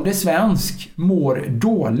 10:e svensk mår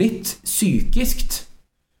dåligt psykiskt.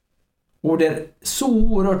 Och där så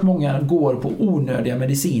oerhört många går på onödiga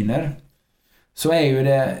mediciner,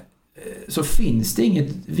 så finns det inget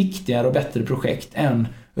viktigare och bättre projekt än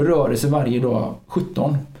rörelse varje dag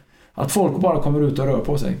 17. Att folk bara kommer ut och rör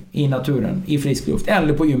på sig i naturen, i frisk luft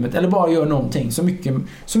eller på gymmet, eller bara gör någonting så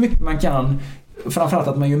mycket man kan. Framförallt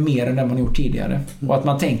att man gör mer än det man gjort tidigare. Och att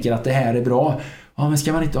man tänker att det här är bra. Ja, men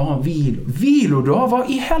ska man inte ha en vilodag? Vad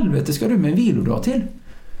i helvete ska du med en vilodag till?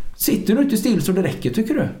 Sitter du inte still så det räcker,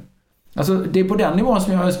 tycker du? Alltså, det är på den nivån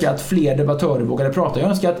som jag önskar att fler debattörer vågade prata. Jag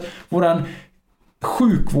önskar att våran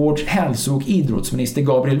sjukvårds-, hälso- och idrottsminister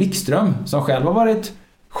Gabriel Wikström, som själv har varit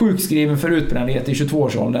sjukskriven för utbrändhet i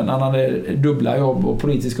 22-årsåldern, han hade dubbla jobb och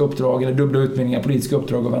politiska uppdrag, eller dubbla utbildningar, politiska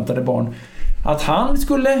uppdrag och väntade barn, att han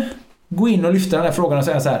skulle gå in och lyfta den här frågan och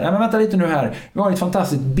säga så här: nej men vänta lite nu här, vi har ett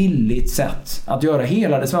fantastiskt billigt sätt att göra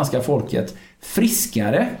hela det svenska folket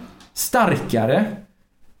friskare, starkare,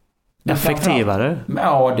 effektivare.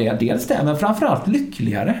 Ja, det är dels det, men framförallt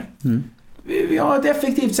lyckligare. Vi har ett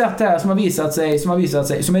effektivt sätt här som har visat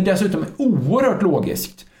sig, som är dessutom oerhört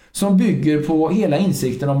logiskt, som bygger på hela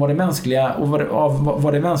insikten om vad det mänskliga och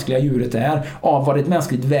vad det mänskliga djuret är, av vad ett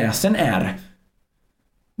mänskligt väsen är.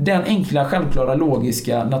 Den enkla, självklara,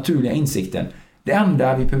 logiska, naturliga insikten. Det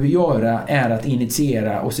enda vi behöver göra är att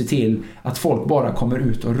initiera och se till att folk bara kommer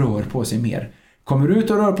ut och rör på sig mer. Kommer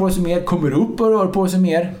ut och rör på sig mer, kommer upp och rör på sig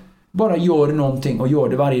mer. Bara gör någonting och gör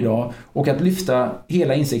det varje dag. Och att lyfta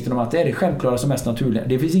hela insikten om att det är det självklara som mest naturliga.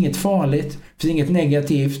 Det finns inget farligt, det finns inget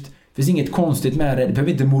negativt, det finns inget konstigt med det. Det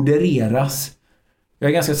behöver inte modereras. Jag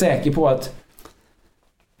är ganska säker på att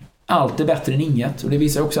allt är bättre än inget. Och det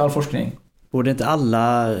visar också all forskning. Borde inte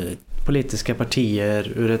alla politiska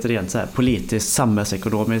partier ur ett rent så här politiskt,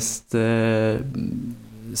 samhällsekonomiskt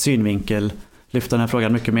synvinkel lyfta den här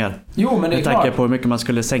frågan mycket mer? Jo, men det är klart. På hur mycket man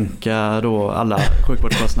skulle sänka då alla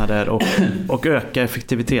sjukvårdskostnader och öka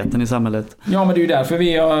effektiviteten i samhället. Ja, men det är ju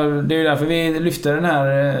därför vi lyfter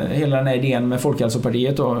hela den här idén med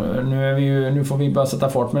Folkhälsopartiet då. Nu får vi bara sätta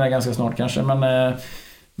fart med det ganska snart kanske, men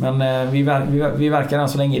vi verkar än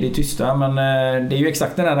så länge i det tysta. Men det är ju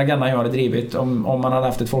exakt den här agendan jag hade drivit om man hade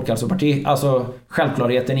haft ett folkhälsoparti. Alltså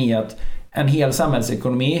självklarheten i att en hel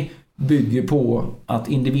samhällsekonomi bygger på att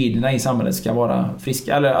individerna i samhället ska vara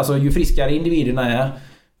friska. Alltså ju friskare individerna är,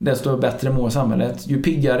 desto bättre mår samhället. Ju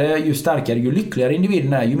piggare, ju starkare, ju lyckligare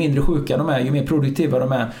individerna är, ju mindre sjuka de är, ju mer produktiva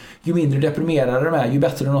de är, ju mindre deprimerade de är, ju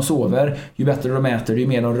bättre de sover, ju bättre de äter, ju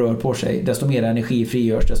mer de rör på sig, desto mer energi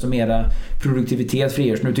frigörs, desto mer produktivitet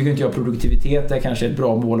frigörs. Nu tycker inte jag produktivitet är kanske ett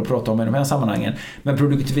bra mål att prata om i de här sammanhangen, men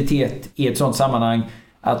produktivitet i ett sådant sammanhang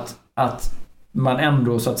att man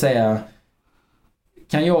ändå så att säga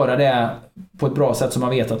kan göra det på ett bra sätt som man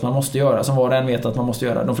vet att man måste göra, som var och en vet att man måste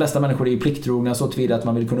göra. De flesta människor är ju plikttrogna så tillvida att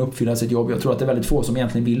man vill kunna uppfylla sitt jobb. Jag tror att det är väldigt få som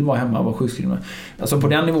egentligen vill vara hemma och vara sjukskrivna. Alltså på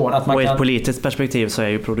den nivån att man och i kan... ett politiskt perspektiv så är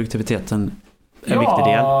ju produktiviteten en viktig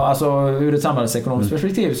del. Ja, alltså ur ett samhällsekonomiskt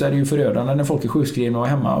perspektiv så är det ju förödande när folk är sjukskrivna och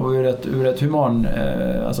hemma. Och ur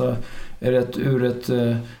ett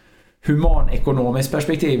humanekonomiskt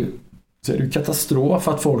perspektiv så är det ju katastrof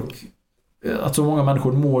att så många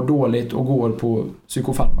människor mår dåligt och går på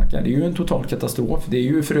psykofarmaka. Det är ju en total katastrof. Det är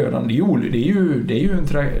ju förödande. Det är ju en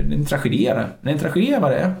tragedi. Det är en tragedi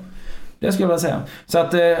vad det är. Det skulle jag vilja säga. Så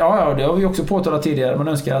att ja, det har vi också påtalat tidigare. Man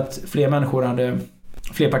önskar att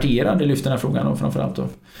fler partier hade lyft den här frågan och framförallt då.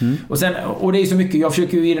 Och det är så mycket. Jag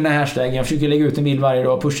försöker ju i den här hashtaggen, jag försöker lägga ut en bild varje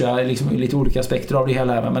dag och pusha liksom lite olika aspekter av det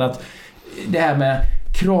hela. Men att det här med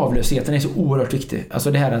kravlösheten är så oerhört viktig.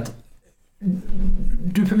 Alltså det här att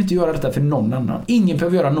du behöver inte göra detta för någon annan. Ingen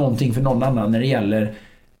behöver göra någonting för någon annan när det gäller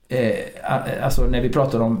alltså när vi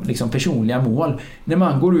pratar om liksom personliga mål. När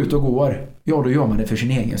man går ut och går, ja då gör man det för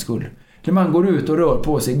sin egen skull. När man går ut och rör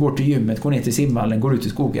på sig, går till gymmet, går ner till simhallen, går ut i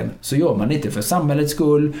skogen, så gör man det inte för samhällets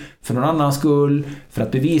skull, för någon annans skull, för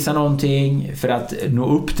att bevisa någonting, för att nå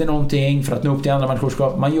upp till någonting, för att nå upp till andra människors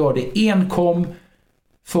skap. Man gör det enkom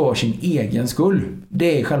för sin egen skull.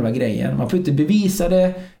 Det är själva grejen. Man får inte bevisa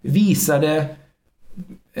det, visa det,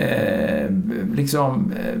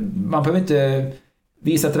 man behöver inte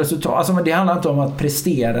visa ett resultat. Alltså, det handlar inte om att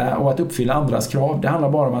prestera och att uppfylla andras krav. Det handlar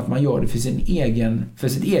bara om att man gör det för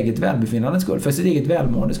sitt eget välbefinnande skull, för sitt eget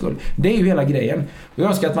välmående skull. Det är ju hela grejen. Och jag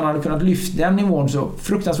önskar att man hade kunnat lyfta den nivån så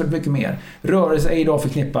fruktansvärt mycket mer. Rörelse är idag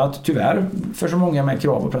förknippat, tyvärr, för så många med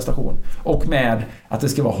krav och prestation. Och med att det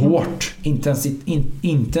ska vara hårt,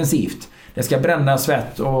 intensivt. Det ska bränna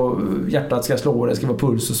svett och hjärtat ska slå, det ska vara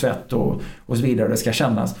puls och svett och så vidare. Det ska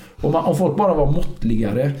kännas. Om folk bara var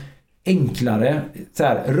måttligare, enklare, så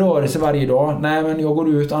här, rörelse varje dag. Nej, men jag går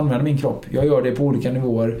ut och använder min kropp. Jag gör det på olika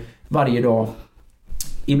nivåer varje dag.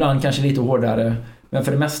 Ibland kanske lite hårdare, men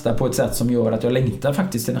för det mesta på ett sätt som gör att jag längtar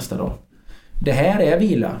faktiskt till nästa dag. Det här är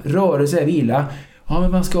vila. Rörelse är vila. Ja,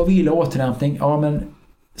 men man ska ha vila och återhämtning. Ja, men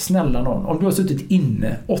snälla någon. Om du har suttit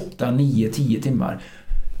inne 8, 9, 10 timmar.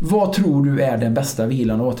 Vad tror du är den bästa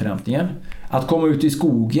vilan och återhämtningen? Att komma ut i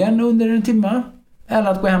skogen under en timme?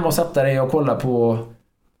 Eller att gå hem och sätta dig och kolla på,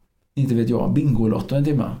 inte vet jag, Bingolotto en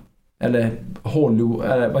timme? Eller Hollywood,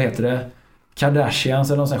 eller vad heter det? Kardashians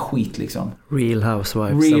eller någon sån här skit liksom. Real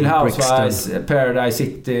Housewives, Paradise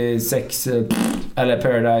City, sex, eller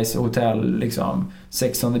Paradise Hotel liksom.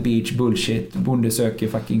 Sex on the beach, bullshit, bonde söker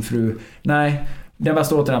fucking fru. Nej, den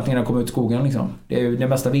bästa återhämtningen är att komma ut i skogen liksom. Det är ju den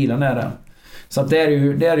bästa vilan är det. Så att det är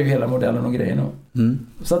ju hela modellen och grejen.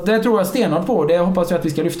 Så att det tror jag stenat på. Det hoppas jag att vi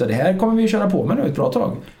ska lyfta. Det här kommer vi köra på med nu ett bra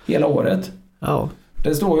tag. Hela året. Ja.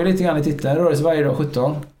 Det står ju lite grann i titeln. Rörelse varje dag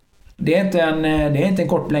 17. Det är inte en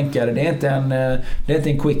kort blänkare. Det är inte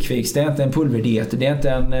en quick fix. Det är inte en pulverdiet. Det är inte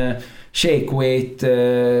en shake weight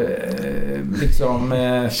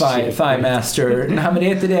thigh master. Nej, men det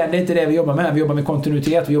är inte det vi jobbar med. Vi jobbar med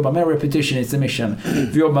kontinuitet. Vi jobbar med repetition is the mission.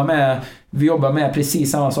 Vi jobbar med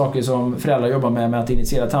precis samma saker som föräldrar jobbar med att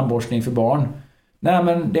initiera tandborstning för barn. Nej,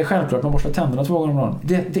 men det är självklart man borstar tänderna 2 gånger om dagen.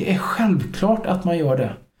 Det är självklart att man gör det.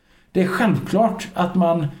 Det är självklart att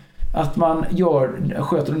man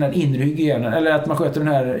sköter den här inre hygienen, eller att man sköter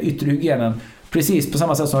den här yttre hygienen precis på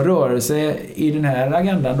samma sätt som rörelse i den här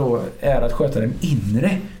agendan då är att sköta den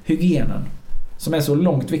inre hygienen, som är så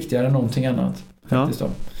långt viktigare än någonting annat. Ja.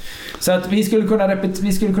 Så att vi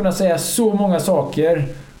skulle kunna säga så många saker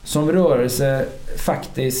som rörelse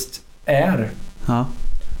faktiskt är. Ja.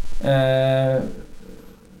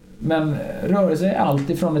 Men rörelse är allt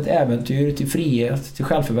ifrån ett äventyr till frihet, till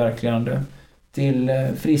självförverkligande, till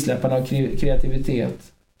frisläppande av kreativitet,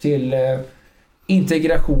 till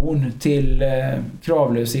integration, till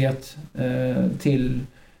kravlöshet,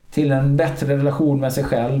 till en bättre relation med sig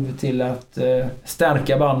själv, till att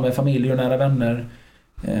stärka band med familj och nära vänner.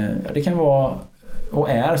 Det kan vara och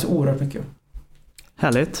är så oerhört mycket.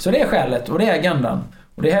 Härligt. Så det är skälet och det är agendan.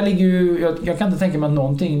 Och det här ligger ju, jag kan inte tänka mig att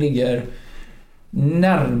någonting ligger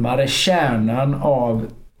närmare kärnan av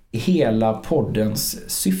hela poddens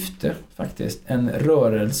syfte faktiskt. En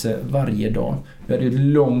rörelse varje dag. Vi hade ju ett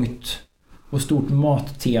långt och stort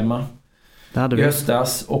mattema i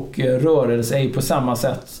höstas, och rörelse är ju på samma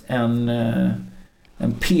sätt en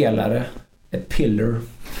pelare, ett pillar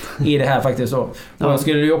i det här faktiskt så. Och jag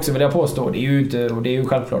skulle ju också vilja påstå, det är ju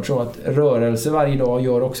självklart så att rörelse varje dag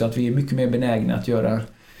gör också att vi är mycket mer benägna att göra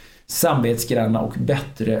samvetsgranna och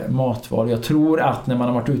bättre matval. Jag tror att när man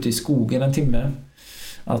har varit ute i skogen en timme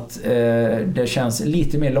att det känns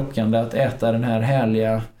lite mer lockande att äta den här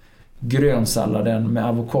härliga grönsalladen med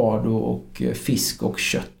avokado och fisk och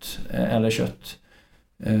kött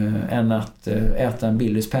än att äta en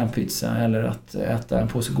Billys panpizza eller att äta en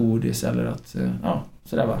påse godis eller att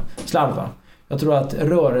slarva. Jag tror att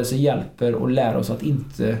rörelse hjälper och lär oss att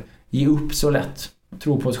inte ge upp så lätt.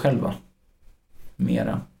 Tro på oss själva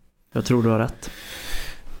mera. Jag tror du har rätt.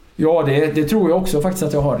 Ja, det tror jag också faktiskt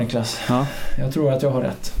att jag har, Niklas. Ja. Jag tror att jag har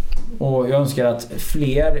rätt. Och jag önskar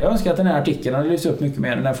att den här artikeln hade lyft upp mycket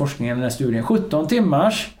mer, den här forskningen, den här studien. 17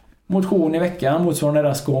 timmars motion i veckan motsvarande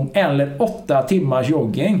rastgång eller 8 timmars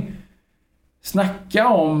jogging. Snacka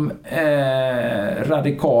om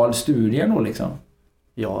radikal studie då liksom.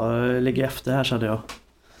 Jag ligger efter här, kände jag.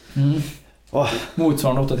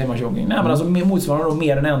 Motsvarande 8 timmars jogging. Nej, men alltså motsvarande då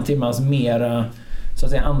mer än 1 timmas mera så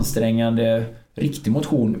att säga ansträngande riktig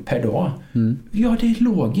motion per dag. Ja, det är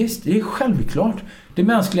logiskt. Det är självklart. Det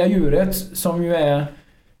mänskliga djuret som ju är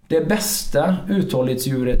det bästa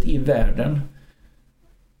uthållighetsdjuret i världen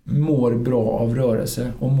mår bra av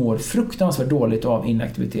rörelse och mår fruktansvärt dåligt av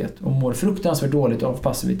inaktivitet och mår fruktansvärt dåligt av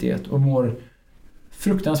passivitet och mår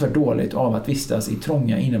fruktansvärt dåligt av att vistas i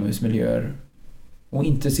trånga inomhusmiljöer och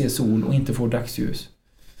inte se sol och inte få dagsljus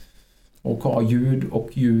och ha ljud och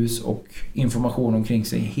ljus och information omkring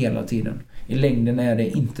sig hela tiden. I längden är det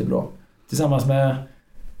inte bra. Tillsammans med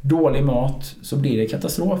dålig mat så blir det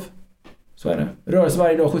katastrof. Så är det. Rörelse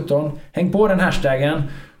varje dag 17. Häng på den hashtaggen.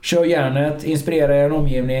 Kör järnet. Inspirera er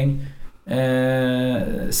omgivning.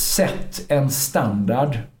 Sätt en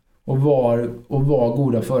standard. Och var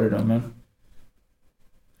goda föredömen.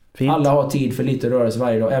 Fint. Alla har tid för lite rörelse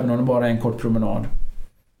varje dag. Även om det bara är en kort promenad.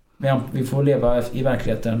 Vi får leva i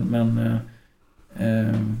verkligheten. Men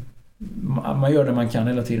man gör det man kan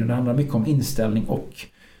hela tiden. Det handlar mycket om inställning och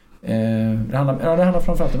det handlar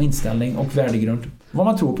framförallt om inställning och värdegrund. Vad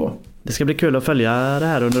man tror på. Det ska bli kul att följa det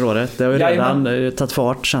här under året. Det har ju redan tagit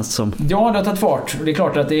fart, känns det som. Ja, det har tagit fart. Det är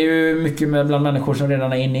klart att det är ju mycket bland människor som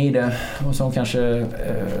redan är inne i det och som kanske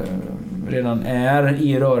redan är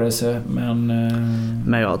i rörelse.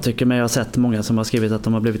 Men jag tycker mig jag har sett många som har skrivit att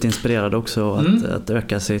de har blivit inspirerade också att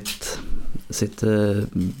öka sitt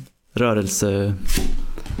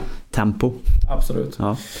rörelsetempo. Absolut.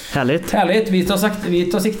 Ja. Härligt. Vi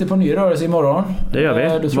tar sikte på ny rörelse imorgon. Det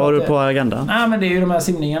gör vi. Vad har du på agendan? Nej, men det är ju de här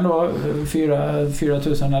simningen då.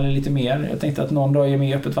 4000 eller lite mer. Jag tänkte att någon dag är med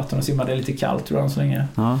i öppet vatten och simma. Det är lite kallt tror jag så länge.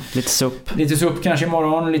 Ja, lite supp. Lite supp kanske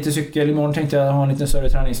imorgon. Lite cykel. Imorgon tänkte jag ha en lite större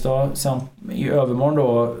träningsdag. Samt i övermorgon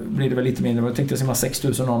då blir det väl lite mindre. Men jag tänkte simma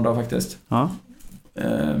 6000 någon dag faktiskt. Ja.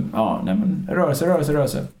 Nej men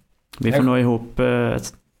rörelse. Vi får nå ihop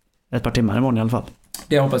ett par timmar imorgon i alla fall.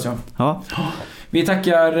 Det hoppas jag. Ja. Vi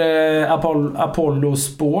tackar Apollo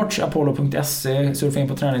Sports, apollo.se, surfa in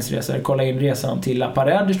på träningsresor, kolla in resan till La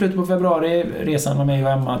Parade i slutet på februari, resan med mig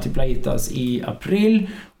och Emma till Playitas i april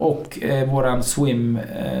och våran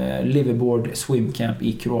liveaboard swimcamp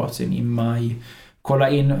i Kroatien i maj. Kolla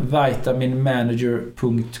in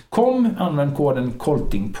vitaminmanager.com, använd koden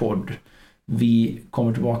Coltingpodd. Vi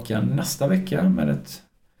kommer tillbaka nästa vecka med ett...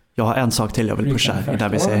 Jag har en sak till jag vill pusha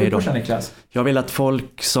innan vi säger hej då. Jag vill att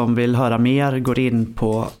folk som vill höra mer går in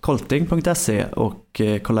på colting.se och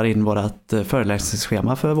kollar in vårat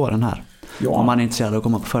föreläsningsschema för våren här. Ja. Om man är intresserad av att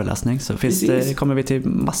komma på föreläsning så kommer vi till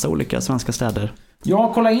massa olika svenska städer.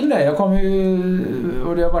 Ja, kolla in det. Jag kommer ju,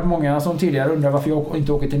 och det har varit många som tidigare undrar varför jag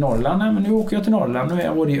inte åker till Norrland. Nej, men nu åker jag till Norrland. Nu är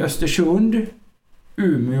jag både i Östersund,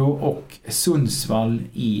 Umeå och Sundsvall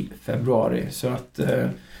i februari. Så att...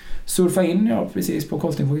 surfa in precis på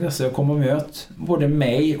colting.se och kom och möt både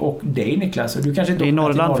mig och dig Niklas. Och du kanske inte i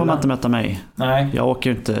Norrland får man inte möta mig. Nej. Jag åker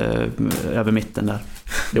ju inte över mitten där.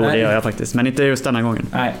 Jo, det gör jag faktiskt. Men inte just denna gången.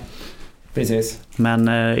 Nej, precis. Men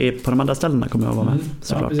på de andra ställena kommer jag vara med.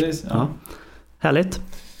 Såklart. Ja, precis. Ja. Ja. Härligt.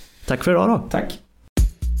 Tack för idag då. Tack.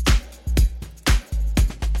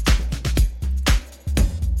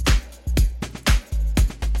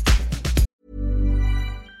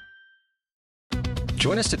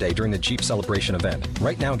 Join us today during the Jeep Celebration event.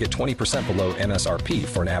 Right now, get 20% below MSRP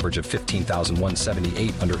for an average of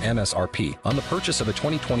 $15,178 under MSRP on the purchase of a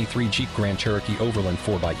 2023 Jeep Grand Cherokee Overland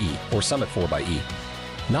 4xE or Summit 4xE.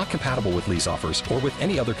 Not compatible with lease offers or with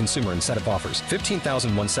any other consumer incentive offers.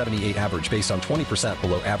 $15,178 average based on 20%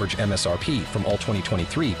 below average MSRP from all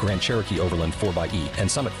 2023 Grand Cherokee Overland 4xE and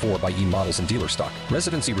Summit 4xE models in dealer stock.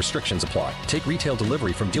 Residency restrictions apply. Take retail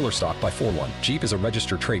delivery from dealer stock by 4/1. Jeep is a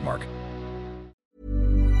registered trademark.